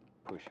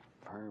push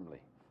firmly.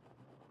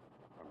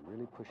 I'm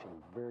really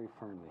pushing very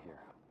firmly here.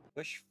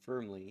 Push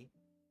firmly.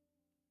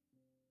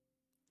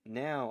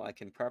 Now I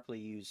can properly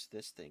use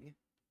this thing.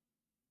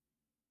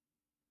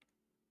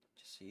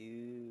 Just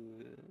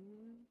you...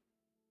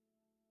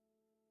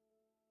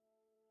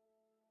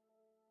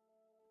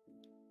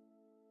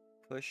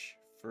 Push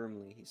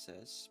firmly, he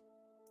says.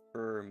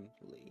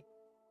 Firmly.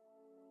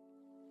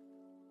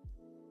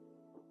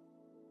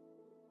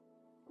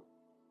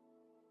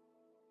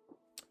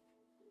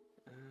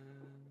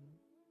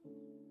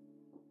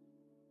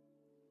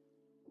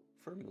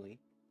 Firmly.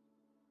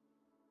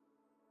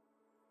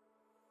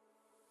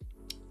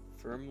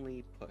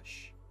 Firmly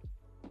push.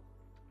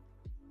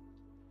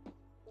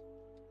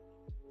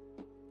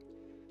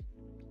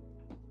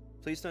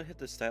 Please don't hit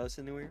the stylus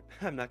anywhere.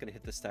 I'm not gonna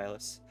hit the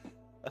stylus.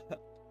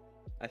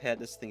 I've had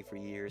this thing for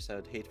years. I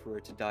would hate for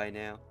it to die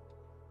now.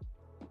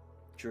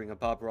 During a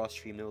Bob Ross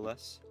stream, no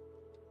less.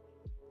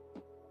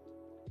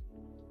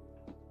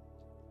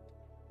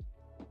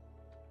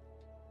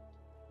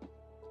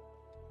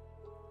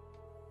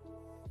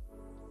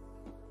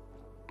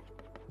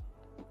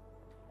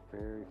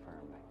 Very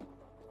firmly.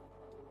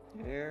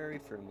 Very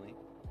firmly.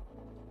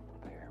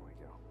 There we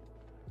go.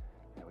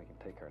 Now we can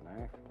take our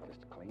knife,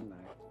 just a clean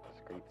knife,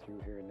 scrape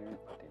through here and there,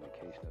 put the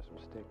indication of some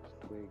sticks,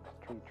 twigs,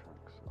 tree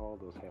trunks, all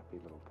those happy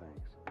little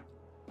things.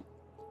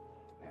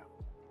 Now,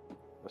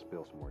 let's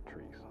build some more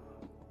trees.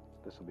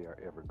 This will be our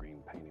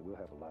evergreen painting. We'll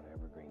have a lot of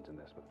evergreens in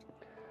this one.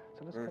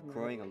 So let's We're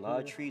growing a lot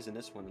of trees in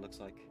this one, it looks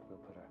like. We'll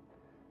put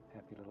a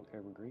happy little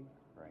evergreen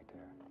right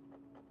there.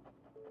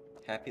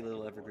 Happy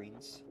little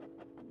evergreens.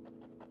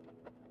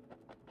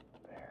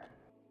 There.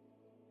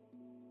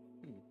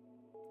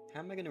 How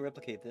am I going to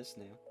replicate this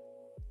now?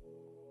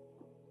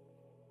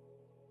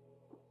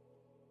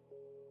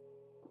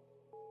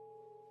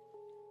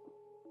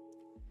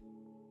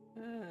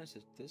 Is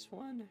it this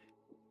one?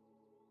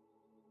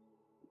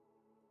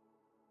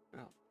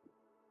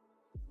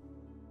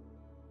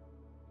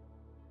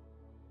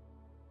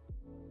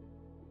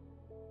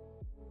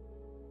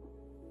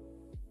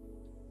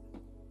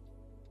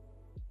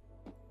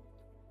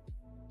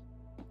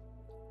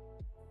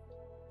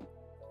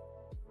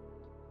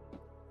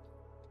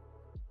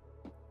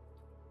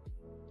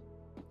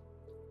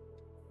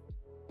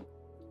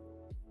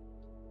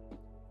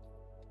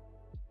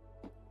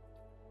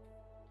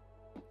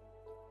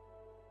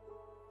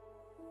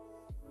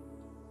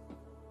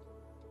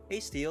 Hey,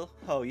 Steel.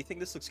 Oh, you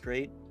think this looks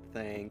great?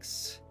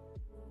 Thanks.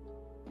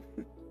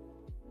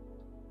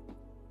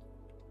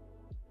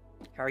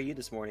 How are you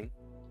this morning?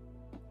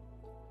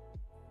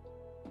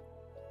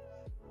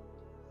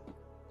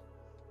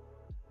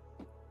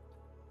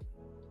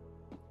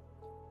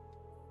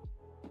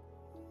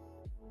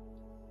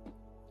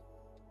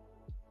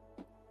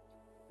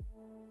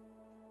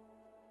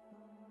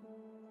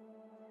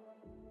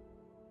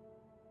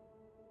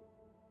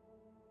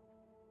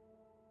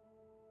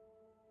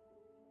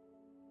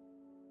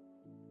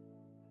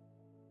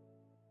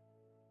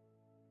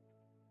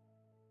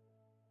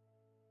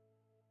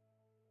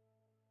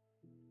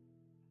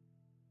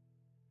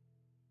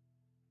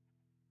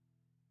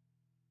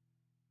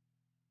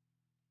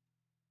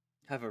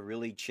 Have a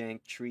really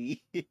jank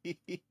tree.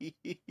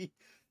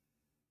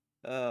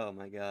 Oh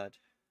my god.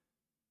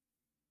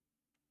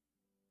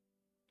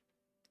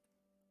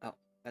 Oh,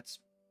 that's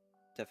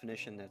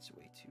definition. That's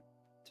way too.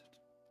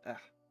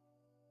 Ah,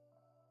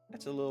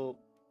 that's a little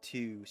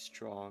too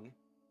strong.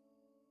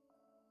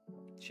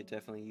 Should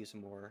definitely use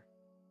more.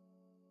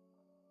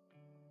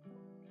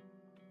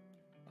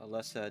 A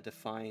less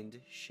defined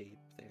shape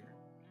there.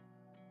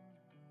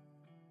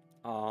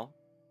 Aw.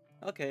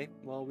 Okay,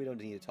 well, we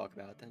don't need to talk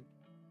about it then.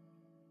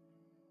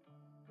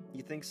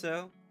 You think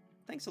so?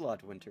 Thanks a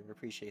lot, Winter.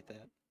 Appreciate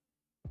that.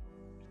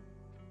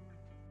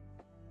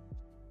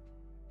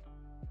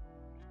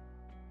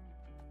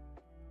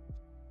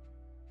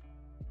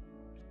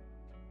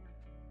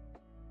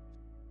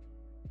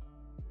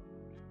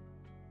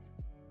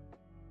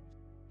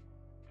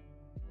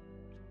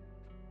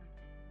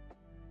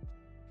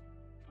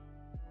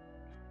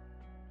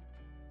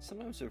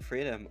 Sometimes I'm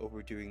afraid I'm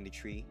overdoing the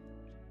tree.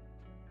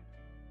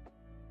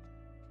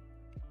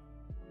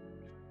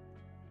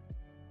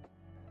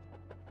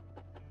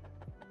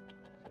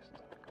 Just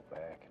go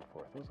back and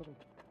forth. Those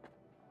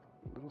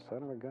little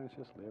son of a guns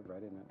just live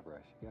right in that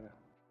brush. You gotta.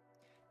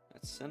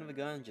 That son of a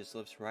gun just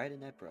lives right in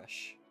that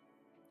brush.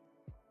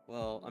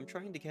 Well, I'm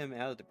trying to get him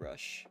out of the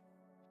brush.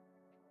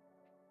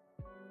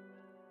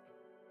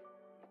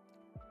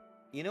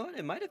 You know what?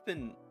 It might have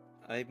been...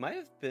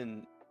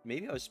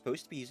 Maybe I was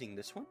supposed to be using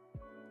this one?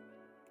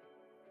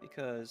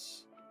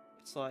 Because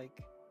it's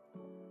like...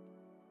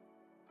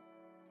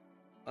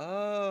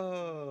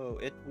 Oh,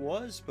 it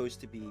was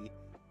supposed to be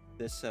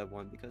this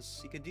one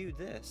because you could do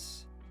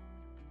this.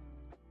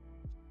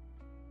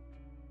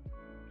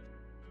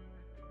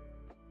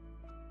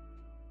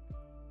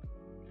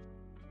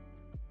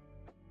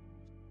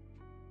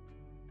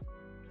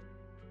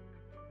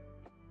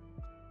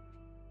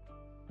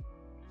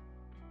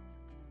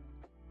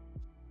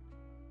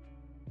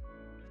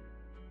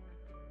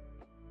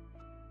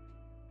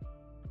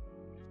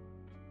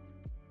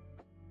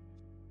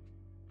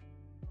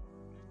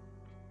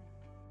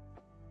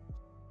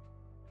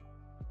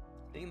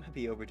 I think I might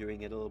be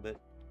overdoing it a little bit.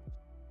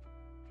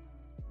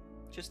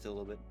 Just a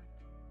little bit.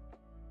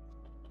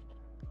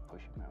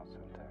 Push him out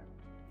sometime.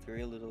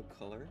 Very little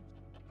color.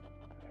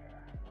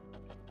 There.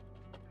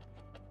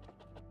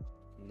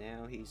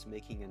 Now he's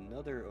making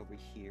another over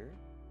here.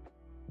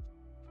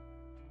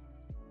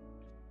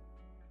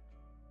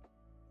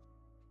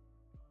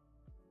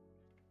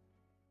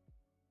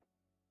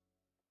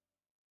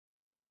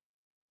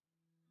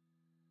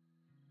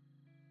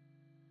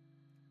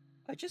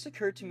 It just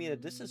occurred to me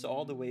that this is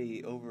all the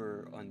way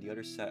over on the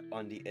other side,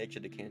 on the edge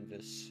of the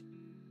canvas.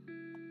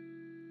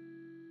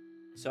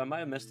 So I might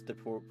have messed the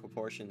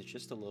proportions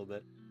just a little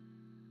bit.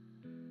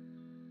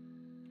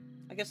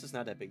 I guess it's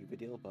not that big of a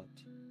deal, but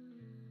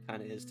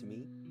kind of is to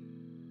me.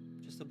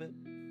 Just a bit.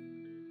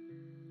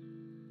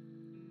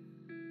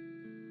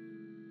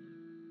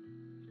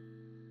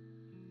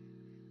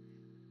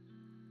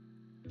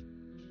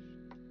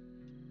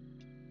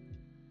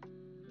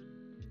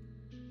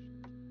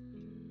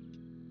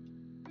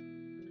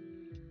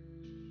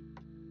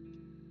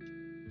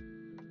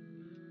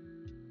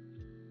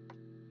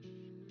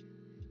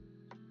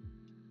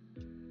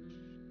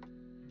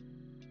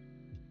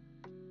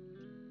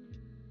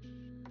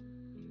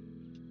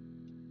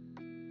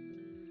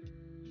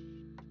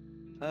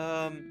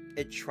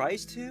 It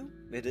tries to.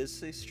 It is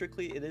supposed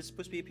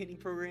to be a painting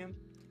program.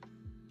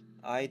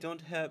 I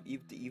don't have,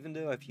 even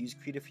though I've used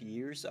Krita for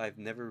years, I've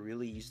never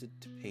really used it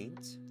to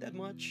paint that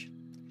much.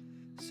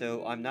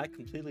 So I'm not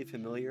completely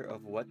familiar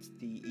of what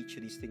each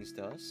of these things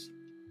does.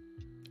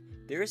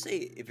 There is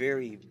a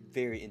very,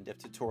 very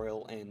in-depth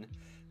tutorial in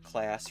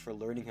class for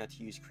learning how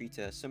to use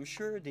Krita, so I'm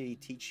sure they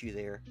teach you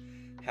there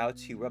how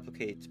to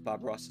replicate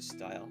Bob Ross's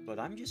style, but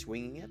I'm just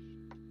winging it.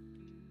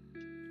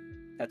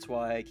 That's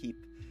why I keep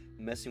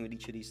messing with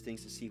each of these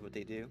things to see what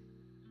they do.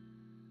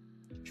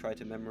 Try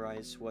to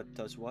memorize what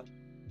does what.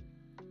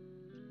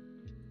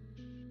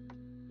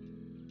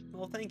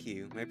 Well, thank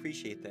you. I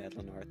appreciate that,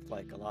 Lenarth,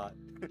 like, a lot.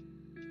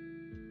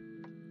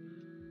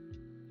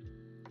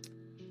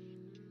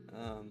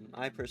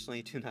 I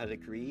personally do not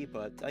agree,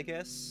 but I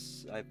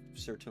guess I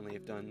certainly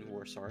have done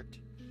worse art,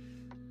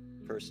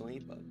 personally,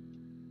 but...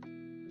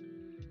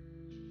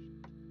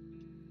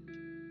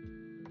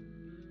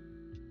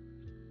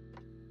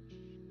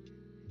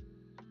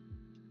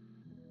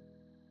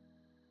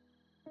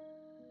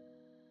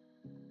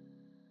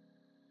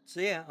 So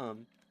yeah,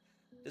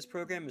 this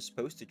program is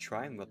supposed to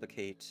try and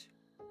replicate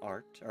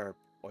art or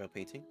oil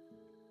painting.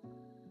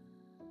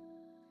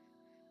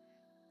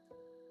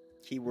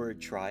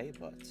 Keyword try,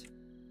 but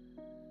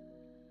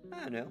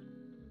I don't know.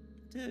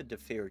 Did a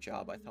fair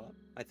job,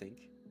 I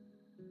think.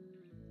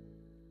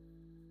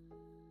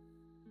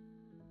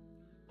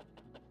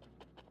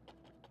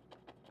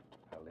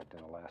 I lived in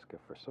Alaska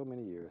for so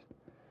many years,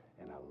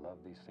 and I love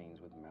these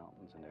scenes with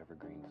mountains and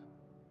evergreens.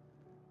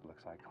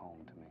 Looks like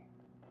home to me.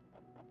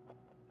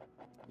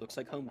 Looks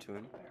like home to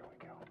him. There we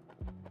go.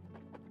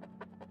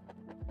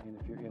 And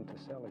if you're into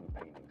selling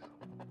paintings,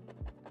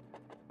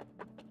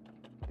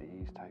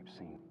 these type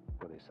scenes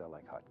where they sell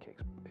like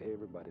hotcakes,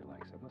 everybody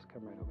likes them. Let's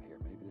come right over here.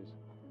 Maybe there's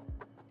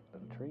a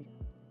little tree.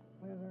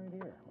 Where's right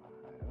here? Well,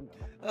 I don't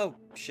know. Oh,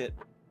 shit.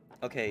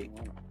 Okay.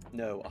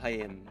 No, I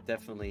am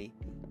definitely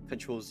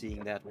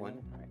Control-Zing that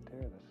one. Right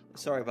there.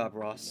 Sorry, Bob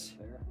Ross.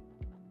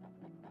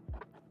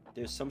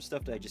 There's some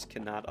stuff that I just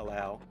cannot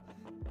allow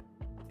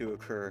to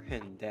occur,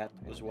 and that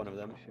was one of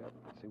them.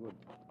 See, what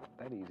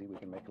that easy, we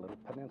can make a little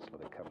peninsula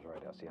that comes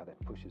right out. See how that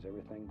pushes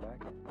everything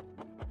back?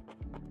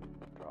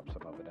 Drop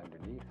some of it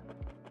underneath.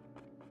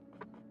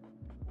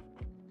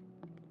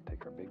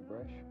 Take our big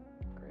brush,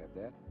 grab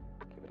that,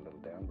 give it a little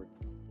downward.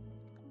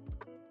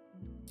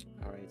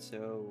 Alright,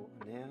 so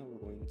now we're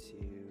going to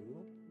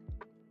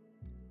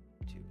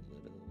do a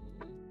little...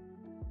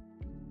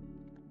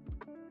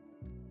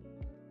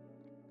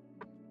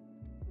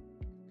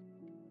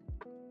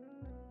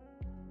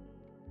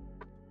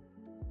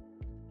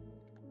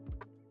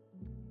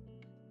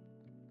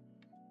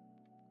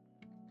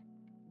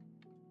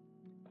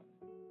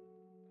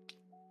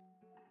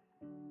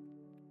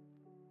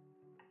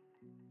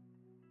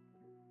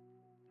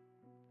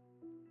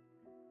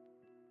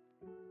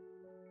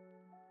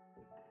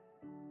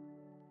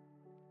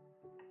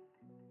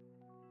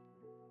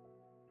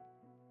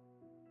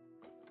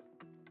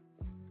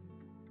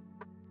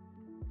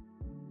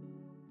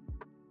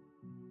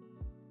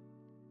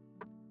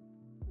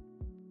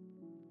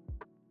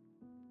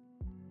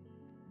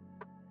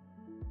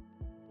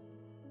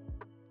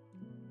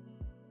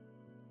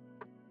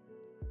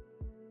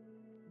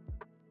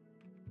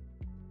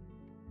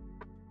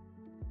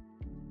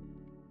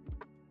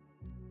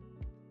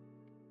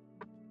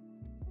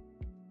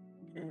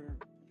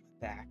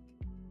 back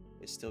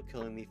is still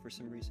killing me for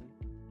some reason.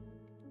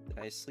 Did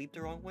I sleep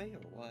the wrong way or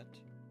what?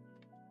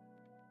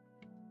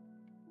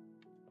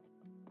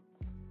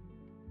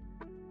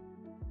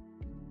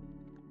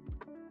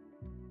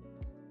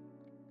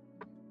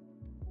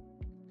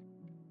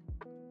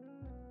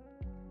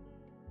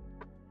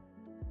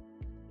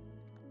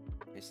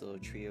 Nice little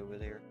tree over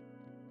there.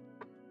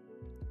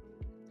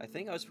 I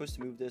think I was supposed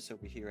to move this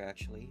over here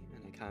actually,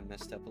 and I kind of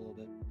messed up a little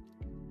bit.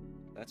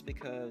 That's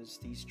because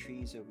these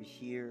trees over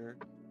here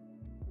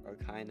are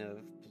kind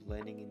of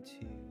blending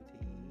into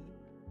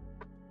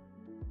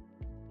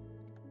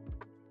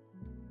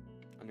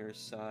the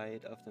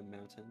underside of the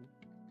mountain,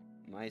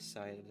 my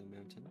side of the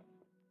mountain.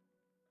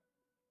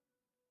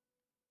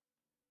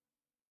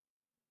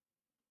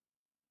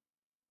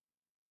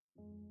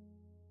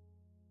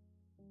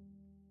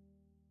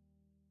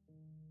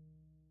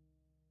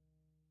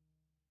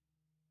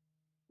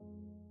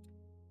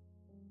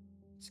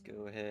 Let's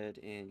go ahead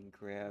and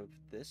grab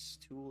this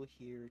tool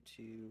here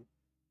to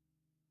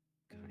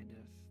kind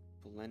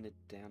of blend it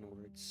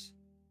downwards.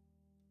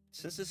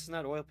 Since this is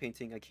not oil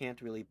painting, I can't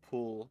really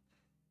pull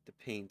the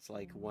paint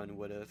like one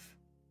would have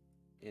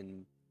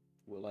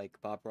like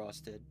Bob Ross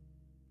did.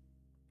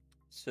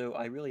 So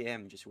I really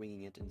am just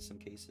winging it in some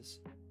cases.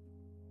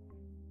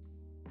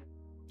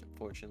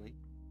 Unfortunately.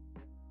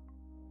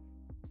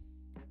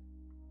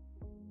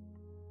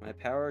 My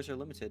powers are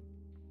limited,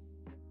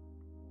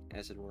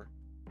 as it were.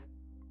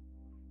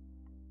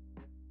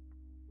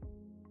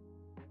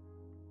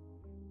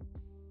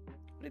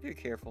 But if you're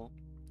careful,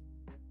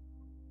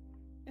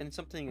 and it's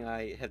something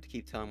I have to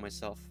keep telling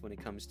myself when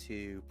it comes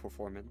to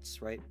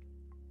performance, right?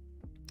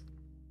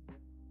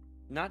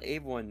 Not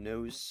everyone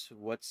knows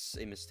what's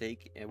a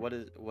mistake and what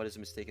is a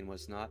mistake and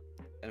what's not,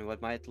 and what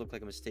might look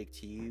like a mistake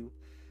to you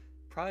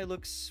probably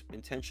looks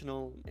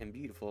intentional and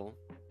beautiful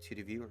to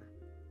the viewer.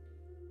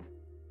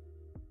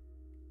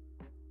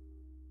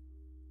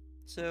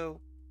 So,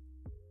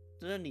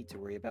 no need to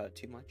worry about it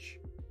too much.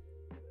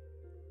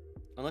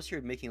 Unless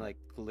you're making like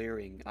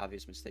glaring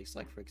obvious mistakes,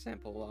 like for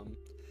example,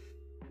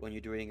 when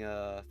you're doing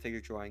a figure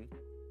drawing,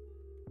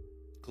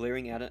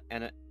 glaring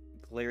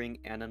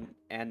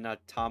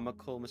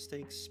anatomical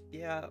mistakes,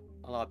 yeah,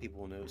 a lot of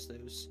people will notice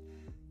those,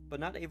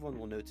 but not everyone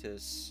will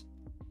notice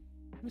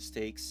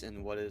mistakes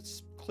in what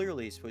is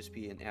clearly supposed to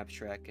be an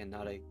abstract and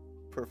not a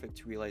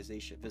perfect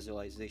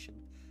visualization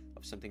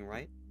of something,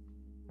 right?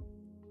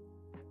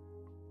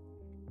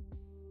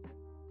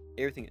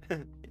 Everything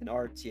in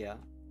art, yeah.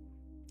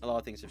 A lot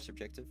of things are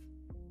subjective.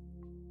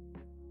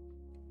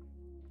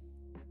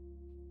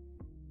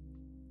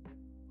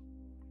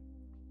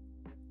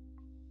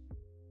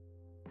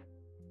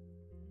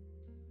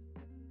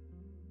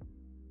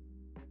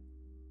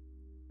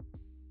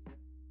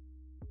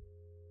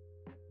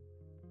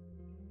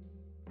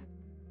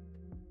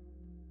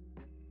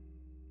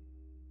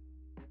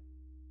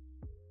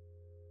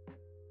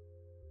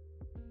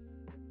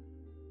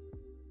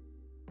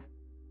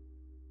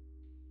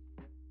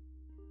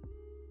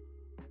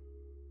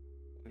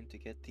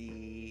 get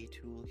the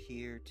tool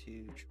here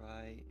to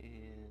try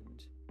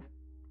and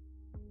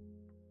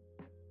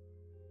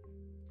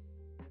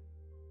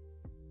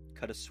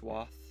cut a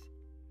swath.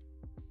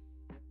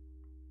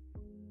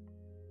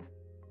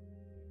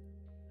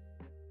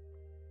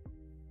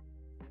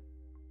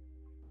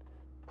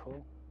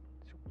 Pull,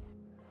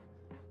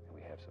 and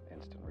we have some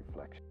instant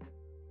reflection.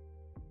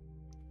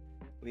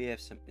 We have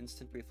some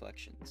instant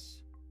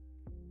reflections.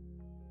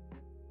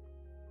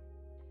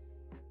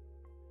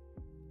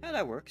 Yeah,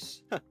 that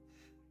works.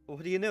 Well,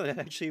 what do you know? That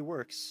actually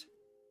works.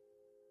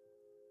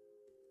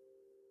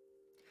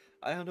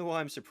 I don't know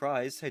why I'm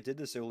surprised. I did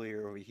this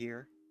earlier over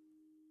here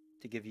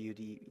to give you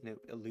the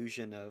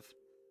illusion of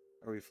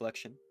a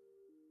reflection.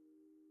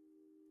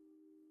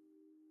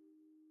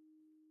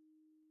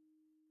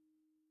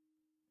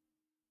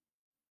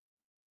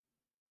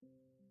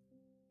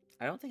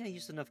 I don't think I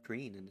used enough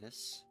green in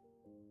this.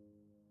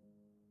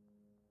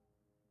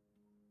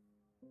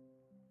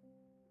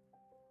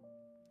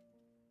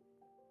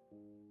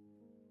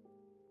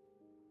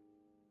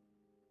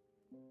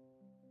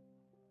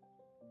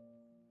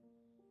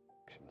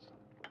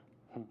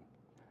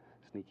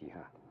 Sneaky, huh?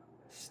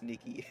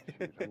 Sneaky.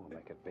 Shoot, I'm gonna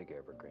make a big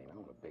evergreen. I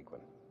want a big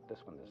one. This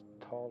one is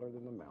taller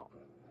than the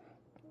mountain.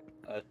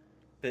 A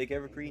big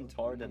evergreen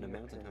taller than a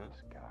mountain, huh?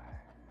 Sky.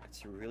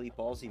 That's a really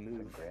ballsy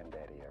move. It's a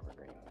granddaddy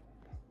evergreen.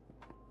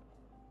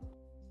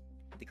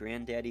 The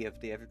granddaddy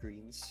of the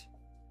evergreens.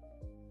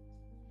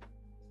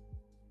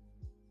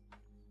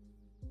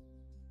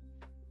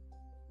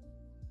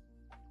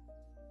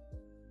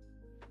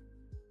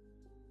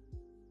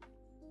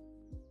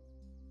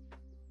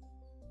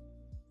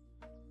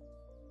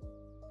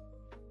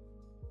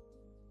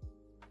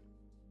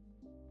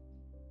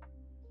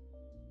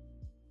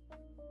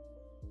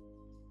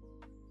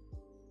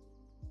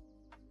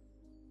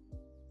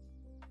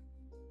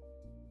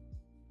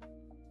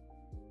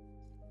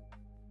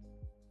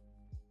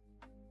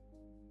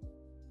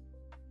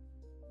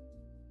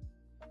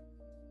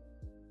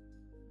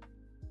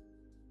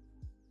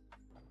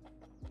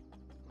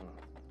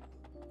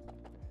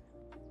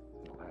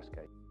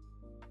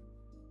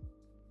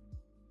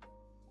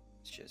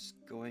 It's just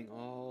going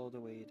all the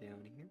way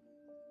down here.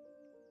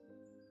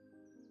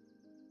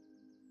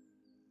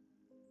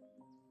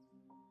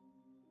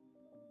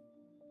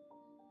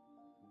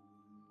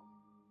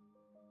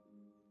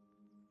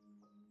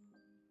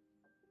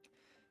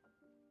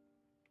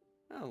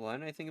 Oh, why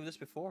didn't I think of this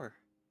before?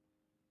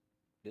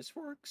 This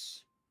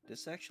works.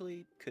 This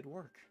actually could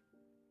work.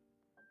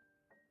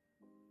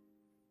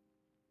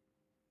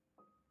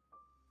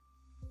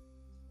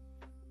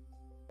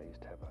 I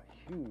used to have a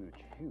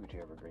huge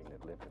evergreen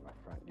that lived in my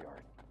front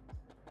yard.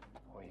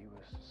 Boy, he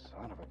was the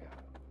son of a gun.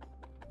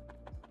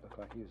 Looked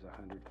like he was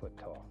 100 foot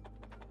tall.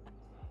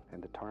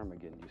 And the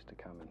ptarmigan used to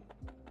come in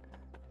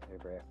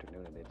every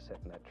afternoon and they'd sit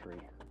in that tree.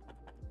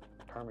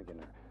 Ptarmigan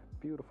are a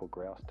beautiful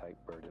grouse-type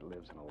bird that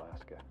lives in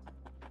Alaska.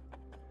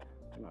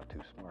 They're not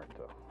too smart,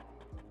 though.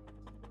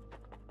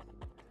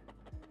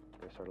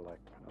 They're sort of like,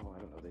 oh, I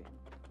don't know, they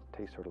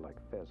taste sort of like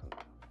pheasant,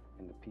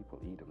 and the people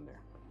eat them there.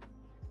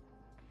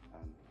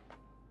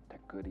 They're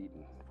good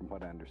eating, from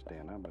what I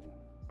understand.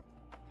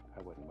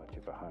 I wasn't much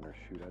of a hunter.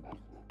 Shoot,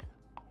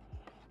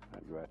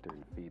 I'd go out there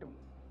and feed them.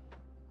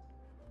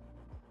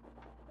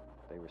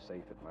 They were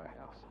safe at my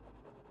house.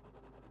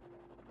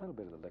 A little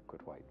bit of the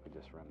liquid white, we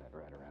just run that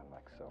right around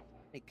like so.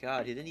 Thank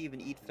God, he didn't even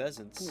eat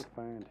pheasants. You'll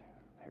find,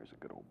 here's a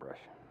good old brush.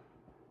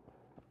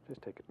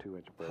 Just take a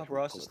 2-inch brush. Bob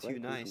Ross is right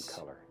too nice.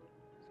 Color.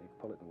 See,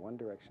 pull it in one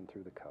direction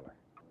through the color.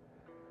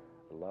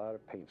 A lot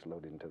of paint's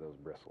loaded into those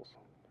bristles.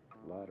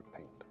 A lot of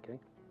paint, okay?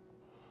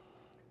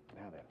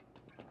 Now then,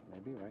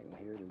 maybe right in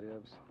here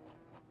lives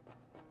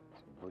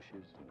some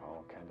bushes and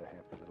all kind of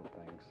happy little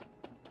things.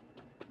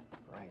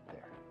 Right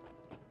there.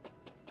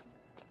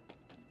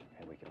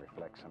 And we can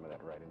reflect some of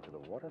that right into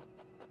the water.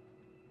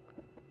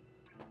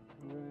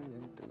 Right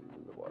into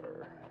the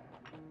water.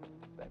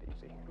 That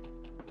easy.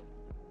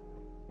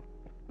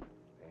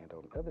 And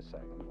on the other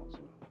side, we want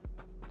some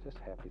just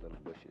happy little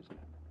bushes and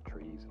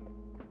trees.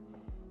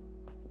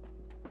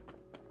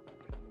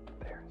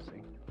 There,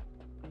 see?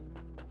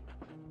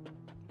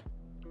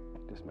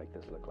 Just make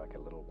this look like a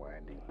little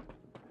winding.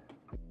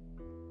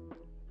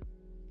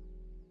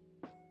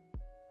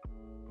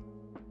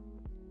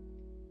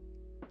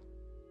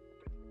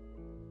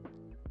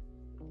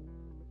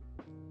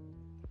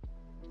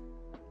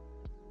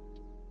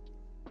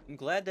 I'm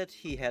glad that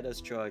he had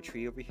us draw a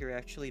tree over here,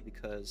 actually,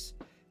 because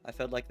I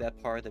felt like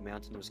that part of the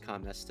mountain was kind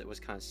of messed, it was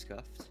kind of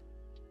scuffed.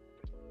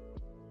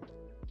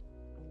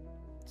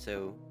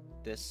 So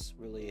this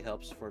really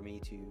helps for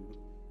me to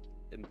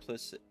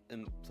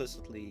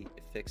implicitly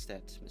fix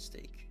that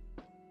mistake.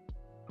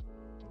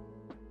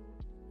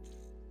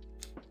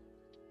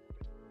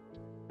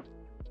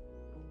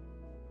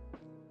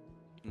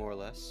 More or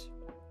less.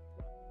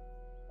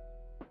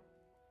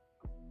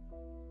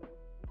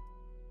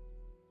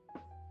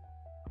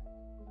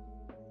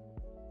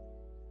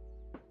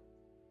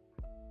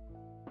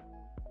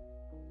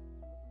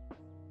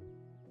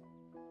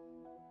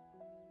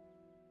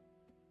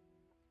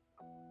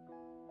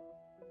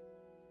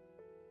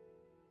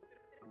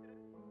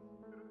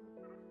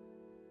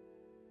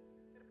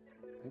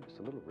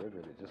 Just a little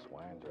river that just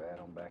winds right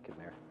on back in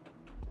there.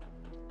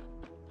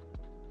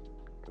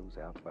 Goes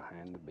out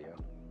behind the bend.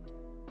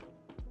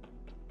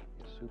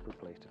 A super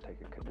place to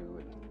take a canoe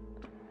and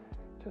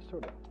just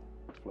sort of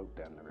float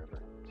down the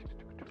river.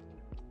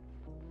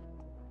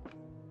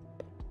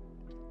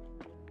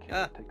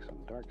 Okay, take some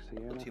dark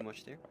sienna. Not too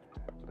much there.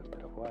 A little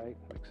bit of white,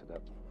 mix it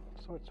up.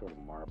 So it's sort of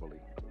marbly.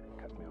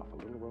 Cut me off a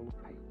little roll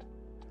of paint.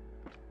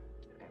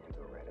 And we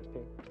go right up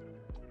there.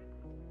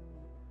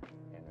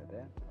 And with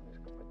that, I'm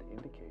just going to put the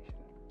indication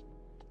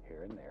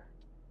here and there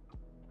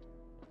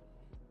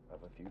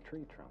of a few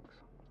tree trunks.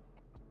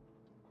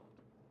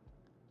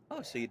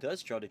 Oh, so he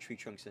does draw the tree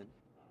trunks in.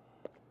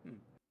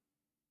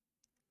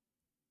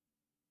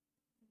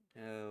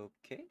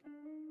 Okay.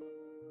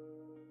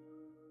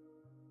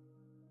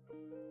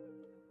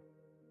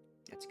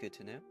 That's good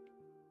to know.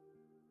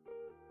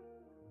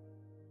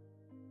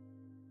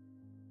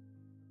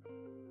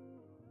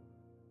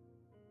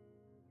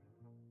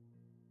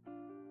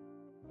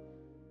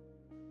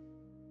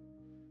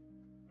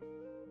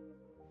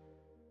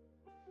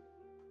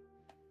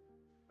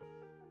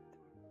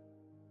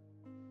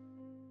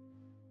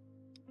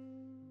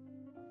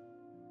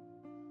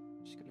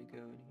 Just gonna go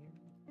in here.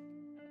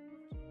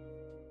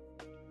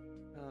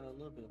 A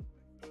little bit.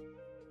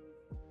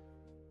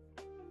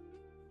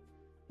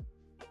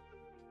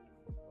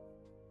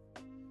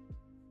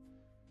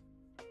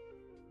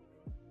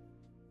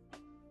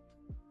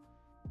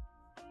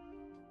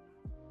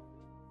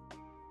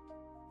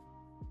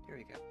 Here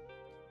we go.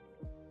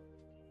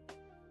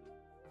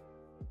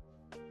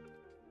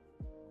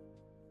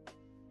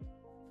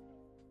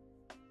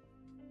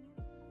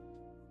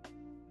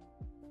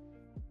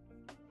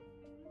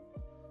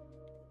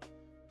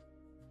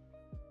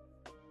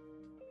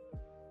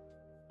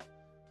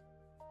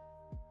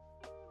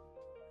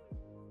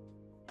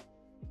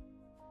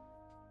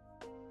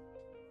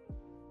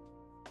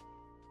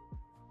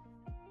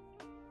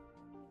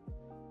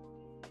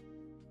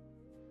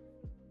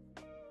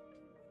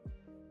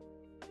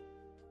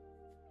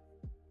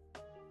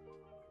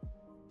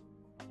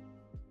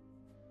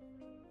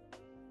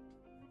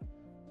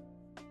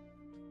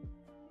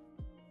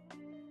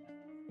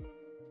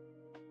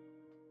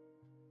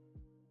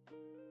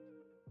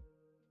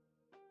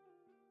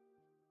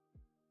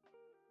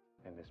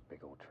 And this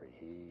big old tree,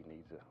 he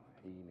needs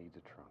a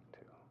trunk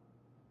too.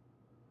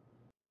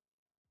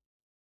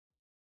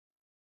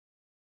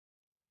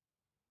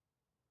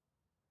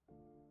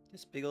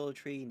 This big old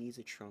tree needs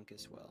a trunk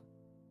as well.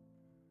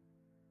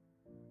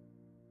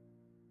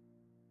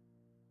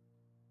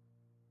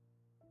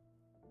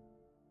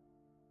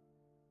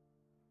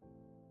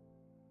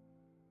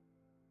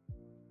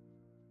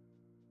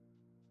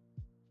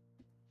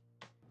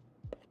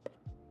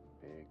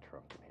 Big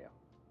trunk in here.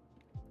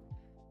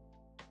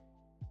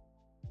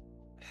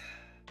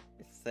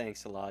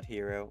 Thanks a lot,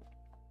 Hero.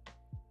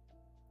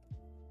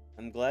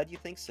 I'm glad you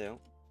think so.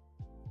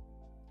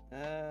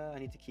 I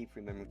need to keep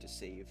remembering to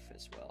save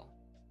as well.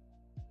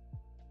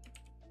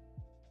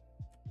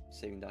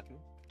 Saving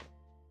document.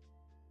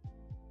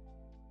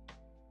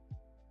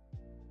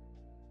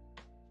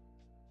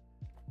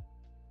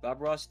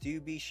 Bob Ross,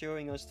 do be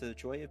showing us the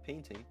joy of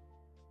painting.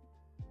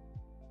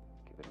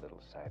 Give it a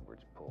little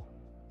sidewards pull.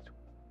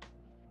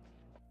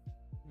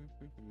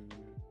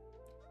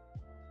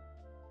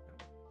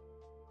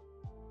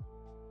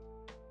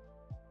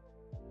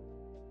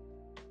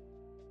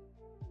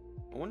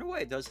 I wonder why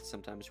it does it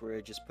sometimes, where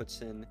it just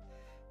puts in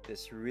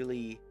this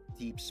really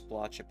deep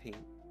splotch of paint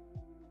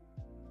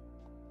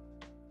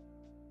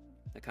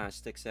that kind of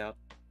sticks out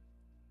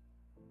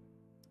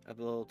a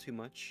little too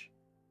much.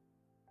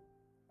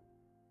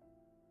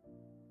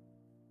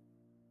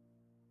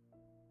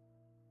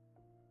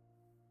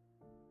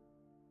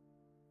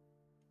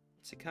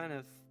 So it kind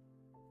of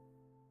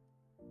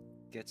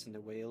gets in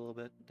the way a little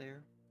bit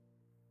there.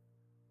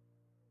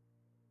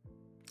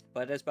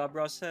 But as Bob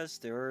Ross says,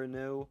 there are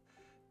no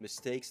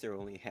mistakes, there are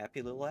only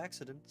happy little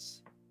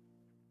accidents.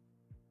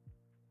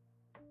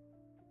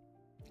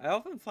 I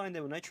often find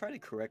that when I try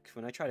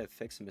to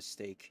fix a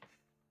mistake,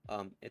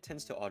 it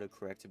tends to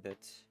autocorrect a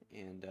bit,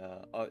 and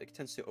it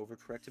tends to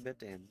overcorrect a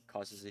bit and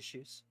causes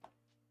issues.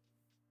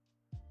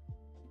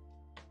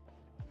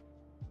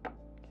 Okay,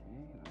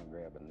 I'll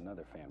grab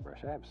another fan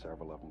brush. I have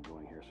several of them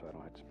going here, so I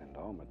don't have to spend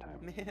all my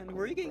time. Man,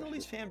 where are you getting all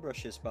these fan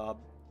brushes,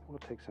 Bob? We'll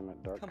take some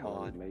at dark Come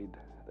color. on. We made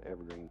the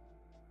evergreen.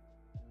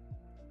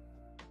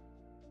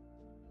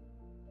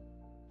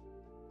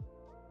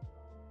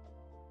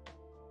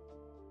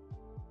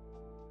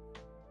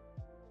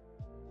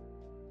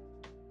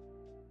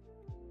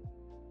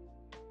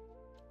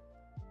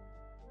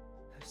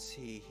 Let's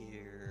see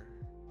here.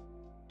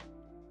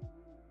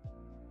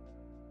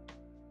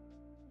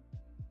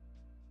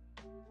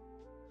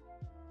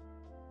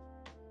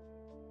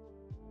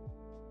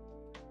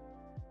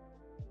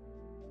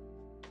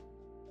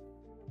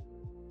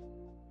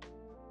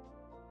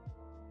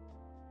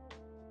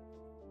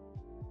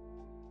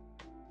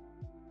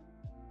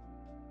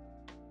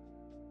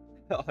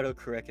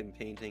 Autocorrect in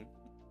painting.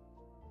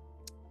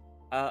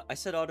 I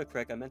said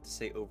autocorrect, I meant to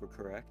say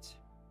overcorrect.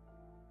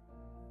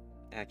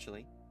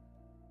 actually.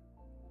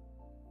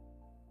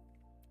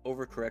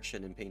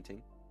 Overcorrection in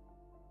painting.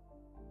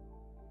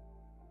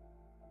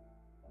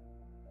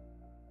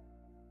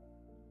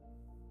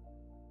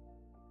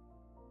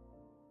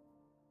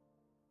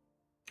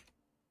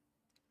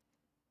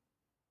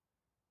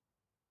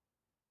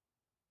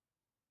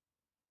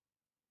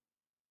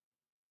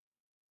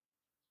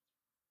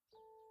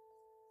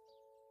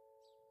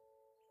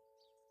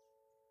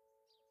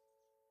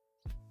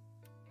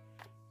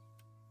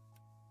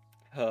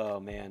 Oh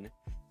man,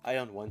 I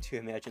don't want to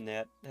imagine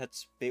that.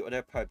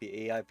 That'd probably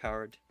be AI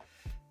powered.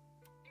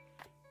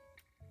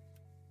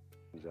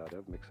 Out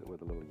of, mix it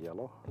with a little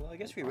yellow. Well, I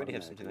guess we already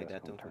have something like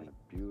that, don't we? Turn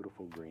a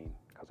beautiful green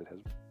because it has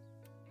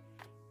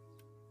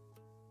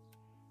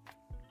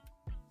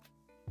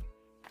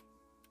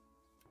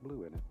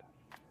blue in it,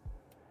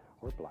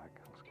 or black.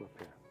 Let's go up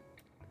here.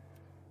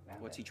 Now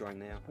what's he drawing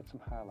now? Let's put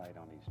some highlight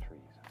on these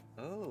trees.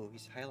 Oh,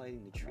 he's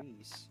highlighting the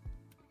trees.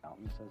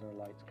 Mountain says our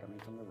light's coming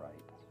from the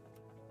right,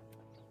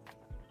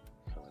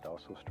 so it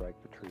also strike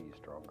the trees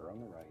stronger on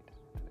the right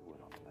than it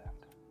would on the left.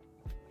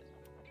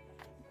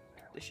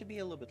 They should be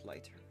a little bit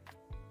lighter.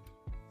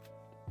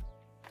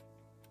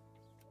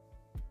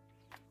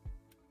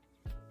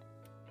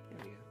 There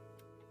we go.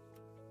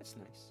 That's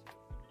nice.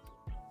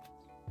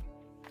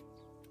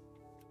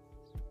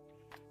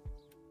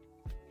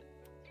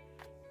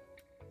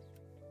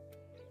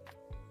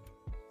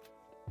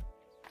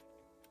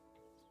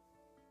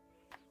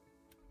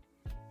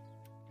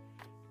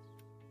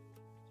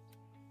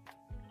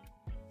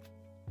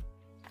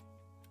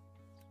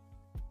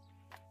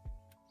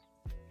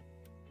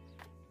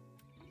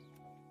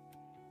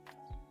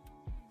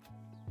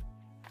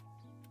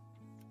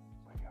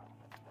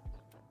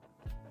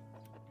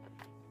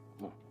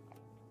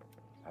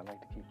 I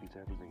like to keep these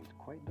evergreens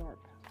quite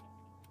dark.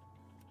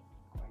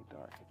 Quite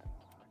dark.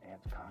 It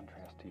adds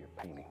contrast to your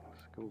painting.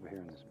 Let's go over here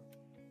in this.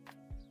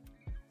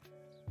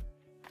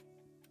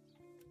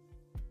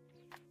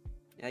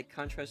 Add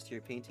contrast to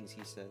your paintings,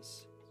 he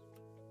says.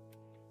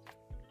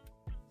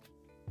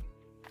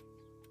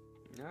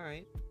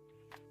 Alright.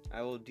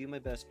 I will do my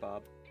best,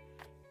 Bob.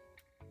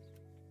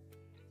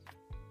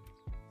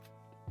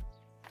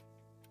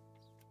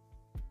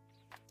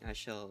 I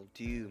shall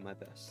do my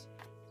best.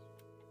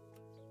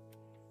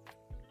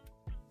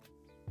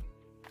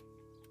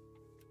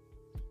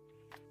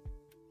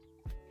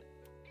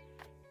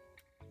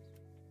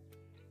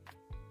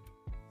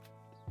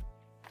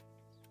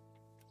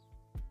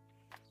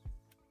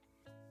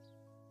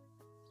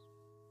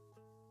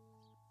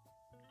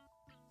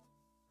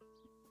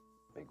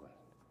 Big one.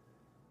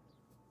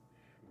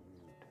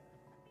 Shoot.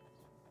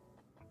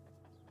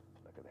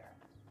 Look at there.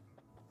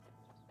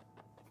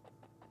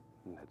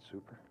 Isn't that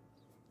super?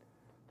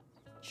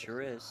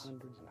 Sure is.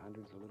 Hundreds and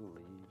hundreds of little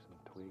leaves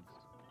and twigs.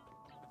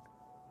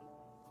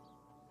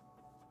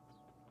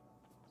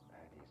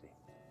 That easy.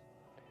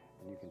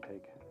 And you can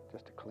take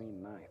just a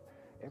clean knife.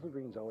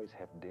 Evergreens always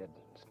have dead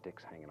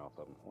sticks hanging off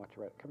of them. Watch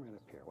right, come right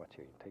up here. Watch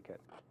here. You take that,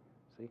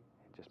 see?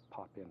 And just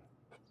pop in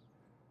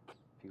a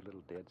few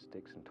little dead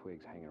sticks and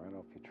twigs hanging right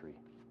off your tree.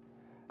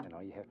 And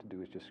all you have to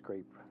do is just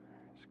scrape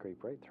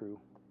right through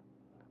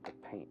the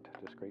paint.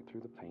 Just scrape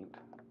through the paint.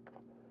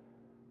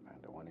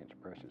 Find a 1-inch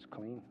brush that's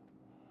clean.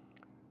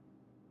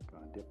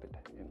 Gonna dip it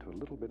into a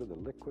little bit of the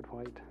liquid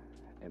white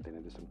and then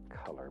into some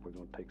color. We're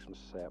gonna take some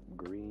sap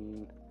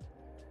green,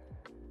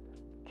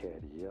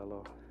 cad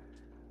yellow,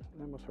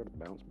 and then we'll sort of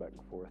bounce back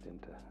and forth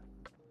into,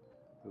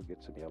 we'll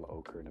get some yellow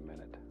ochre in a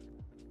minute.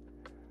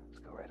 Let's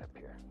go right up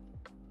here.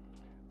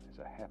 There's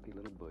a happy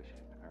little bush.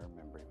 I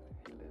remember him.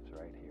 He lives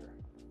right here.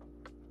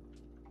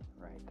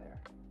 Right there.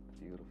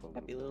 Beautiful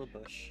happy little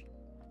bush.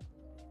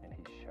 And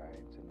he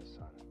shines in the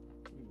sun.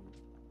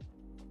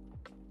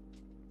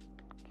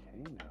 Okay,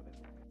 now then.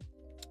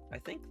 I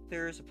think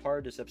there's a part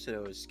of this episode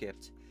that was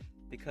skipped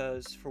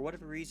because for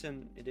whatever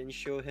reason it didn't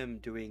show him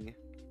doing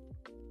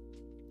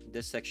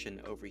this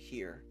section over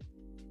here.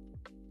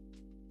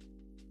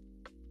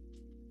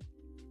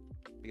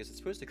 Because it's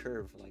supposed to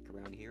curve like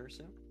around here or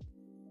so.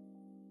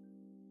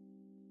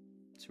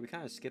 So we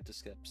kind of skipped a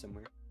step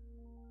somewhere.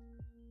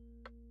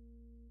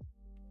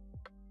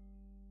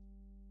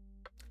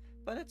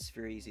 But it's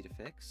very easy to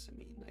fix. I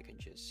mean, I can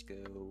just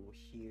go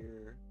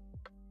here.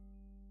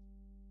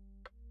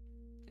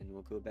 And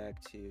we'll go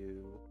back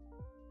to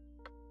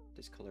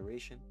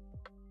discoloration.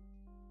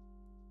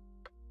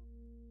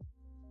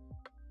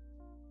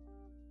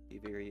 Be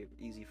very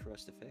easy for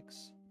us to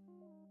fix.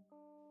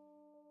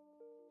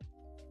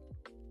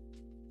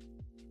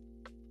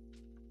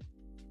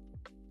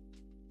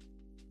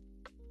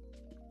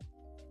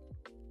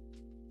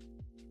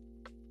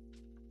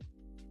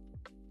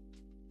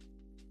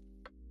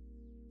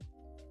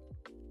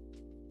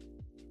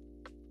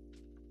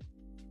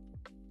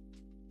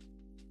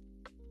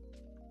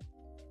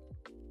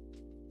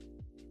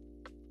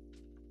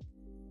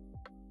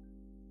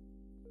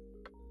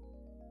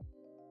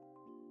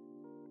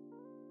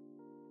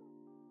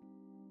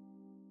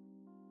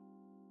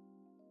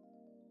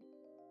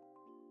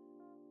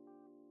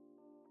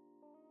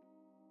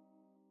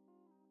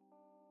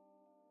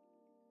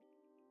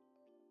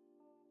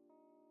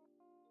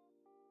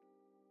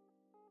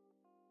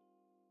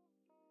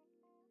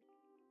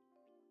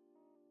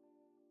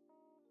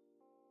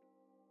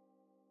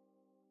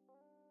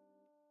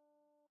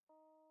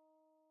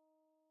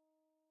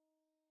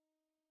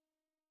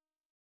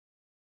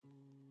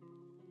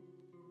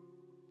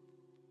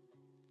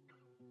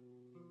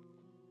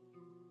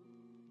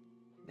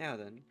 Now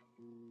then,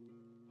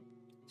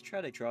 let's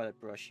try to draw that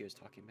brush he was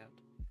talking about.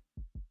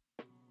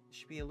 It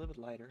should be a little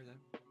bit lighter,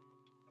 though.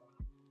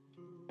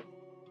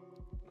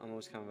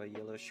 Almost kind of a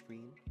yellowish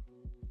green.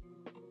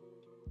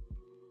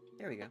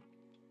 There we go.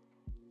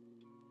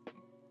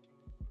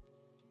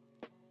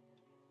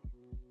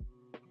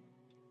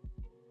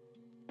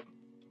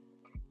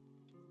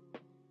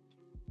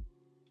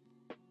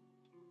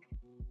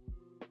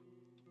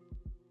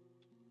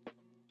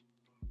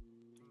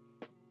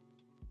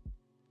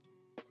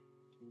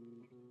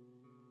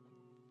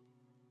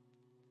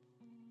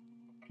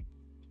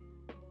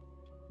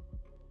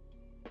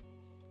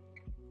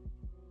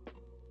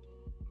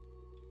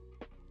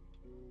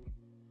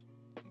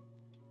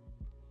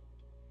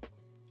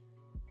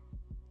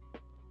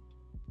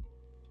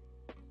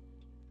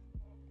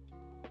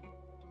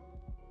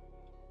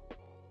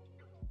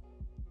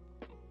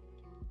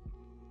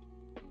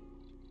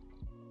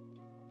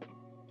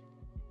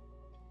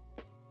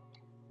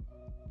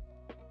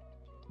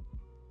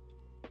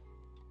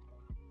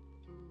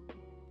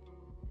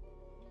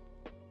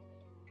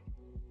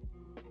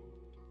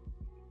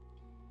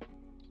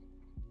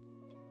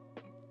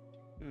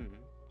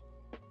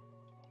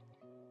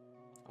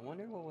 I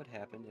wonder what would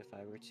happen if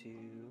I were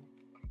to...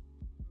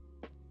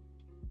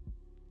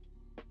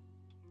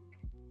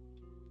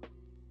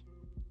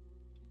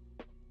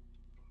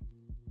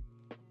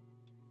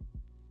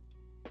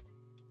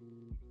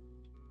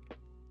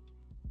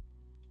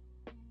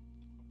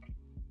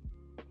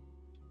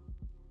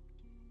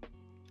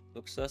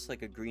 Looks less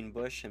like a green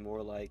bush and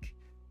more like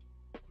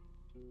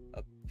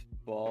a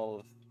ball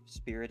of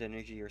spirit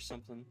energy or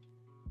something,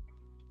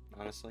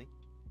 honestly.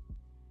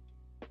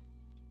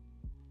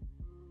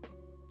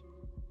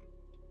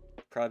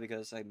 Probably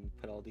because I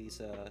put all these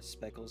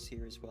speckles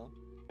here as well.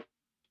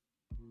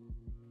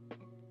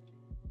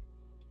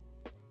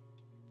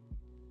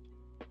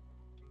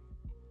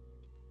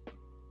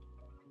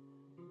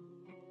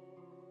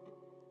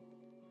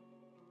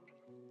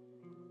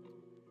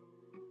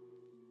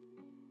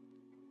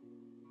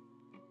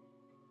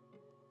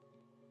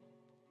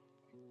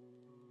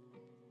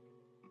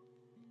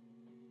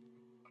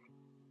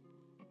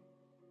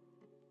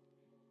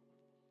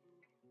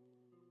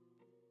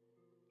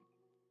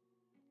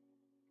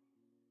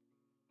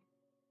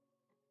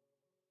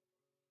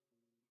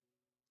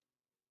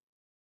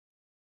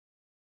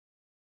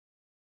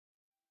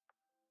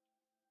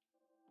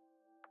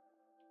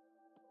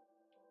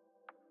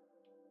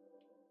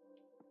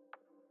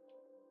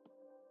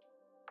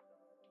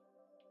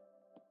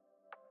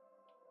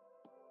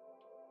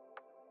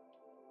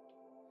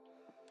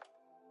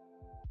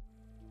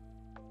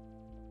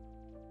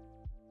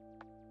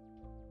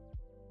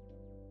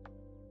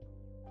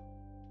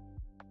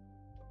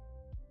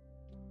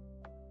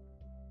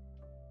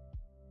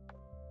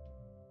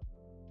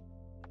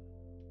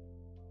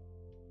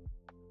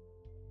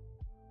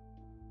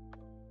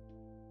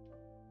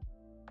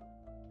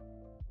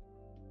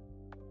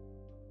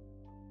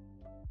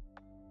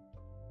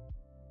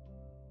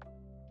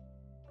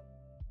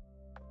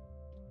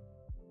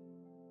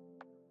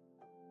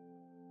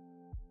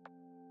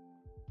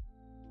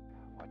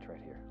 Watch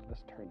right here.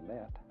 Let's turn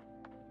that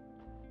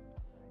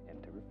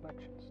into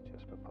reflections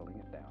just by pulling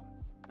it down.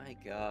 My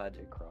God.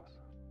 Across.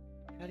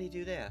 How do you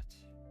do that?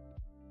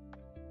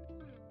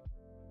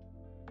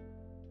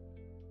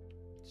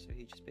 So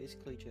he just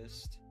basically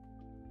just...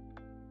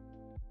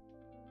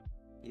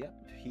 Yep,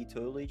 he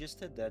totally just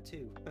did that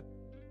too.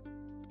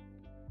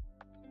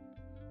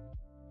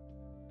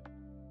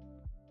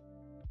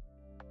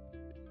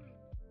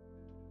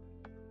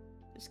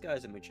 This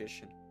guy's a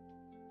magician.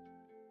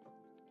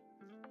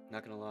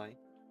 Not gonna lie.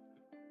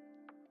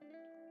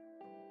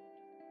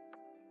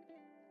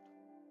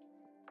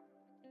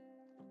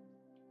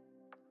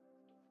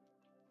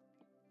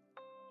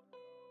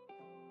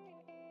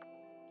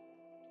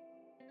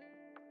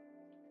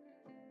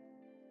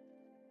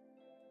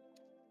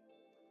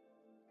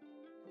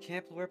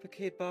 Can't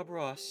replicate Bob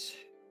Ross.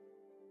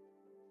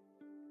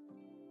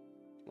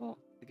 Well,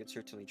 we could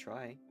certainly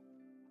try.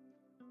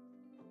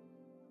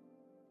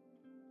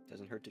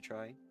 Doesn't hurt to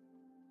try.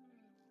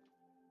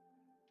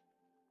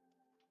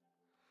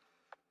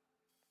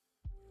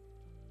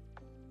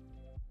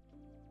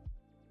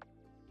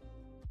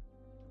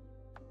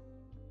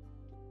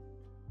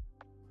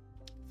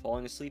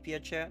 Falling asleep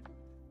yet, chat?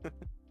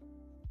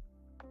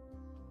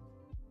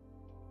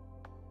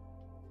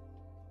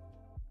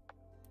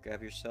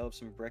 Grab yourself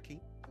some brekkie.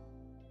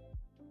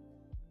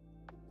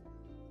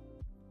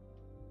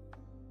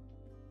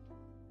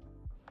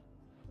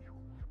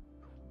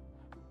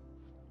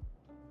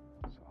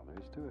 That's all there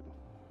is to it.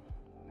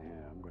 Yeah,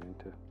 I'm going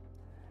into...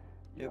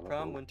 No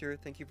problem, Winter.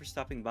 Thank you for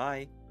stopping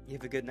by. You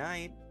have a good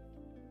night.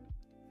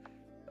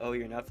 Oh,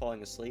 you're not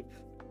falling asleep?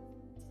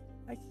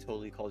 I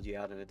totally called you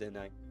out on it, didn't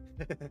I?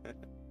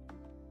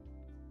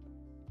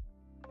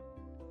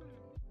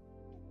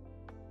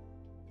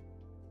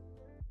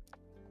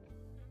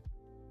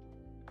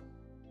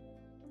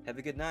 Have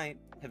a good night.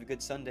 Have a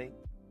good Sunday.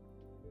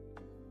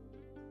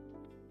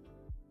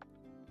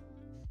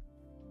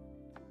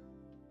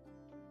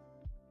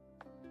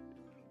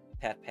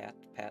 Pat, pat,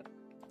 pat.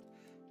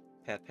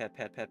 Pat, pat,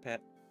 pat, pat,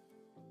 pat.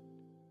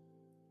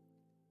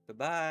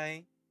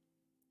 Bye-bye.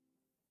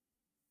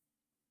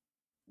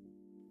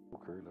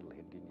 Little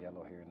Indian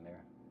yellow here and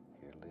there.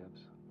 Here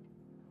lives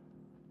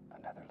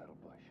another little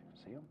bush.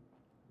 See them?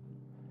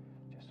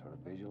 Just sort of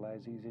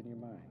visualize these in your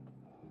mind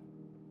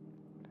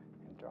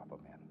and drop them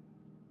in.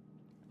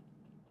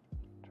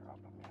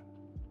 Drop them in.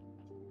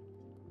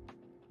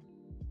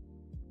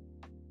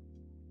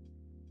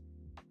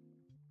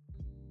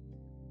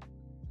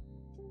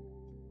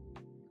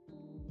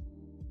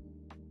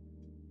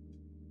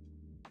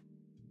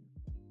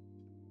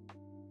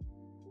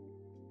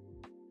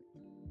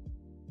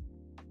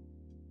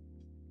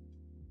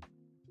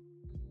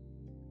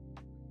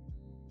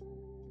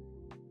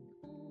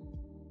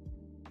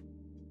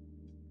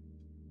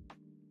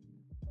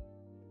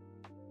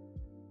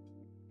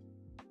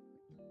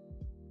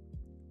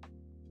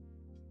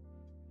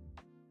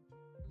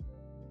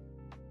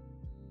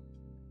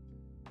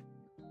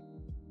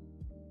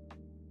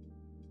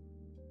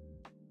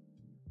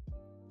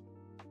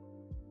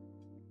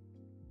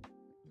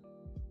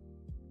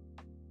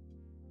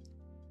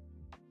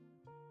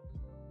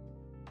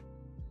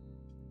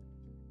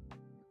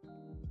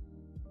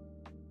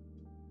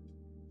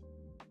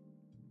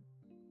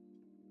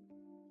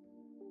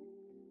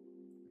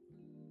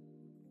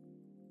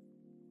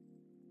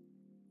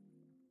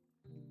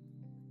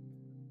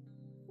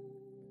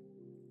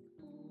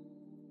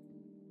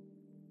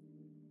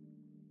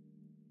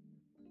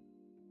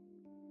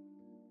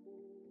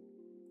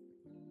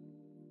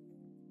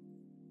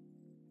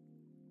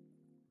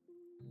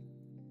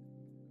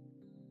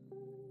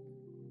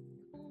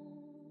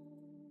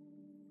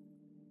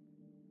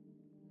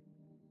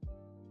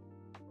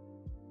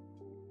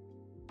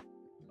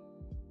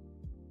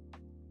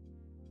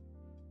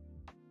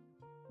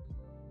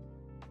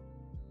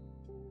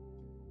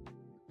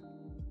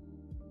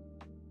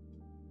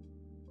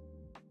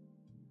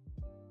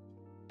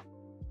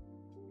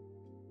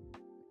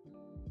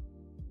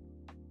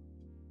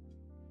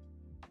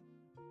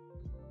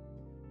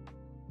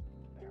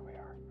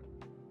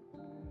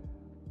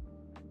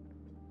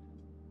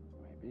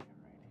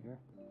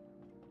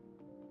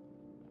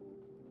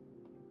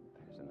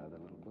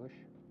 Bush.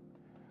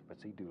 But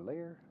see, do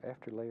layer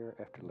after layer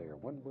after layer,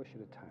 one bush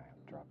at a time.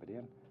 Drop it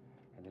in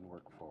and then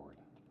work forward.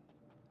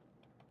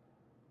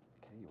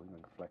 Okay, we're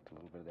going to reflect a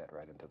little bit of that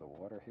right into the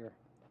water here.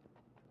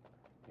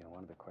 You know,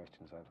 one of the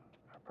questions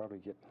I probably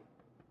get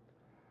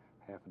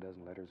half a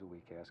dozen letters a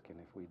week asking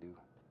if we do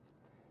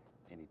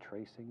any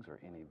tracings or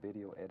any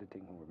video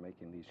editing when we're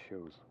making these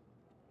shows.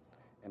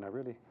 And I've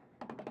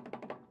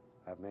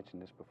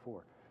mentioned this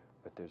before,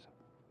 but there's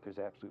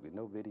absolutely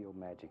no video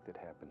magic that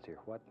happens here.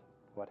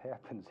 What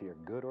happens here,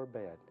 good or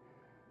bad,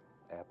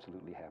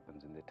 absolutely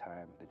happens in the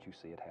time that you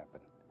see it happen.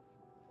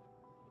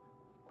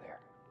 There.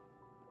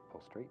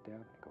 Pull straight down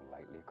and go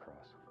lightly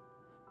across.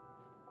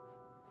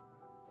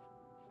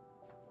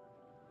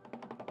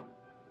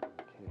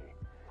 Okay.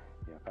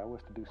 Yeah, if I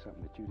was to do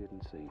something that you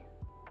didn't see,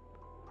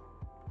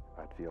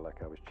 I'd feel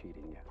like I was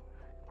cheating you.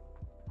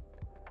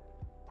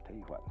 Tell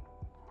you what,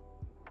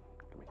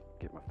 let me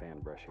get my fan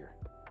brush here.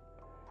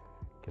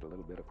 Get a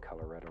little bit of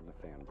color right on the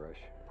fan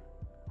brush.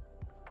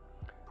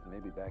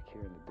 Maybe back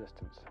here in the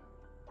distance,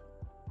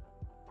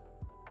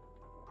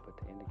 put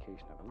the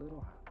indication of a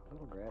little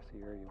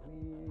grassy area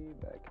way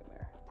back in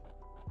there,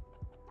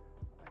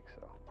 like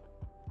so.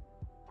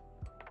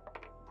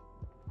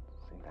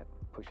 See, that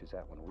pushes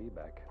that one way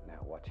back.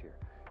 Now watch here.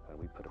 When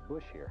we put a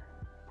bush here,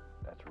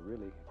 that's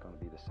really going to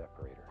be the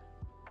separator.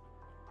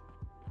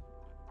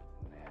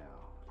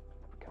 Now,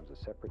 it becomes a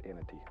separate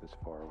entity this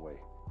far away.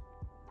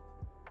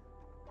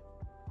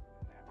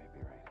 Now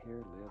maybe right here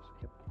lives,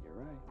 yep, you're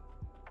right.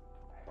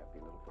 Happy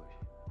little bush.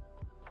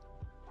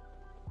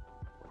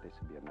 Well, this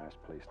would be a nice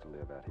place to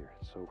live out here.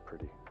 It's so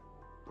pretty.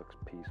 Looks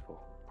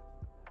peaceful.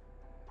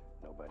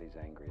 Nobody's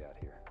angry out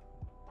here.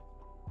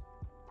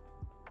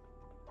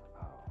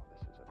 Oh,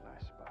 this is a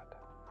nice spot.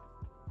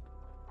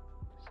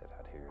 Sit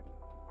out here and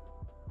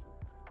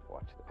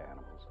watch the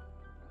animals.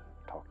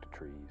 Talk to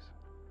trees.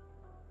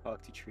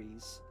 Talk to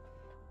trees.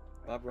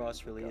 Bob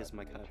Ross really is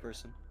my kind of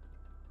person.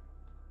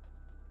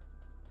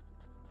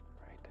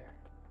 Right there.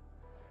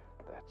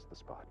 That's the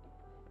spot.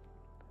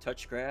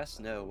 Touch grass?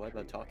 No, what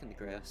about talking to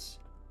grass?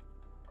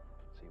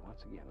 See,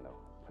 once again, though,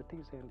 put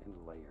these in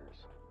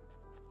layers.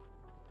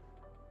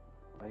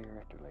 Layer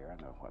after layer.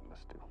 I know what,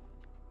 let's do.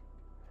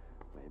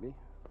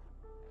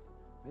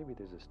 Maybe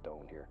there's a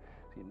stone here.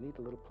 So you need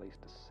a little place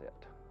to sit.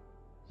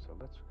 So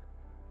let's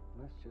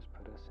just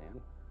put us in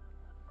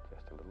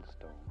just a little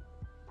stone.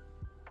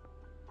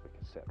 We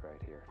can sit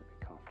right here and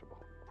be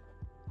comfortable.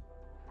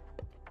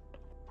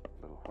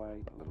 A little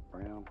white, a little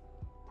brown.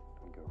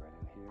 We go right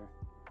in here.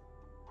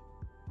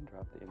 And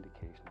drop the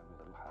indication of a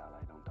little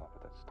highlight on top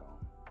of that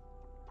stone.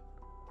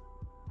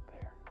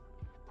 There.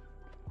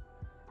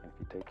 And if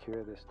you take care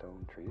of this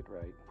stone, treat it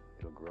right,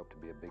 it'll grow up to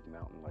be a big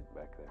mountain like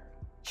back there.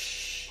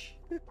 Shh.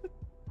 And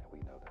we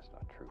know that's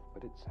not true,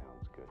 but it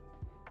sounds good.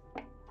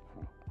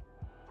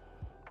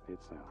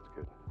 It sounds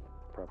good.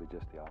 Probably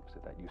just the opposite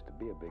used to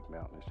be a big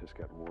mountain. It's just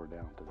got wore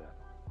down to that.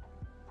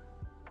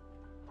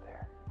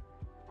 There.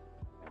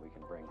 And we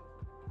can bring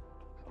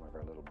some of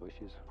our little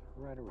bushes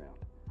right around.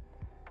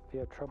 If you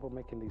have trouble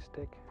making these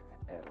stick,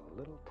 add a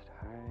little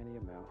tiny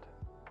amount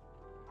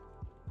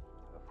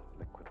of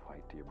liquid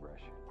white to your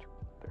brush.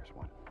 There's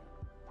one.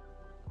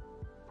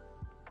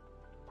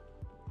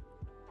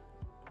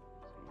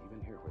 See,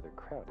 even here where they're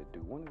crowded, do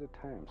one at a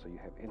time so you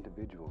have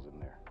individuals in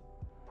there.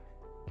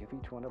 Give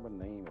each one of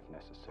them a name if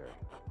necessary.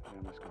 And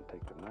I'm just going to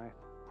take the knife,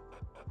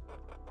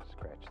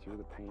 scratch through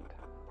the paint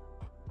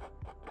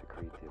to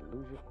create the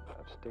illusion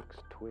of sticks,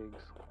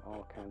 twigs,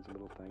 all kinds of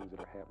little things that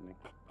are happening.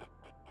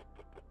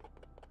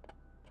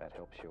 That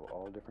helps show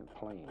all different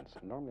planes.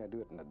 Normally I do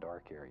it in the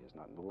dark areas,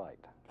 not in the light.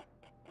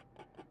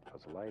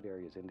 Because the light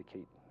areas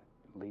indicate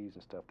leaves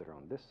and stuff that are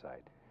on this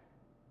side.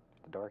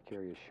 The dark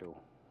areas show,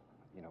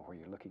 you know, where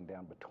you're looking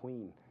down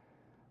between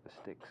the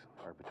sticks,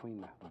 or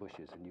between the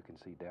bushes, and you can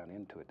see down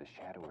into it, the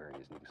shadow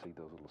areas, and you can see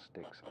those little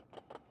sticks.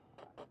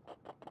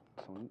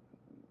 So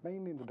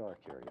mainly in the dark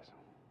areas.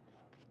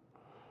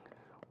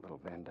 A little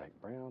Van Dyke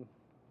brown.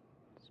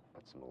 Let's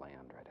put some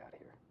land right out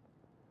here.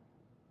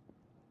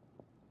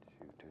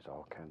 Shoot, there's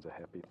all kinds of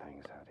happy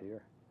things out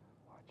here.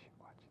 Watch,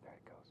 watch, there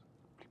it goes.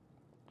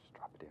 Just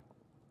drop it in.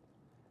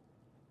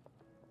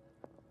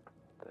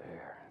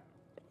 There.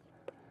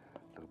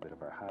 A little bit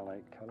of our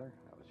highlight color.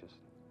 That was just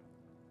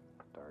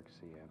dark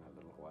sienna, a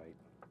little white.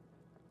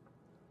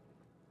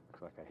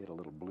 Looks like I hit a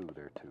little blue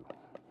there too.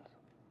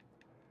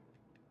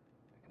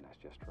 And that's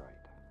just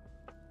right.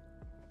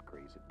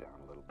 Graze it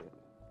down a little bit.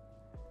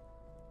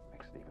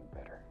 Makes it even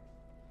better.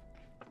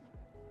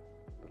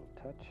 Little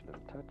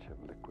touch of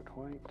liquid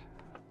white.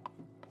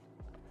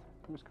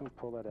 I'm just going to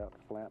pull that out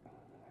flat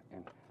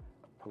and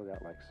pull it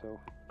out like so.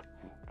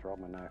 And draw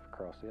my knife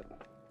across it.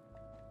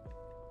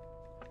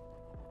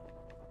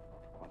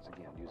 Once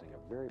again, using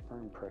a very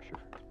firm pressure.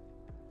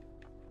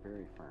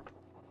 Very firm.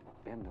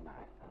 Bend the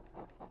knife.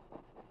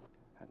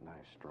 That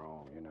knife's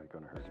strong. You're not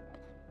going to hurt it.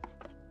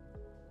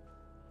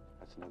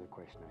 That's another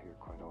question I hear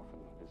quite often,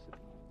 is that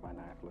my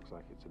knife looks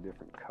like it's a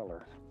different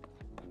color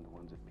than the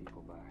ones that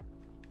people buy.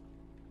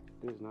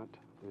 There's not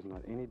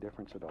any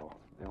difference at all.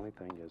 The only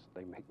thing is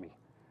they make me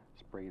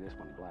spray this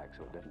one black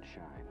so it doesn't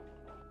shine.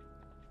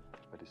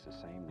 But it's the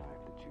same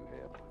knife that you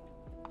have.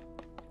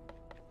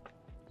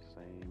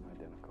 Same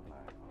identical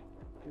knife.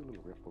 A few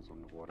little ripples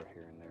on the water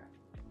here and there.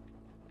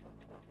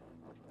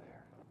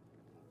 There.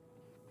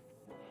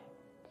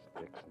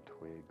 Sticks and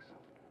twigs.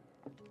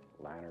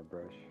 Liner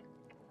brush.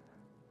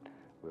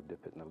 We'll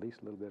dip it in at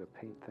least a little bit of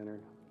paint thinner.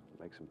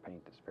 Make some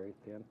paint that's very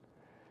thin.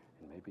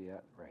 And maybe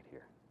right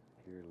here.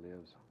 Here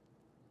lives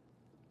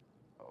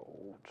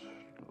old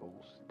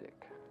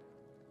stick.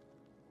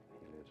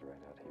 He lives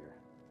right out here.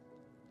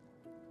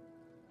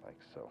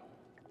 Like so.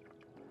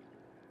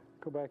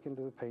 Go back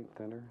into the paint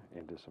thinner,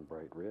 into some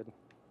bright red.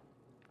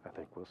 I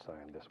think we'll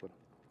sign this one.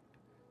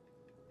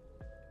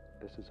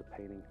 This is a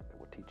painting that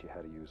will teach you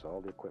how to use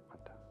all the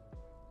equipment.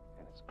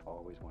 And it's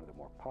always one of the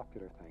more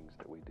popular things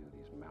that we do,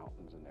 these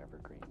mountains and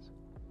evergreens.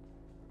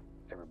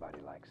 Everybody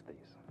likes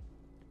these.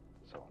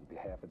 So on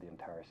behalf of the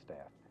entire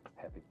staff,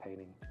 happy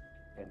painting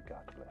and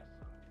God bless.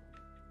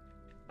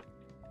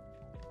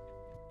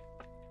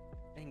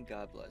 And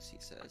God bless, he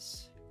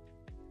says.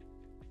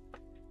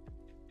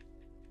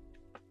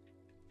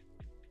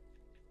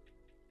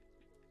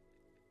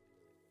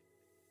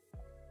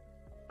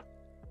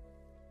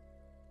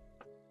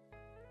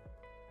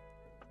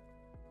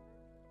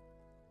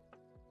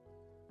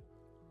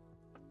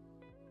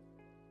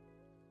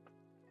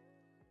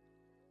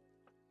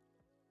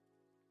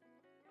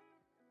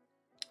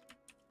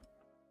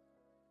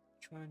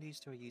 Which one of these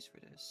do I use for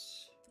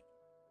this?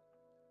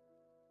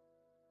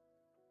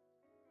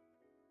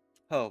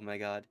 Oh my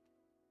god.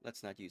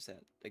 Let's not use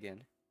that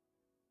again.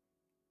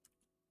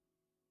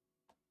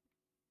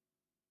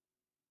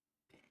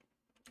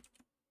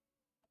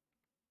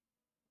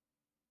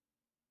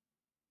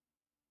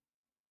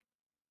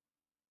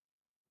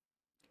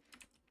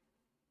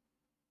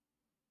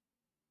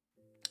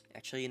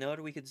 Actually, you know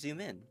what? We could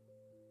zoom in.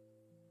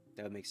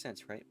 That would make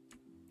sense, right?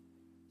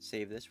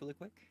 Save this really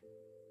quick.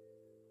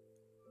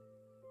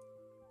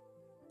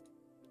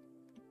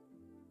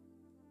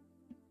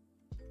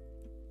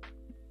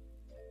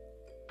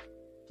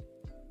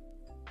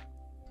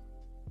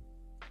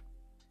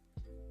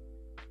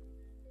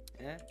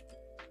 Yeah.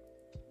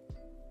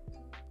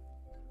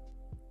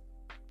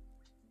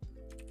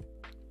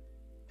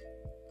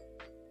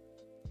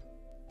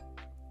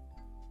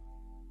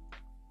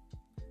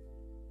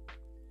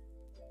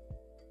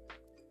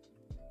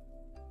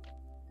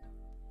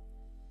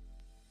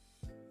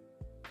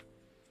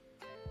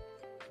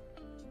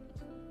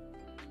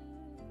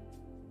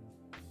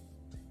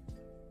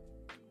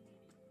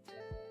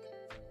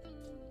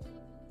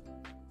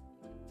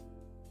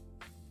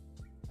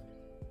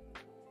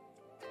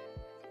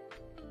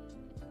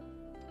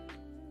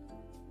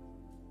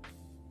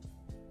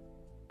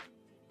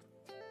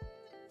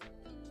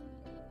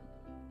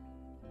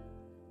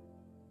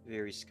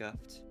 Very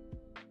scuffed.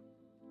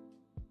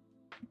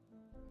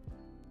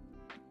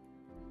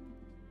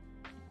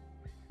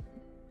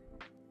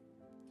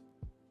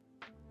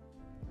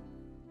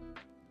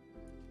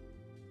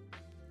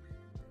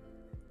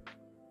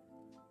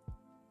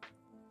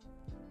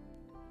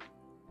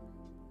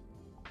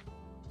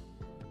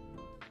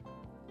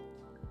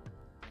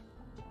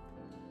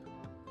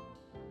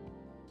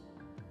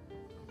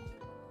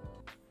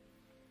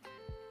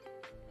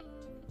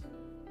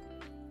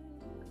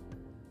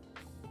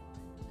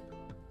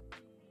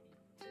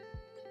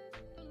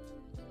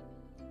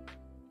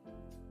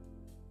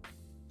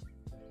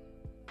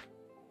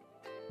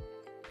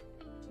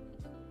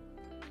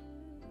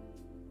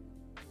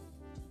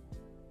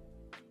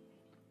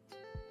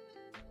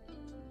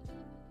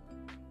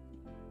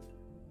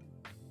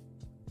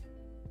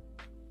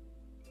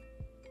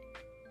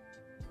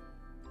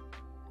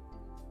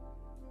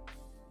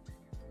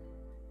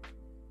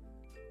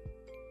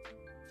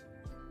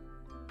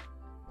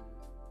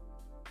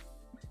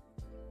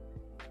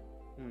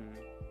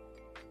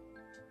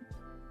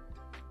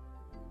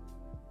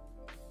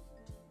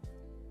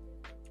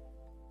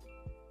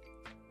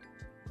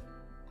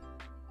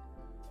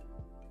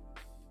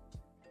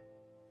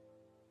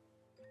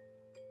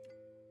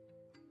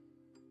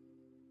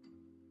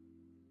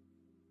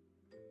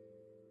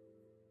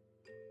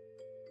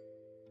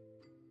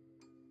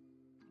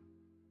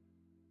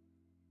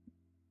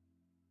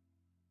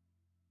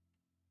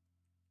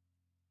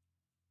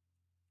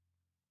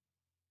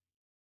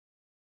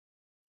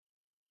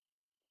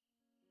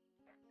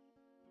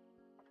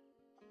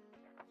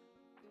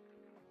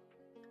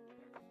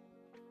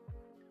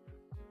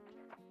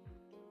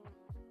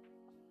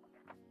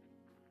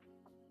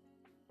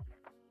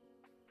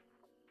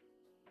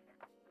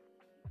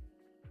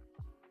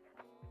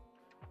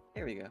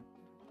 There we go.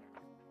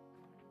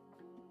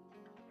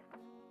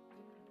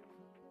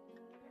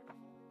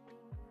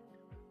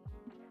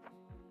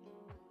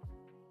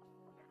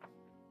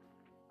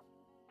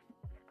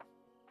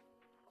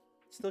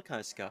 Still kind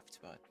of scuffed,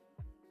 but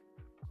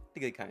the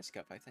good kind of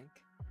scuff, I think.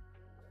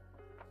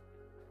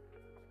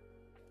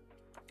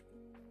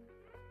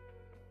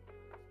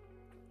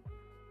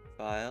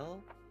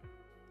 File.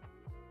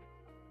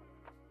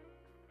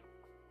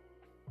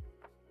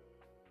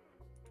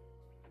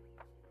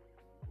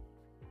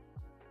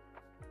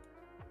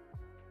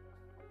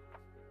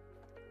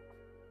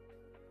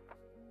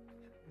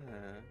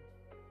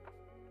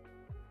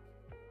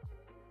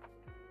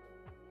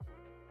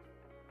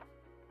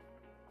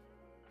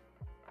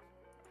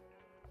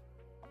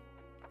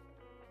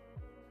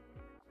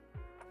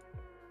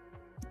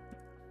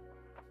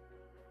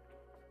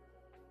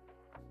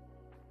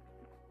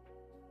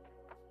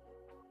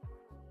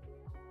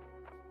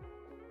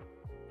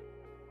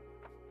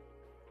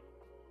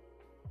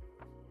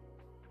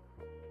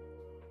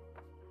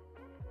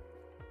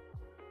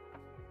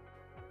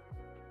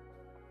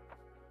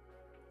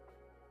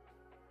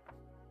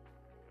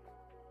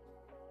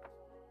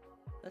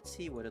 Let's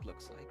see what it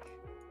looks like.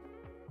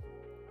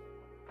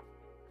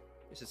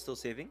 Is it still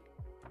saving?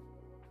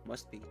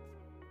 Must be.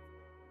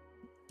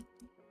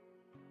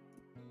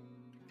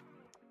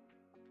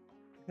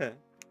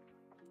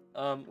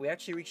 We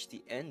actually reached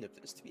the end of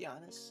this, to be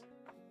honest.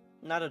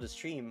 Not of the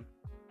stream,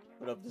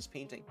 but of this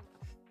painting.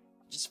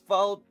 Just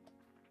followed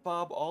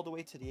Bob all the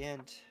way to the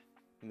end.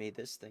 Made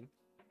this thing.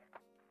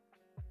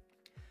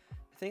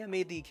 I think I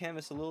made the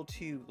canvas a little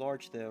too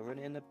large though. We're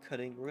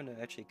gonna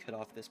actually cut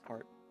off this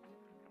part.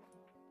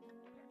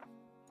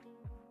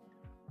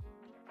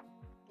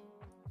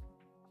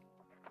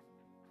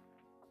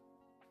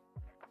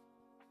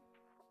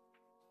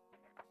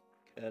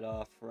 Cut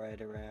off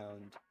right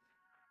around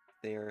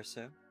there or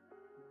so.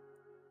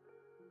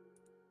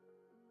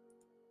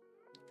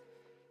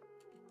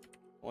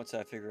 Once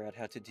I figure out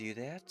how to do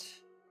that,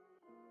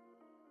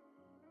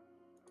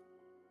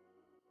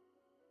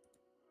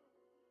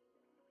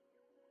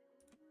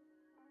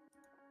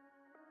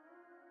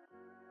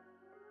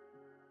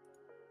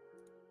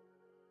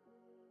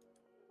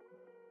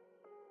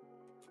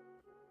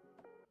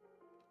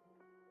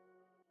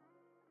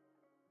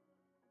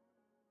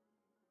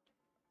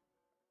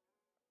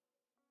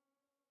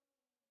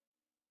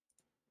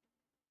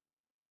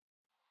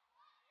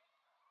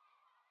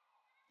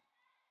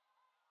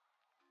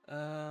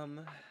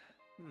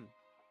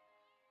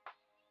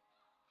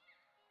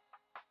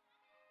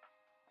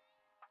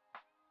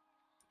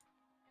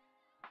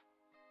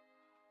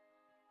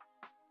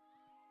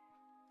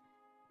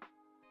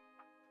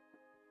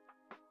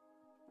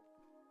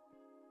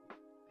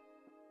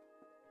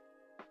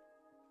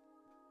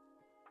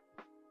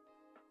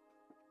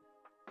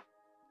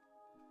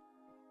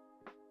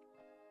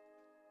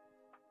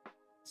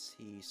 let's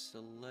see,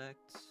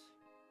 select.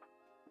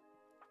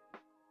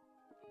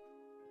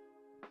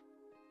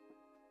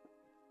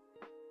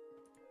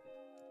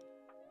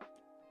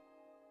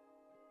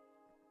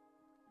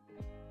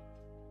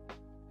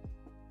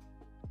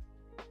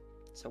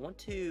 So I want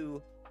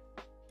to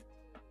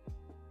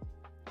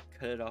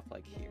cut it off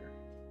like here.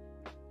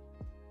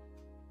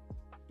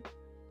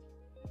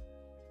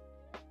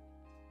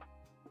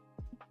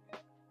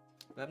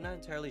 But I'm not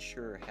entirely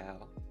sure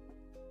how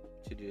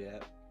to do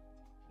that.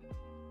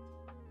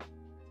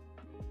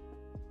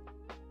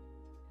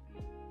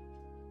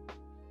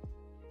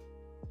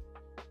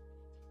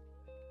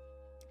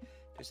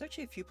 There's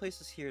actually a few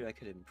places here that I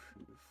could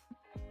improve.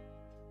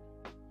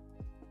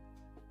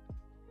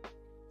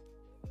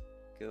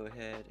 Go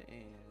ahead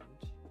and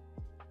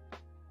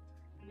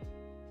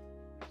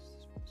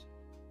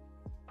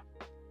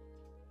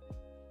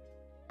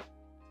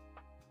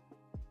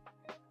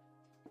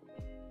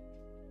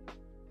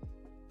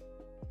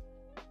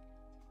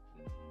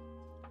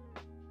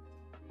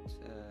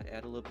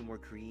add a little bit more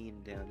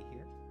green down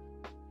here.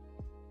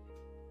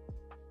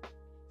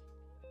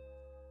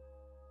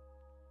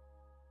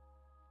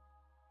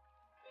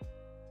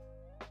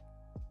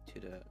 To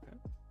the a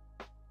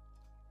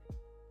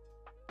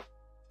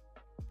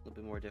little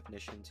bit more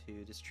definition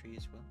to this tree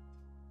as well.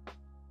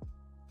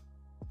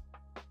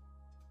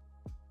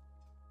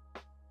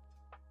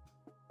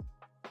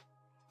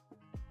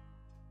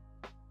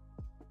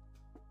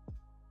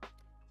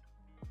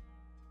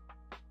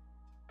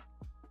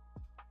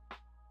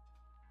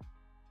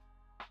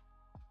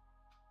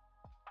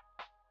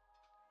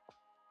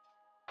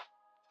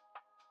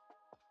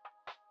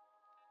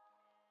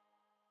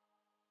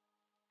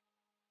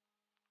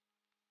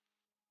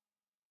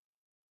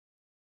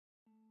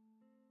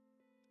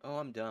 Oh,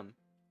 I'm dumb.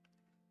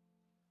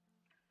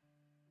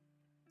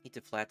 Need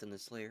to flatten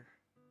this layer.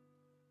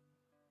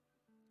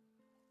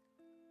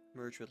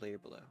 Merge with layer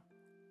below.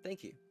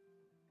 Thank you.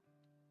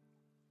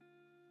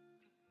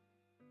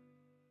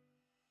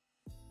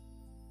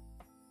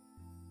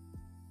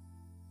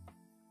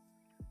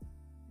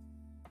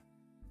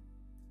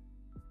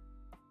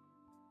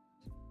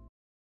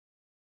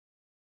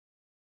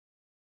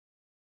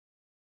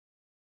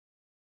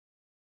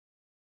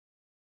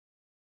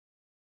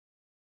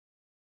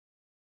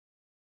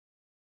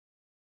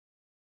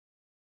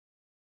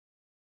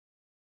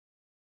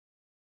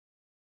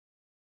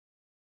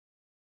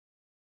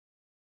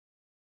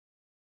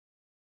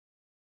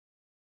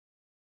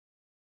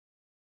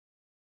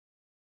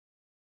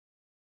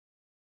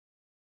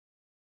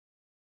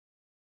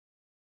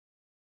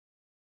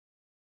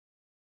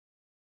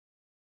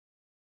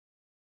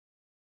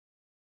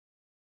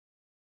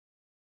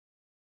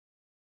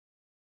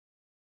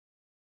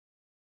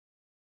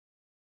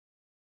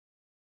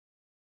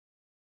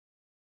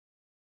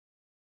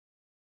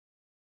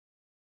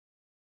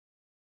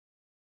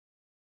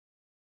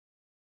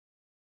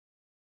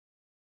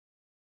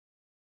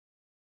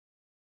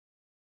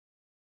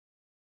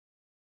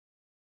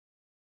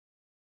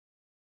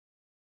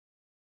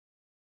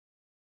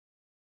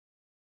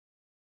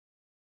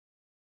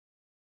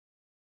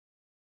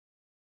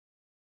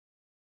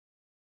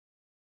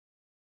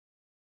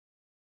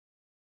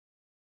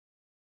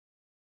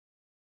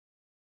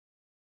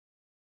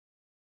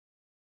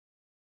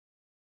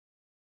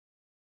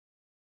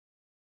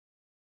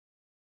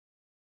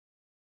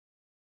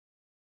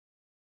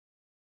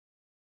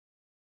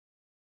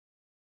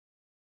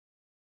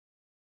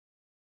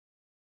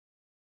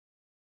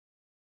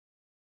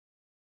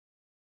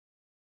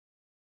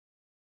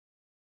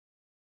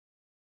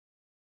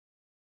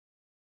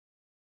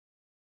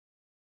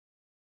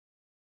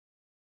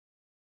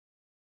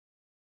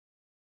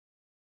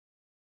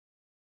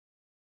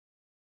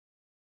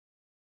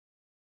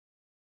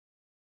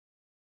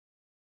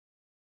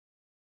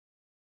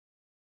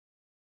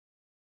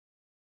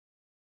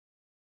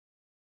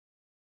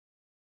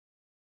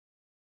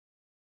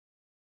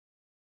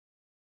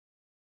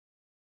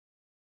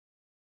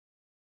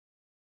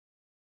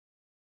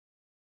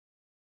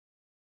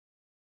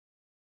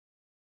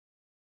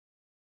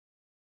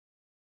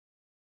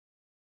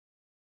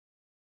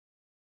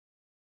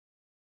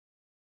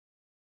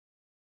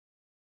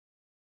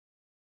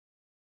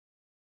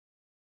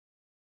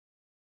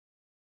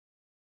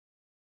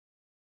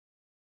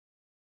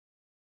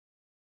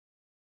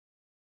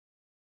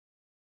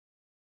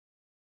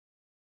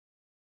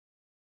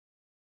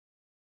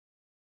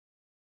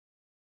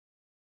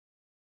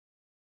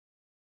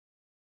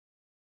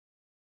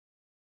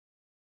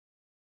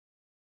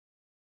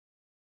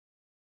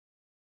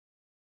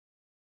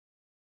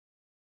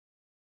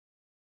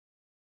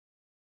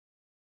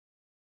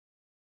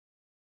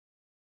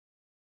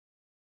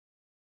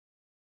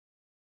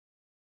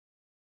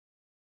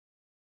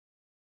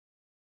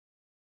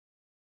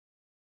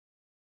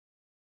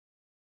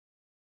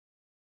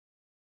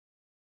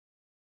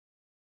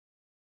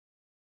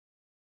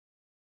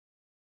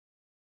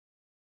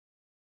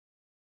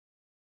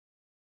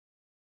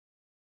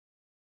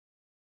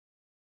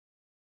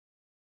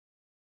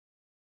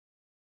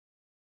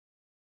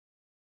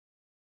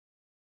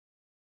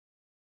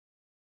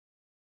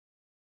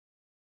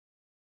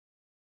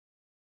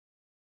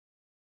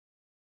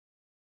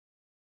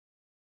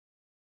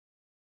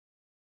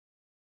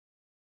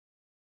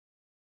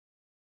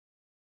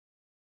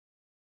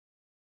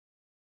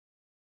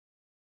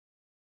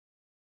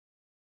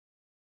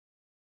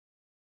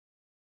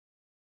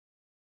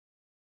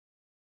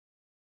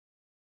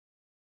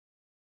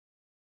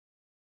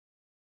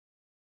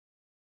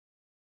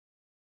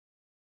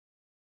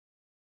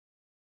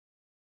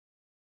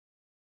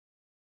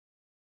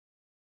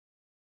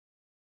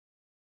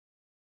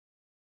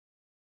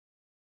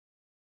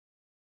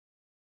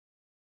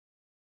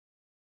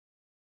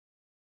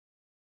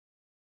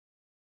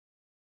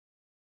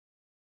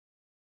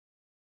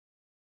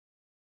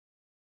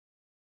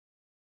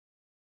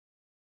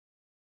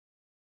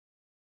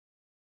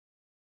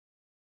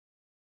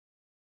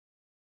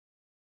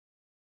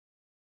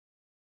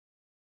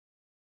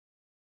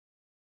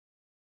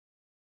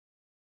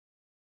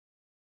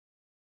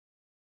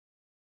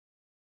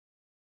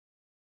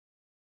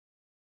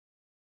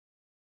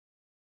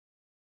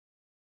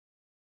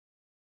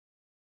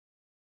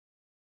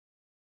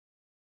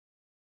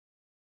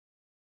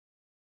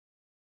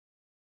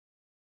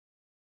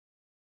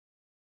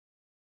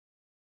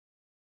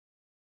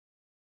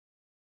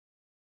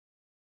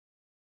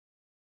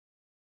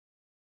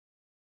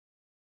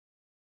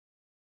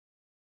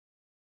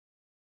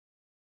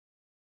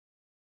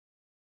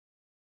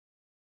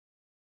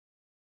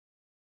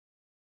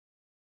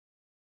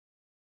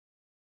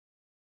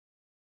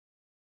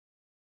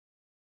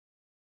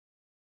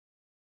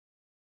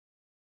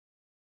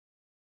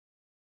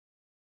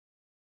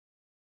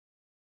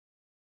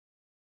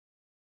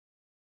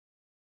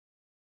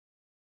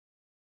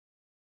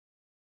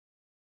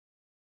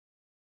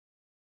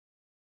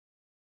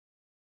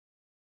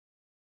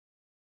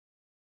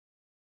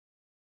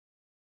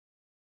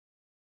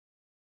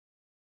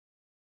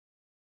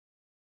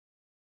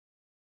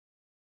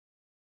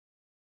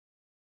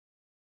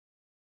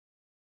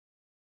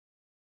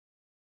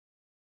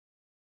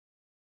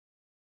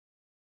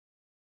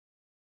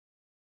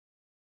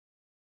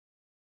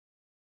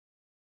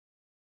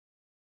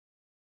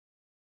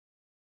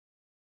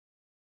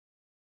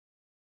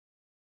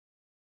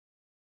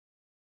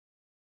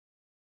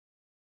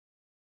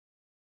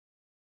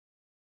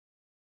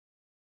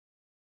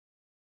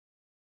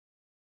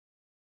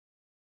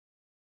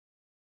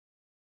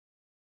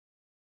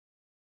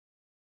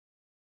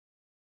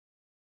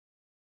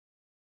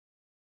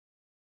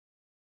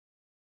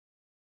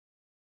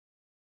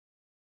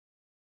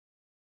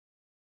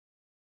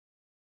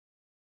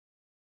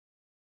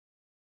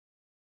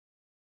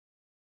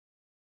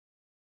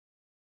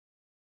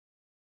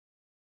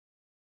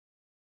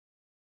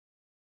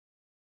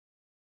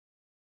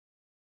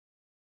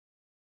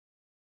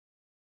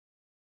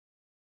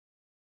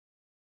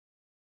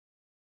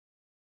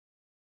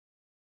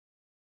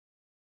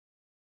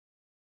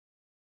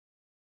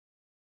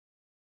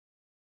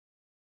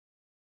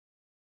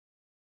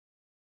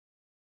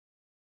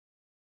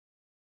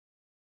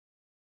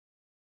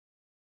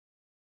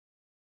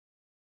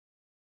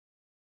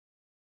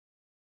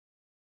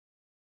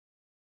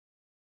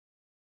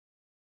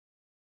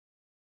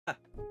 Ah,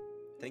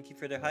 thank you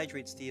for the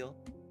hydrate, Steel.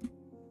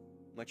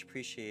 Much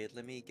appreciated.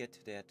 Let me get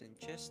to that in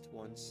just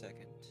 1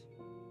 second.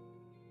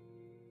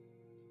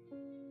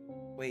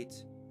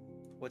 Wait,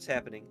 what's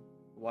happening?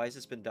 Why has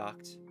this been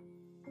docked?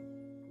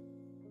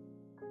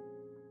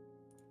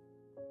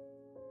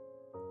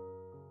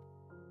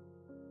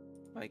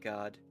 My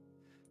god.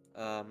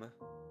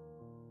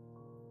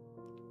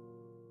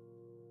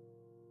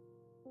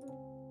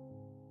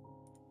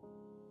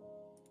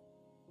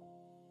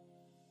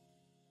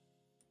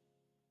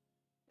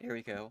 There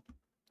we go.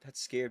 That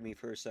scared me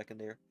for a second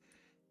there.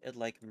 It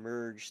like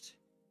merged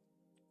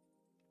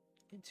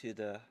into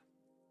the...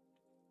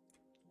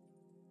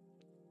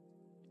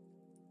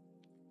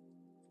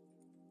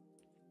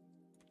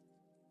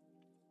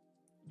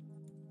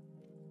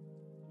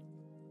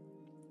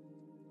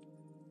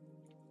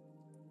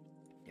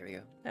 There we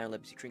go. Now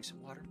let me drink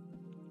some water.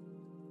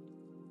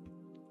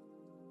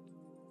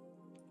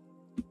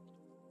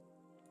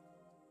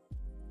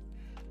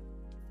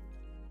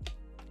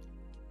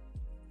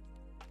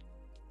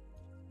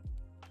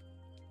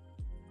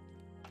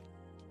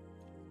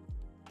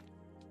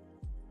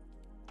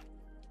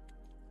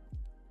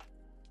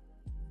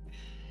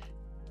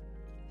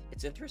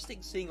 It's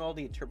interesting seeing all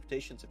the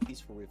interpretations of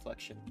peaceful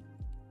reflection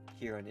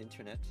here on the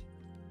internet.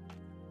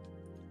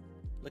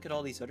 Look at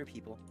all these other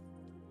people.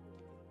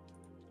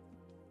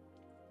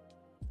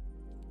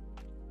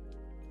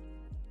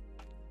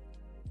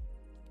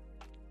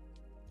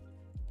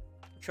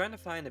 I'm trying to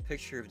find a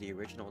picture of the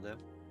original though.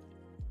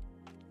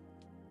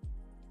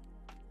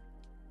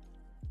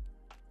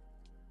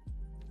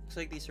 Looks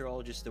like these are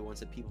all just the ones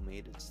that people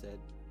made instead.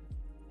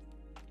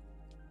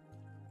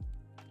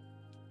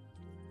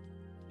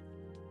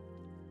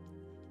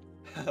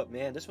 Oh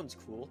man, this one's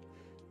cool.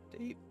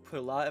 They put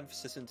a lot of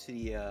emphasis into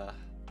the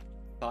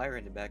fire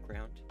in the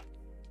background.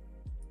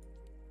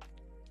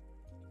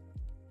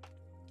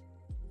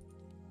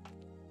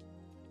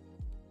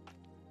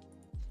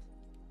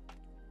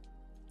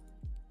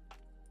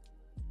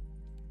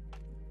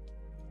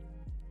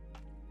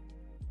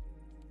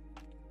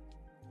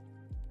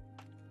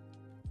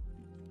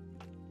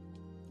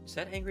 Is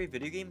that Angry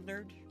Video Game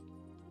Nerd?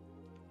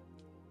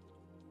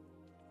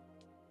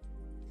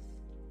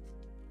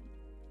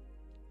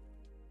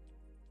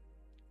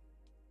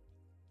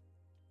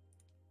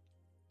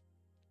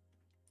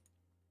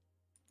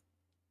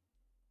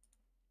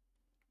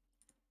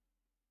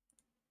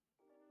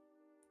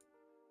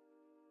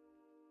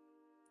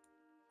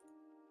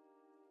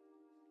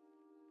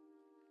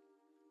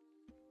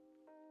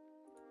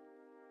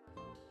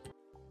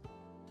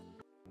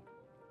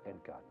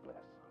 And God bless.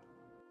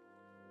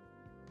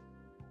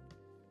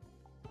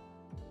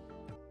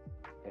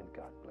 And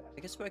God bless. I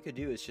guess what I could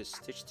do is just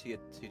stitch it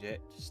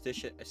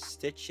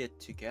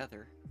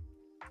together.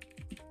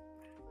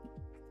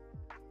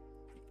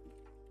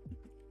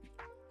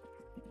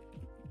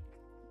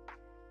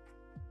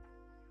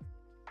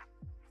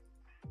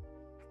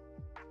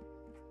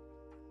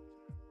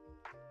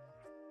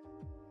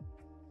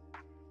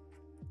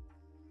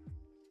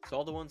 So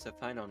all the ones I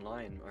find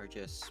online are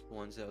just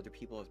ones that other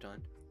people have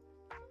done.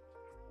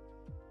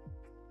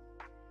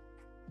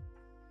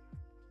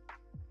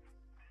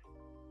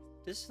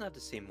 This is not the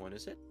same one,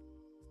 is it?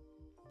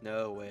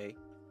 No way.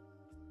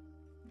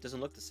 It doesn't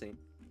look the same.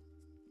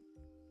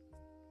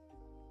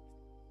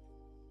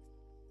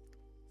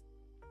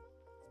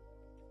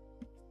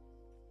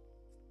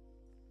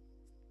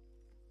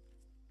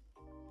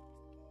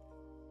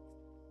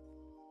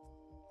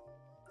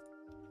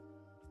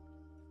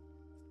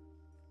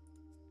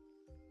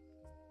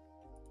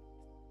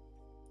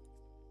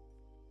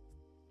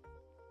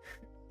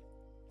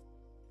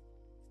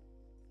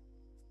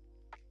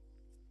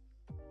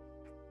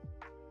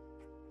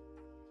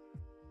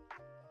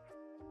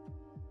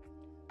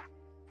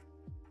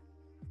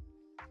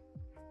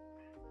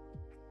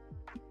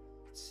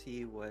 Let's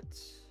see what...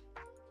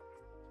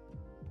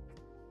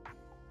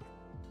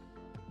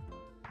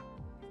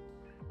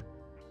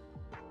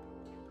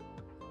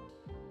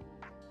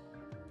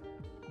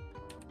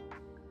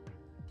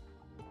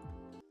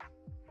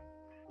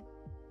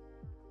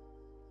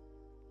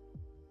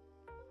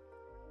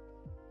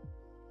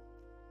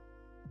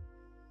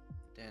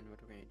 Then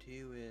what we're going to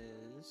do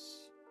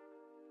is...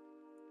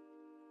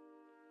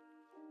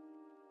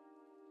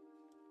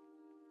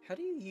 How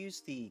do you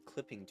use the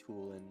clipping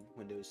tool in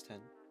Windows 10?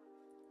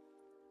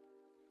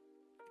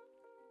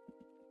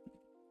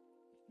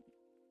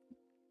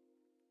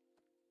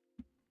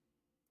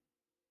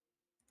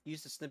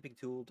 Use the snipping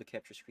tool to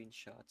capture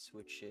screenshots,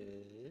 which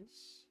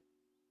is...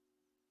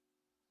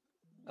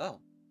 Oh.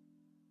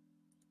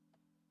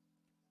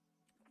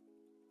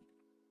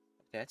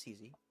 That's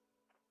easy.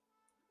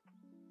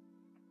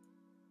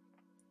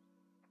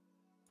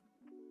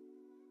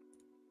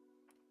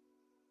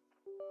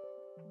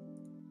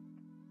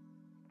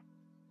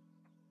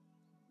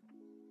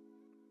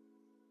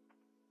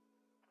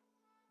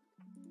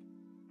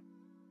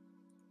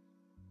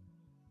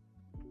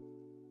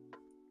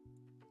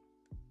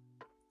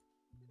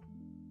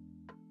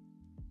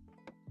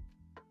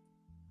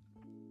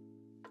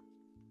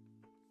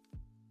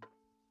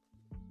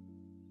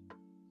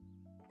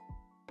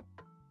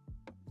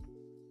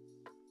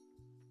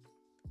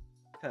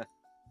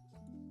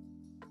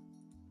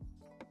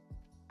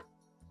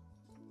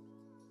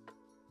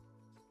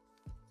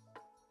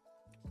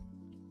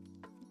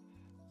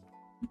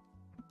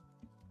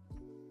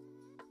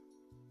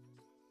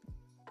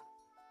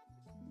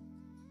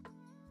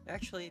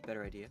 Actually,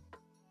 better idea.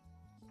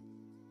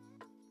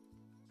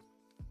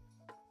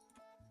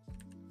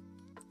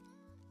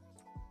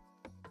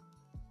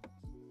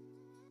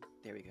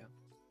 There we go.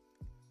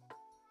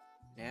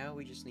 Now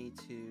we just need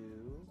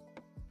to...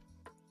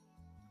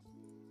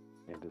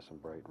 into some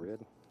bright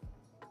red.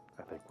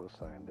 I think we'll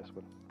sign this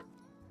one.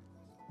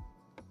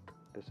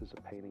 This is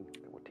a painting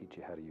that will teach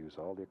you how to use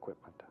all the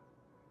equipment.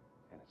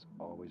 And it's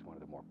always one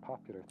of the more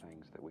popular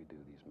things that we do,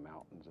 these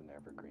mountains and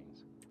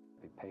evergreens.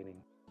 The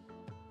painting,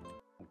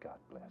 and God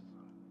bless.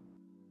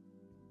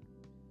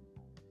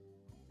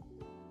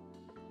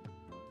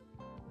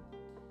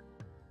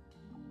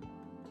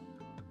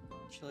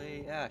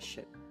 Actually,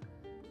 shit.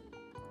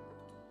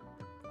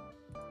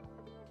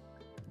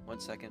 1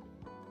 second.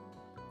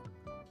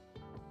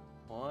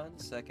 1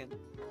 second.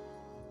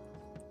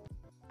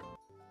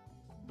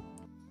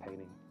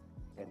 Painting,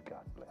 and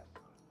God bless.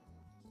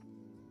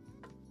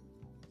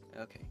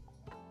 Okay.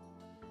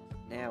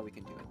 Now we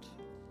can do it.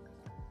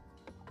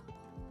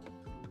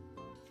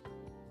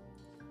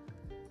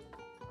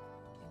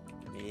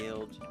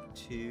 Mailed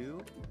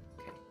to...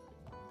 Okay.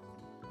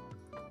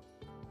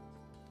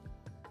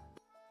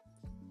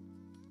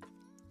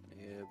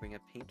 Bring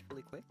up paint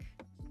really quick.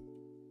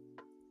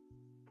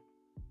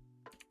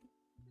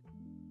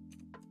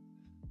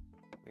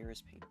 Where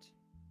is paint?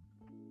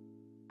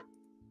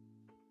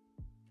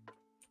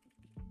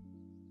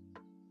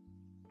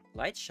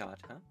 Light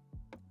shot, huh?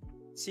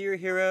 See you,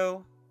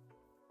 hero.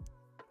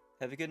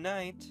 Have a good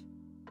night.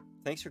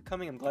 Thanks for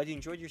coming. I'm glad you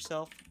enjoyed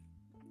yourself.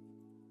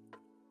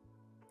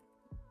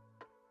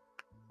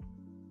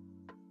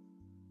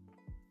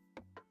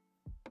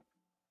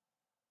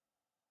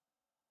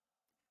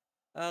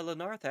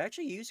 Lenarth, I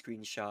actually use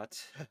Green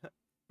Shot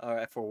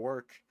for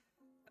work.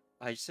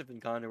 I just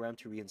haven't gone around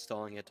to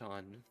reinstalling it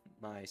on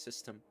my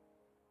system.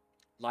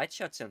 Light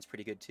Shot sounds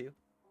pretty good too.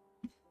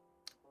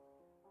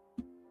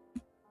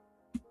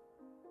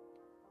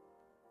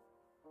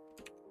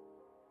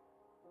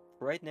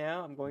 Right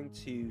now, I'm going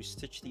to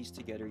stitch these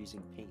together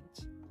using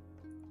paint.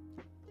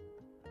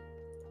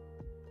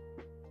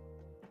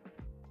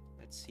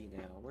 Let's see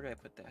now. Where did I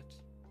put that?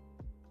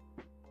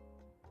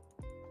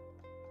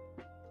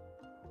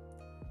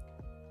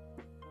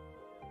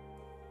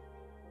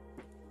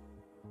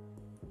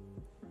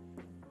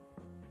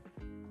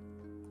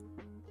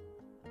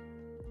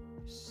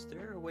 Is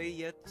there a way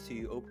yet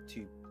to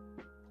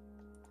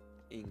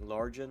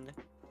enlarge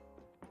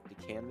the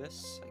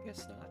canvas? I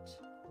guess not.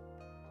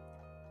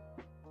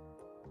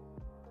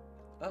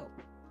 Oh,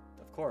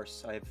 of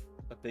course, I have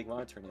a big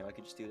monitor now, I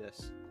could just do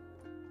this.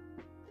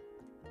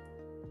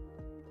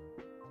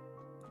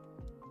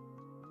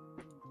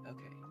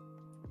 Okay.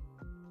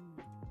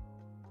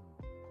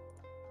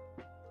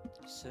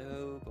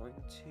 So, going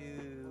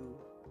to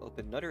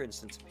open another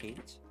instance of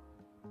paint.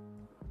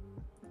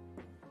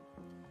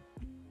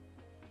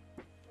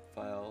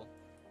 File,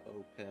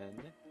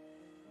 open.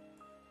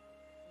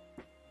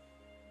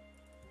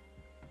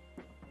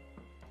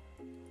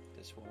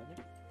 This one.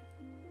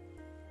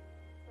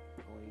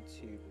 Going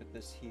to put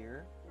this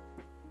here.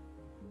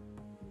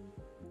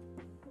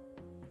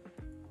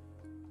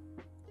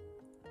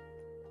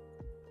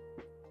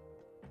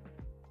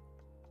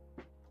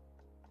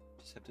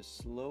 Just have to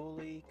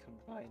slowly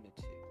combine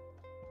the two.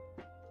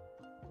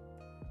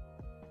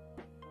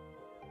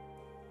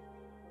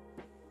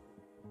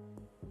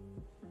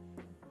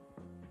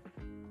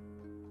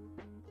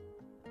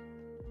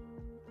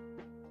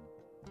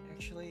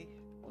 Actually,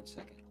 1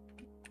 second.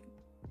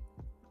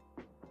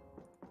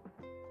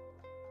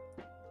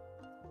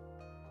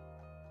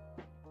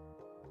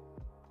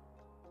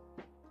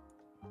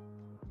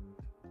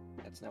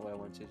 That's not what I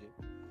wanted to do.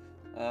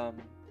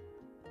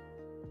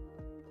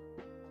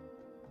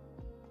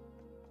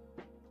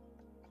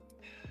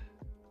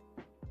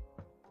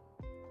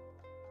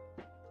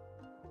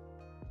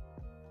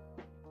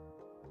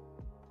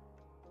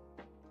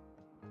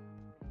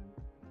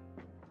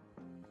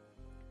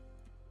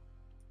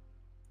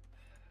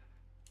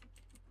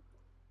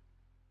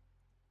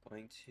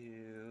 Going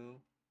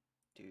to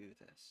do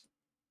this.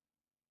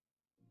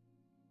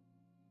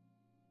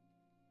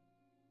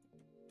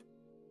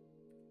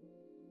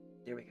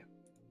 There we go.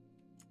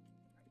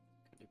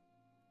 Gonna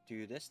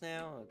do this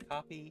now. I'll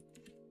copy.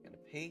 Gonna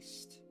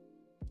paste.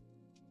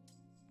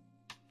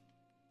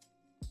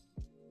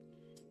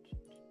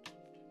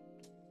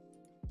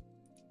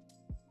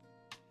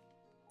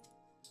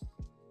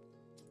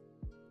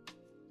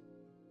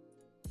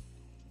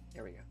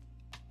 There we go.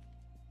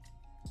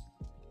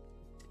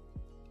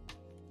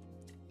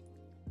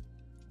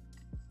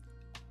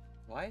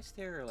 Why is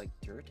there like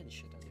dirt and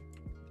shit on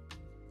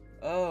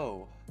it?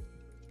 Oh.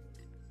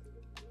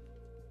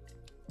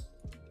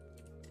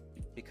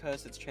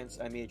 Because it's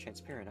I made it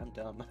transparent. I'm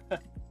dumb.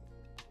 That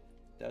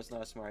was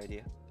not a smart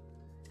idea.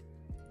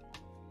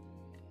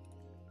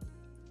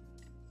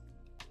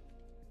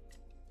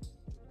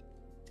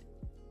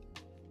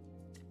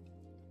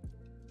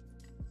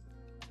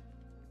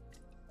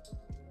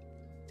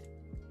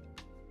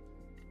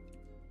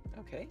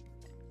 Okay.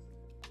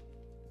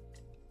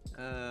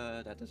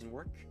 That doesn't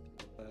work.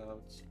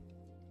 About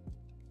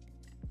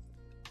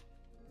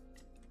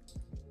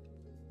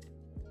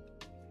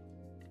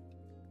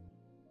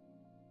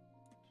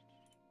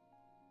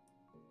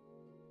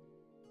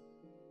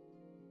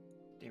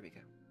There we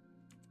go.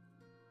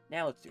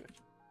 Now let's do it.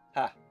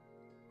 Ha!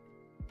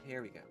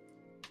 Here we go.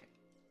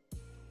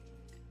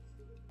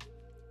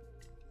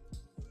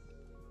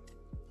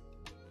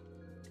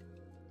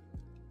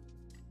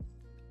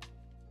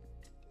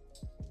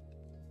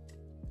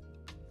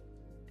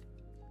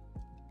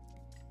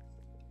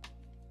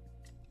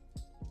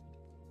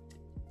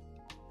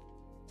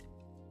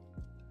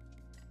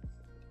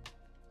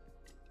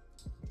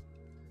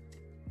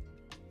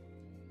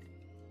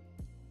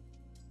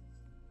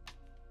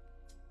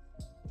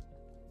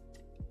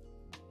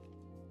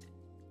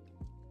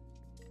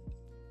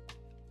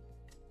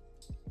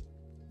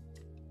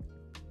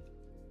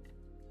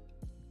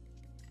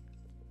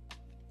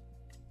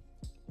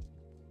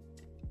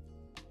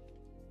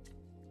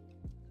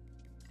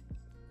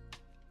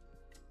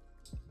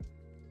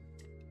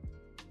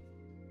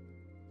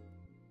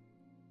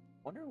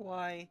 Wonder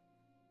why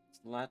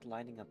it's not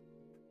lining up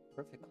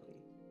perfectly.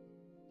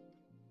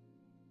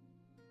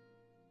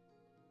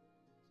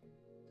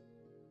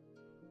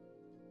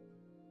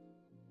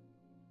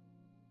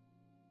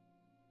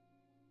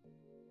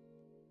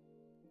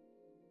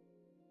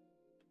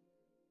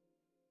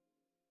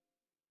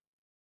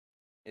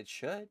 It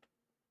should,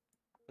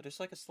 but there's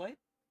like a slight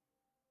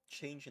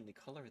change in the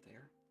color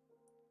there.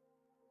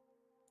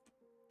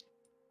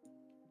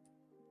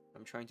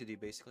 I'm trying to do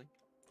basically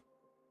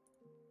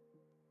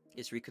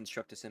is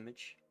reconstruct this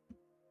image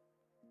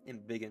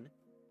and begin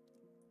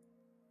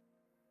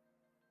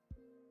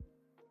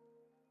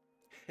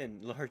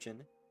and largen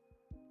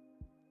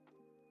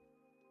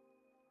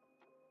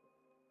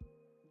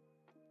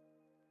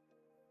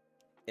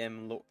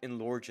and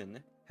enlargen.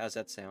 How's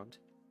that sound?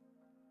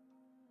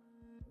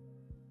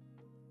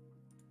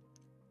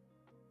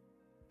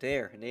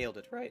 There, nailed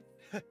it, right?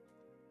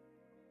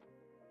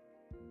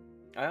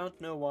 I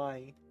don't know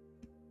why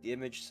the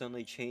image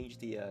suddenly changed,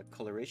 the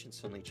coloration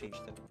suddenly changed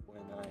when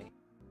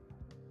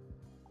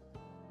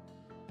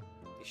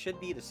it should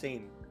be the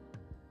same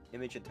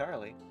image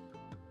entirely.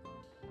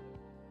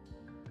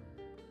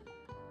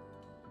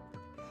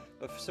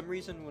 But for some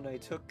reason when I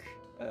took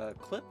a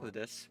clip of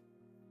this,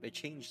 it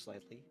changed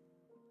slightly.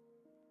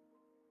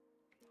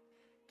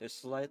 There's a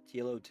slight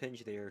yellow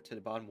tinge there to the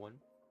bottom one.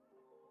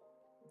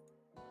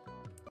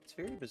 It's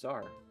very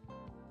bizarre.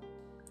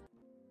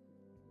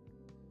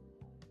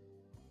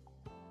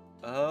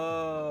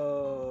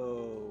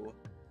 Oh,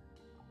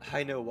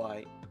 I know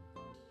why.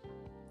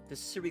 This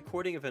is a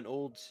recording of an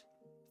old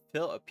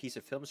a piece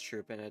of film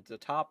strip, and at the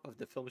top of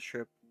the film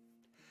strip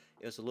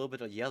it was a little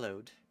bit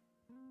yellowed.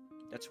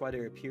 That's why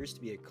there appears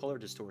to be a color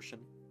distortion.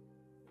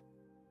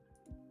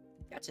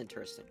 That's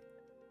interesting.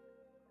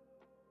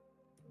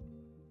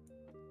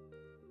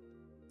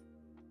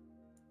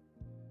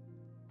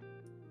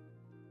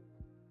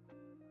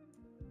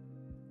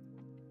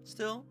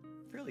 Still,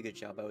 fairly good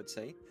job, I would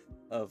say,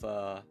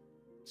 of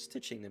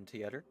stitching them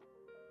together.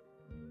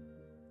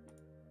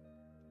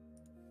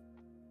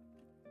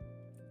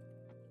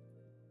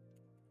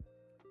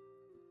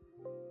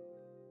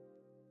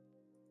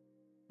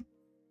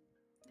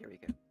 There we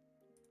go.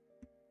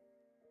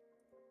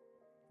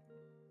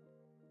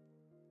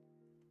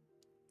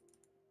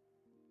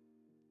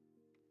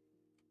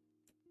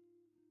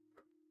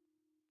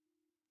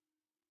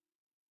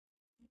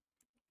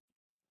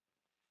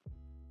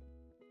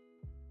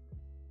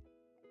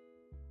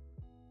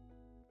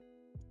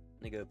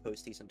 I'm gonna go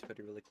post these on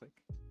Twitter really quick.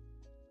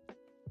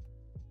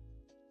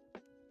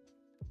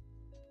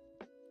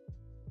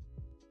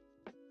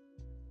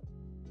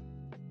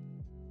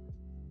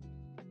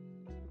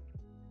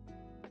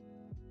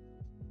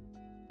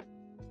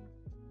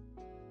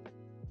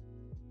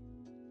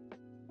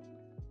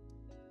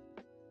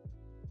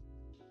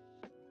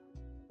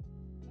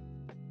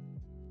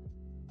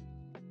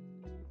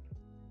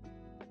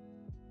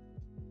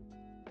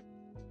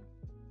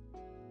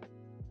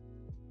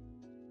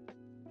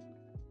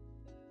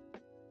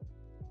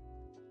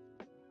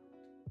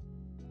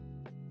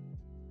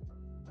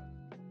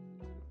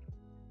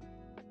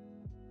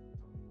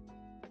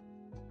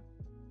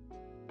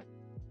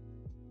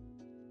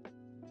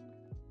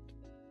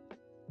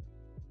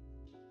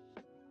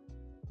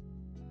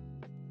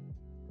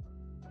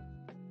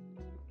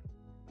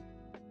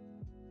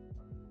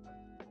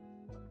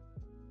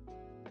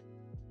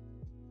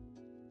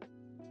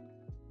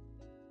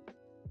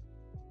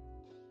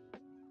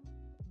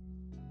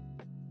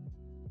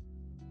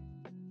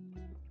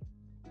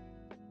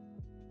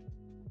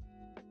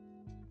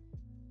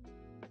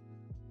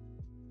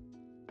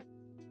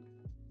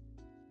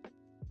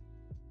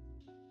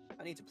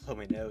 I need to blow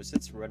my nose.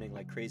 It's running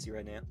like crazy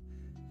right now.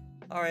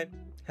 Alright,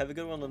 have a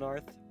good one,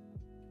 Lenarth.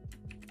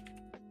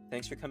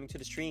 Thanks for coming to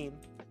the stream.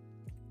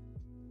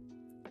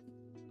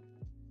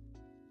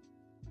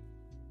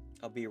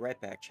 I'll be right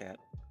back, chat.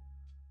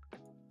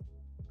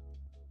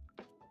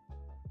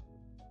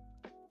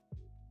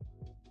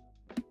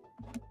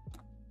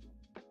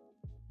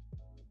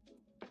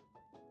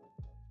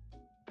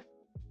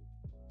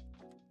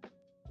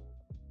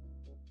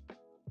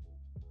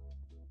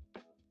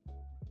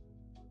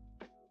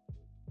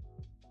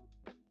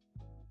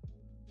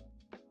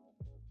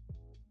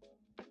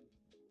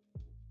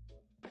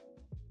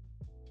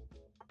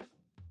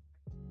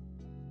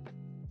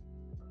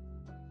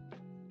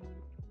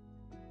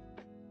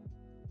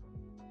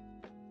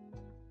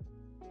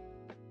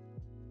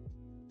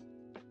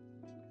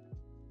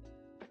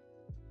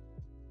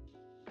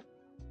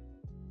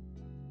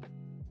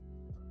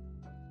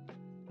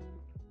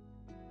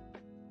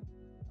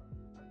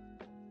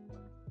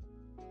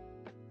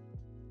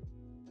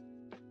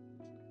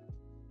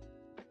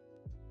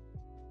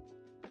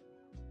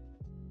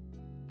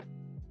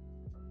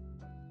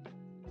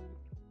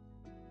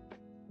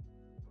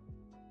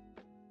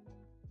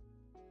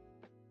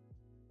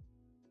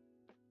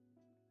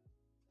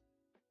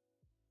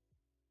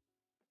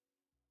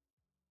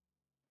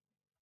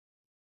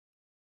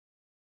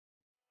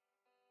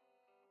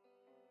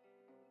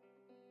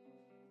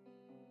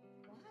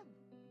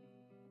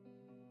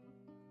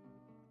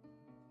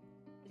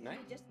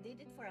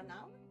 did it for an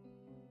hour?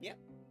 Yeah.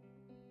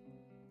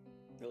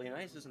 Really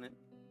nice, isn't it?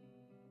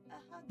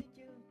 How did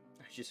you?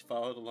 I just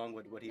followed along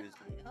with what he was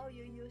doing. Oh,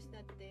 you used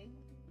that thing?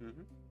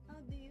 Mm-hmm. How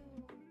do you?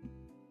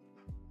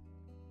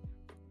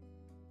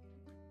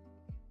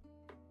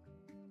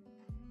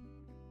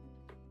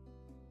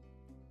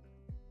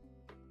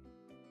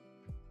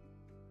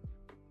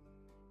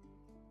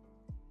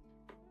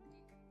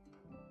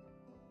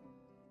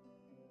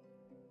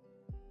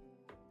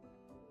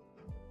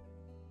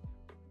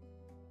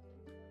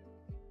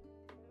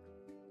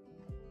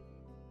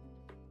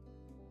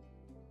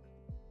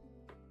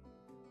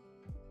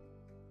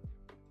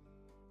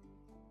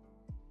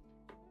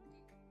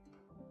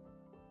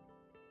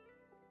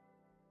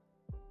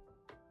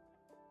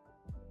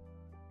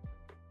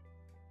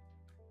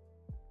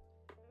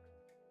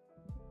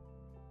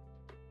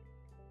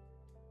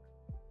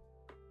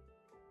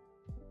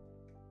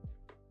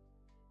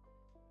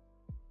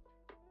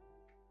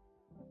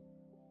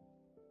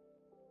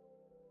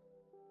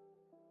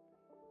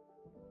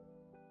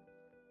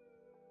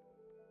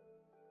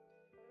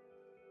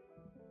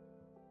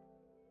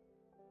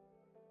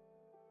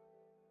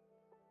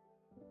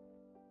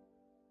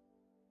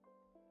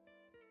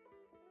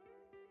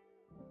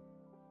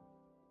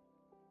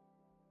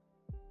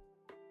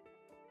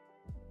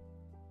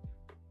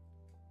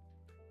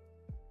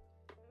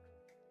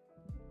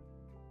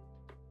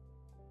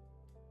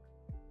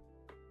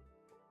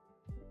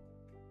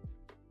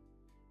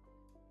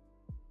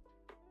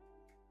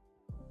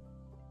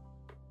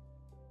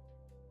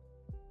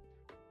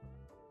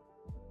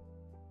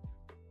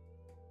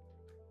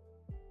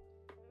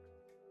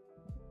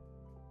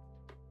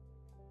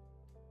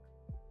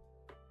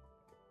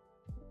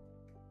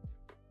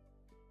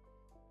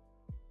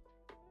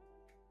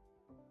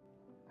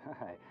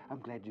 Hi, I'm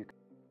glad you.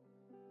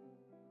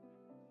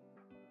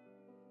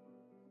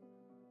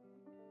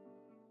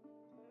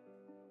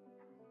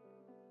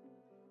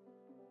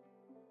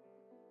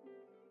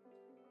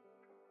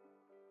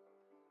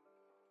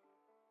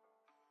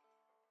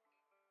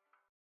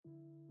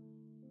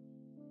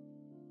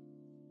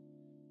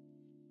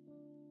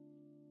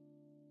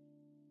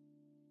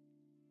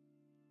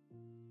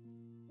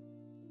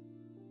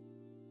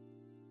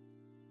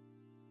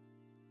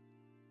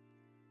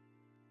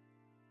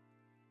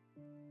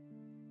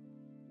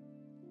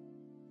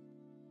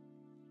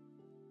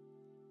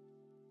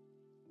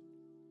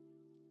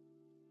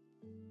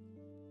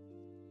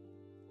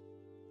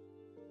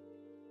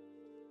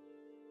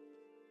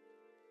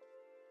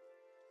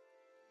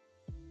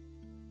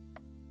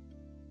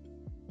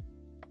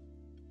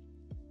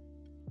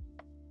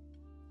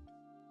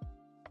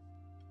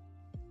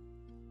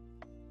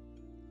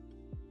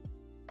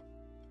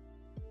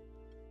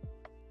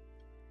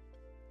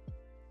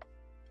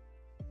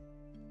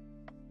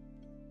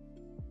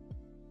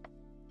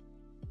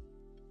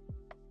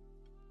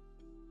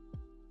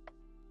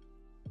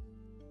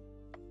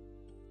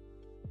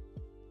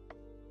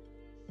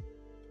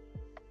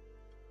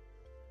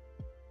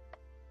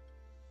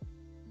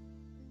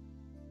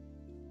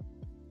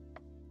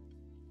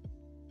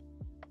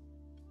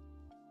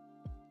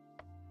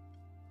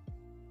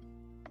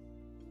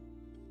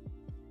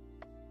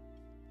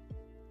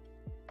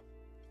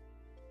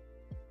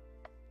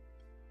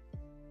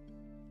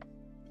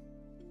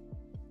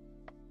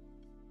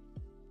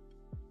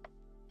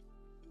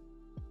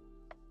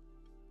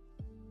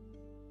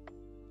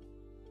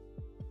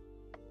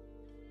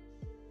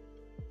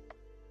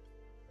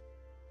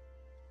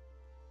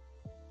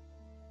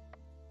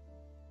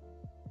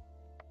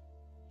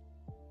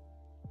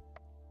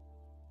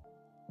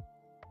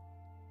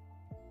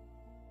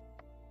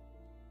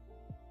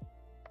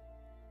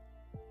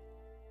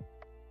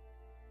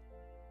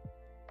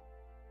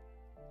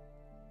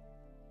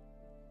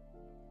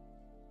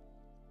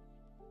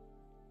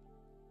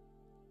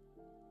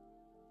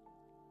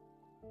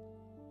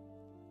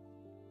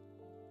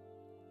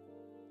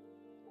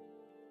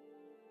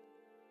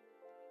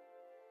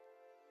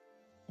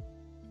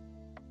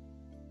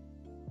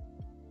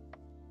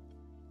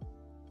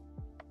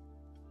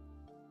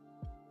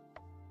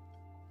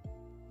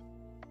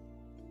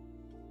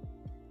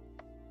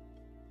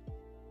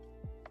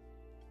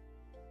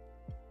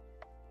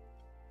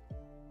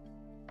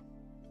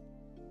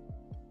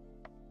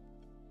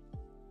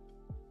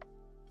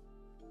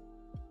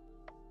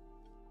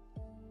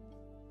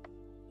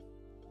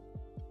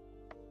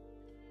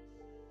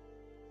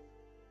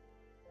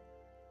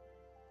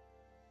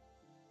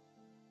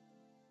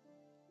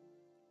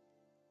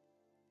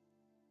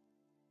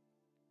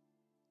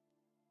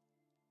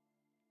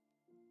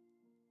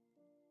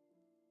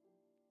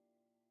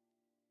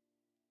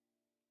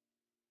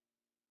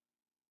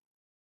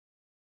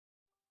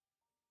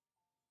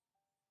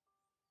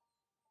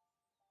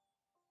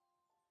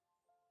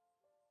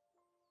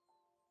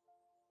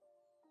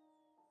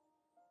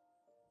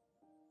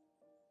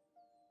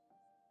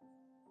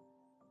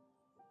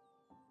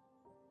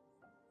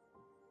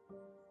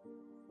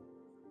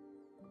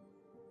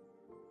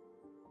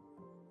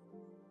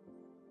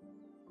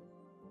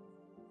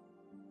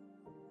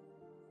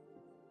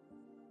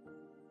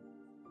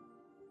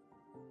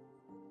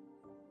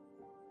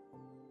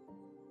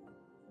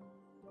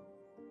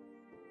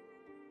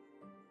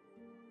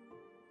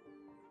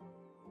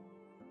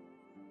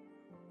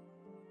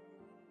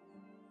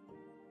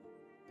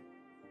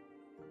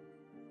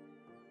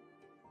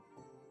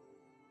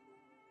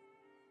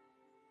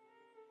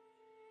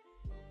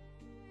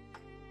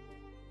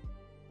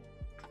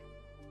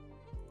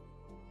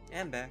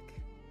 I'm back.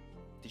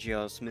 Did you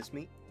else miss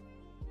me?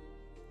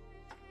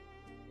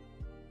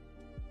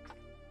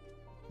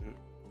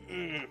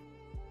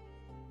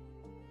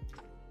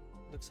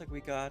 Looks like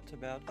we got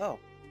about... Oh,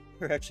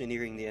 we're actually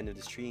nearing the end of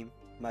the stream.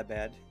 My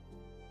bad.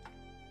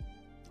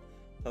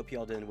 Hope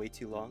y'all didn't wait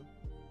too long.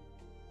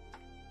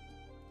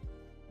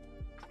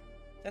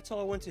 That's all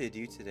I wanted to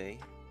do today.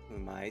 We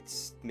might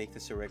make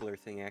this a regular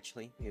thing,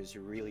 actually. It was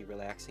really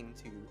relaxing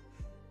to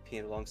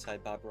paint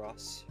alongside Bob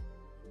Ross.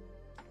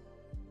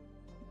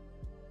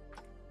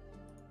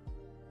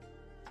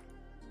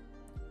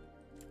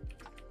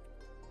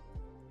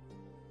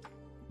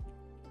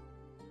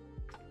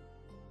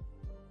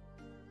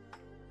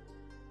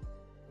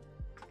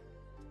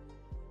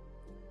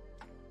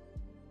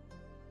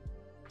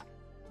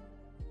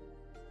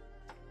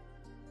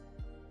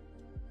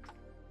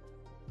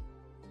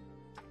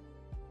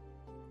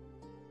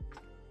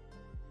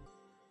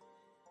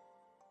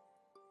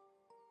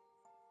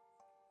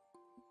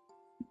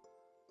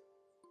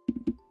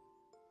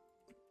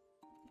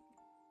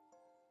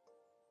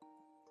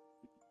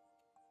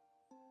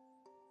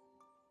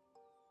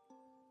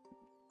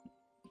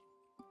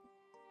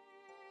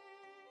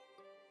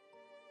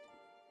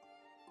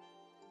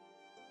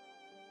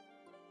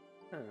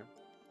 Huh.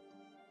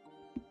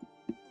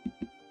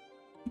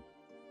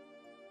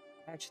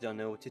 I actually don't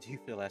know what to do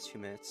for the last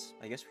few minutes.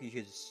 I guess we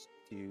could just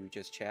do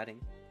just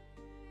chatting.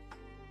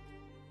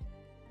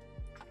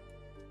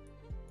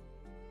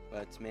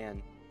 But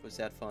man, was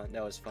that fun?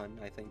 That was fun,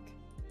 I think.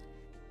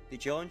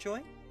 Did y'all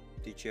enjoy?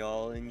 Did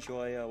y'all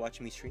enjoy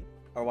watching me stream?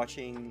 Or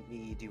watching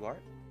me do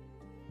art?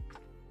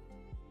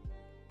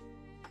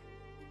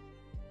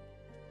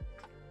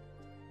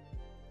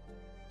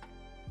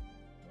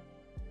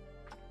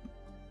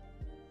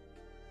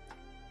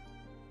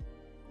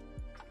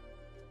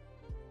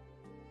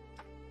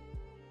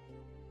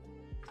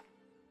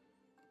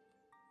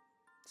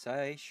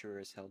 I sure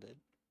as hell did.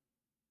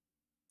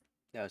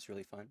 That was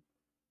really fun.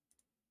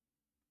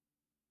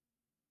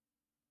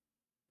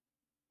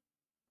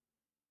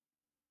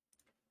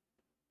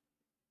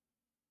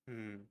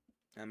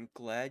 I'm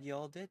glad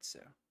y'all did so.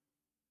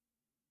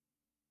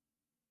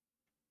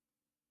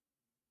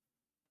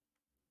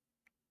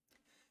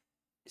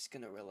 Just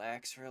gonna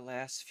relax for the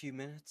last few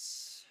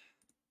minutes.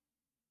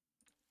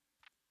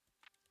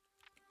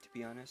 To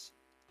be honest.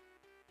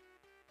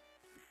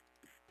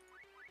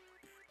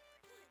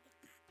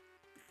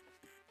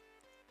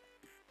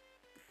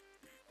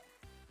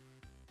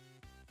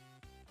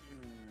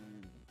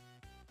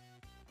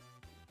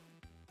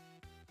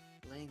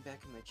 Laying back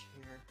in my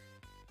chair.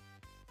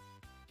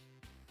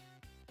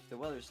 If the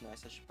weather's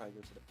nice, I should probably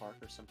go to the park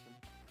or something.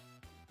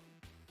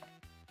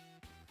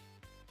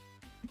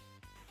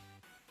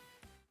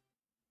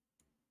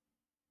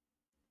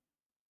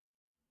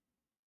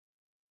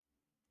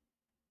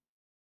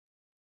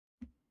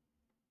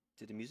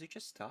 Did the music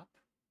just stop?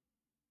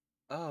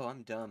 Oh,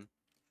 I'm dumb.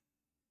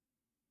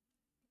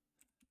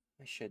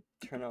 I should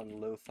turn on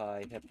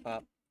lo-fi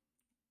hip-hop.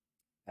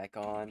 Back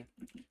on.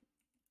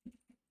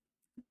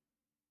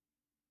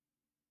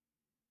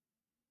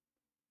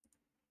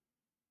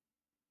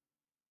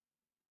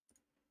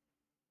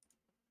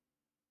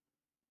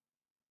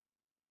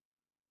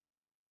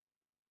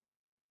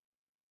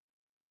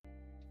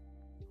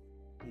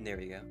 There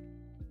we go.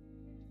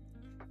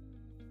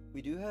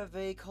 We do have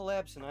a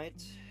collab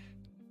tonight.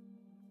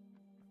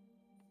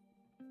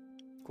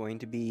 Going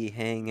to be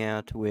hanging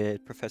out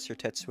with Professor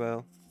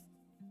Tetsuo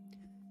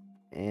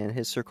and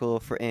his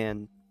circle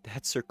and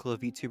that circle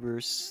of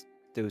YouTubers,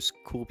 those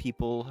cool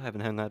people I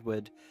haven't hung out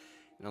with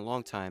in a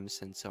long time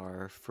since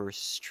our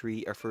first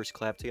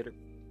collab together.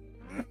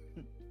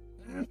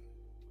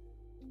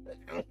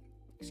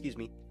 Excuse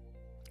me.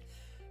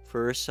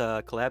 First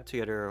collab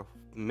together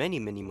many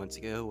months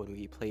ago when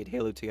we played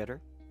Halo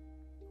together.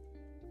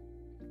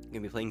 I'm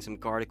gonna be playing some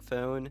Gartic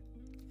Phone.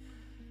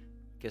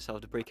 Guess I'll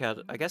have to break out.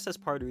 I guess that's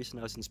part of the reason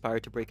I was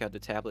inspired to break out the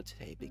tablet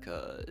today,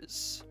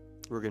 because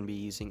we're gonna be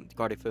using the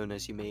Gartic Phone,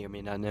 as you may or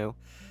may not know.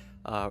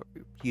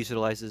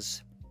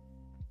 Utilizes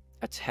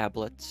a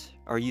tablet,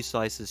 or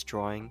utilizes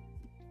drawing.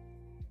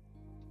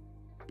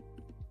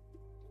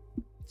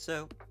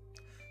 So,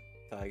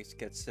 I just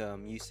get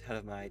some use out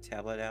of my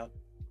tablet out.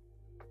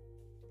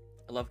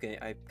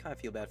 I kind of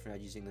feel bad for not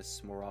using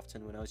this more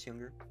often when I was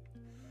younger.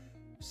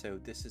 So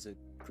this is a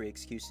great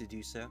excuse to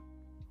do so.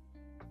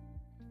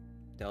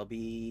 That'll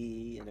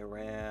be in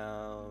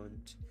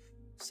around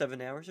 7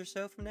 hours or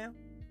so from now.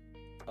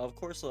 Of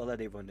course, I'll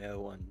let everyone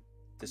know on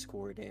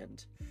Discord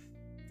and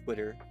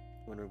Twitter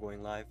when we're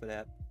going live for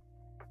that.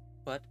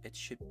 But it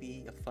should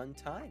be a fun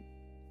time.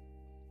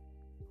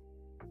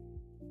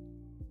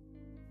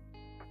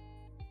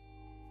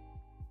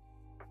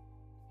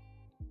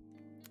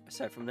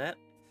 Aside from that,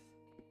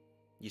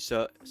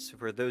 so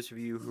for those of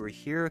you who are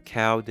here,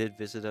 Cal did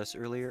visit us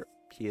earlier.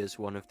 He is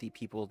one of the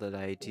people that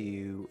I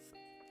do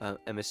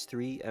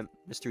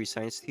MS3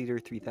 Science Theater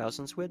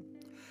 3000s with,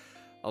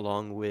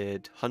 along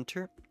with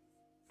Hunter.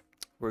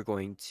 We're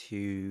going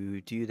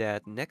to do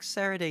that next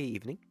Saturday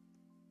evening.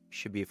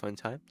 Should be a fun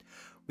time.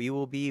 we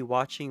will be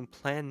watching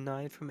Plan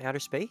 9 from Outer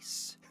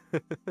Space.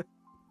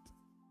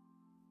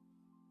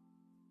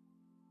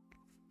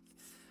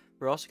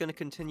 We're also going to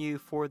continue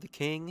For the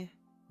King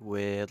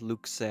with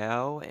Luke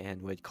Zhao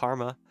and with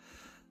Karma.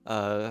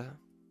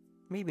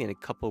 Maybe in a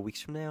couple of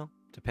weeks from now.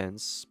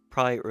 Depends.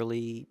 Probably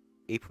early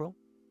April.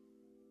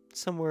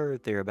 Somewhere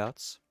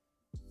thereabouts.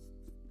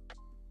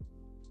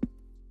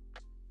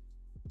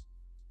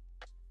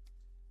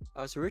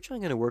 I was originally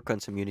going to work on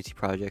some Unity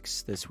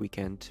projects this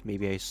weekend.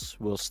 Maybe I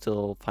will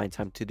still find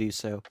time to do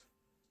so.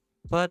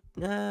 But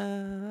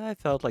I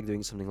felt like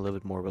doing something a little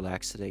bit more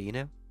relaxed today, you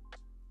know?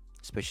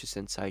 Especially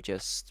since I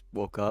just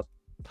woke up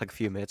like a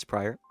few minutes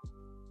prior.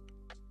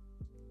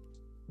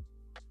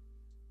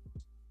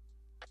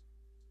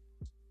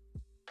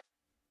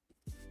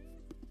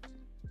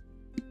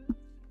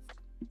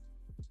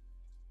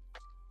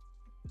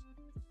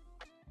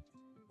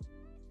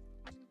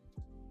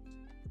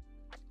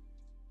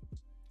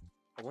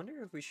 I wonder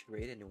if we should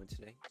raid anyone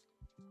today.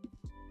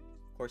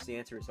 Of course, the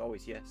answer is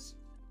always yes.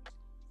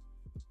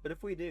 But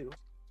if we do,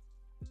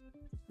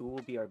 who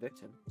will be our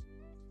victim?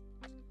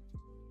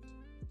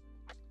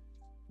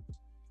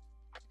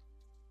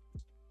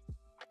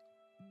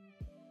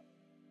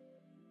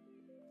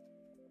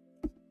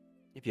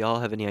 If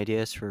y'all have any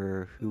ideas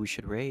for who we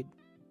should raid,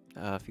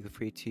 feel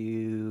free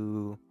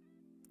to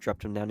drop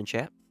them down in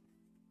chat.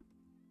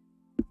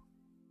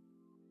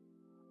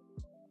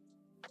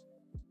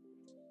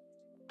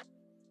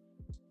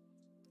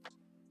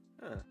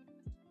 Huh.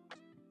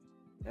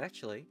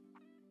 Actually,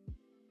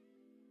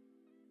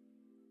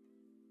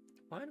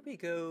 why don't we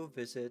go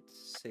visit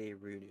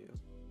Seirunu?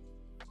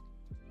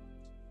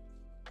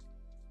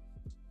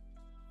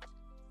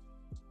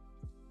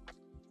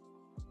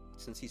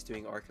 Since he's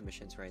doing our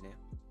commissions right now.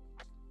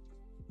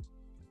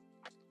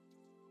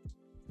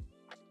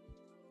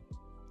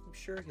 I'm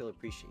sure he'll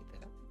appreciate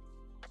that.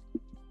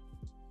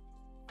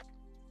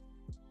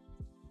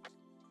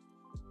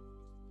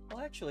 Well,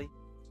 actually,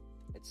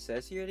 it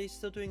says here that he's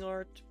still doing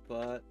art,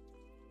 but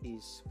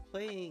he's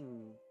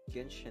playing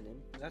Genshin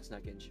Impact. That's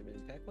not Genshin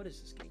Impact. What is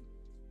this game?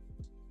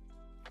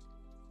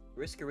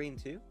 Risk of Rain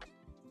 2?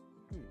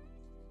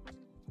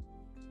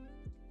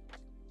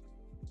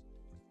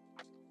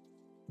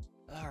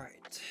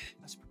 Alright,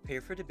 let's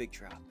prepare for the big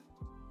drop.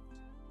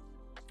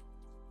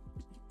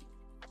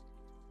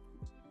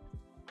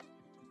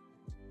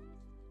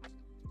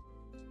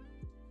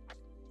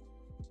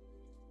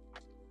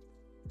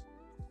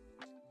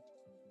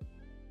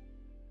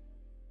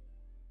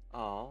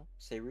 Aw,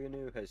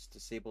 Seirunu has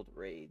disabled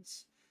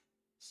raids,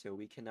 so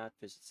we cannot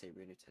visit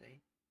Seirunu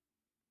today.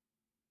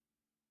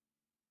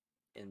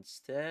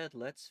 Instead,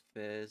 let's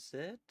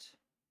visit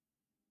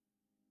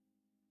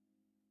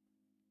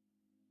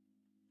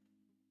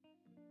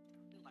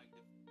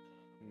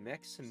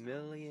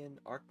Maximilian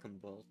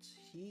Archambault.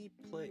 He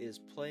is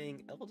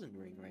playing Elden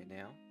Ring right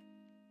now.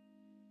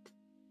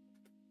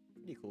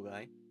 Pretty cool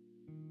guy.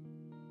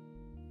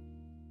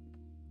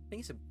 I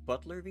think he's a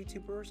butler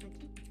VTuber or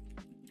something.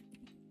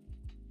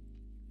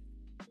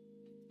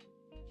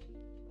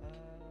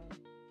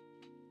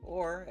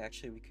 Or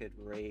actually we could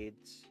raid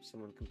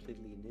someone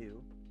completely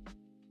new.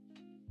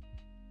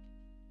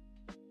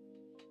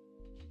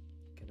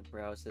 Gonna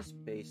browse this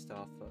based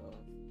off of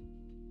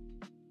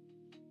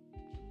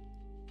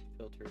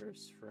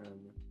filters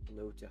from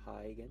low to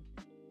high again.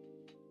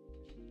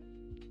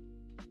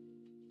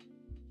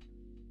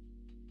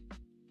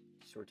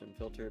 Sort and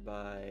filter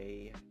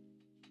by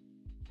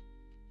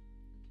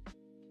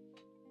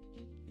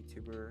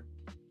YouTuber.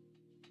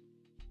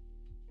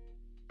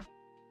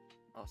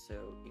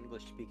 Also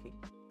English speaking,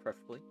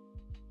 preferably.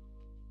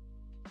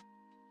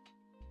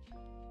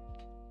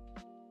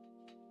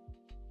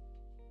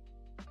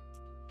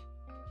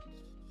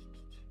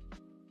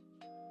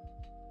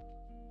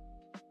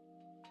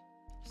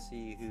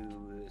 See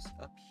who is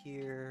up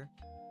here.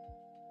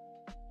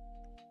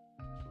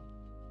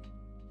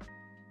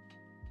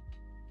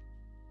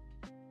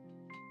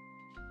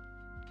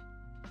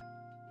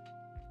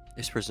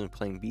 This person is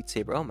playing Beat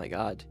Saber. Oh my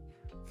god.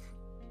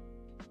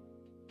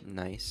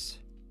 Nice.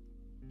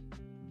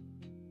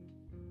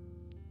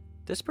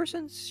 This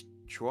person's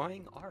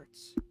drawing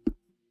arts.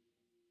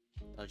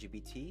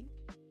 LGBT.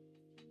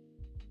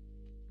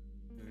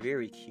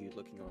 Very cute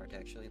looking art,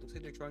 actually. It looks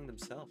like they're drawing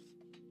themselves.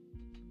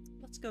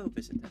 Let's go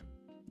visit them.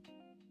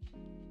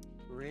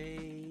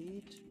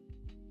 Raid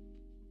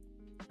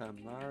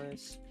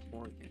Tamaris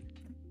Morgan.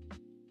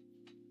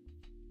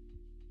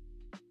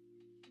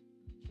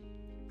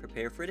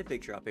 Prepare for the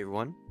big drop,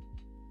 everyone.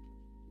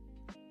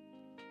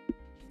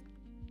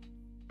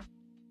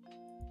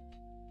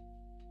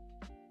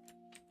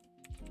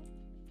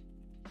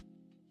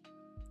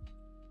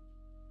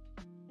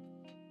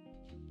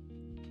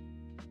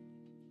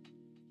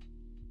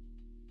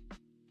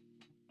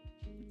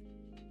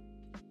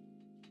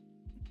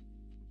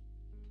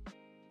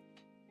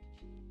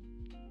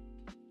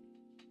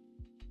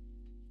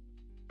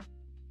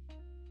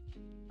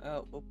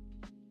 Oh,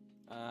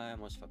 I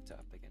almost fucked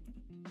up again.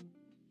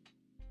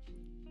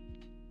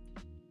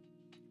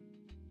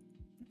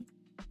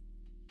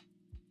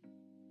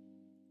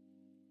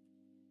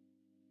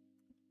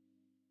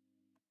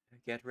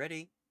 get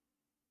ready.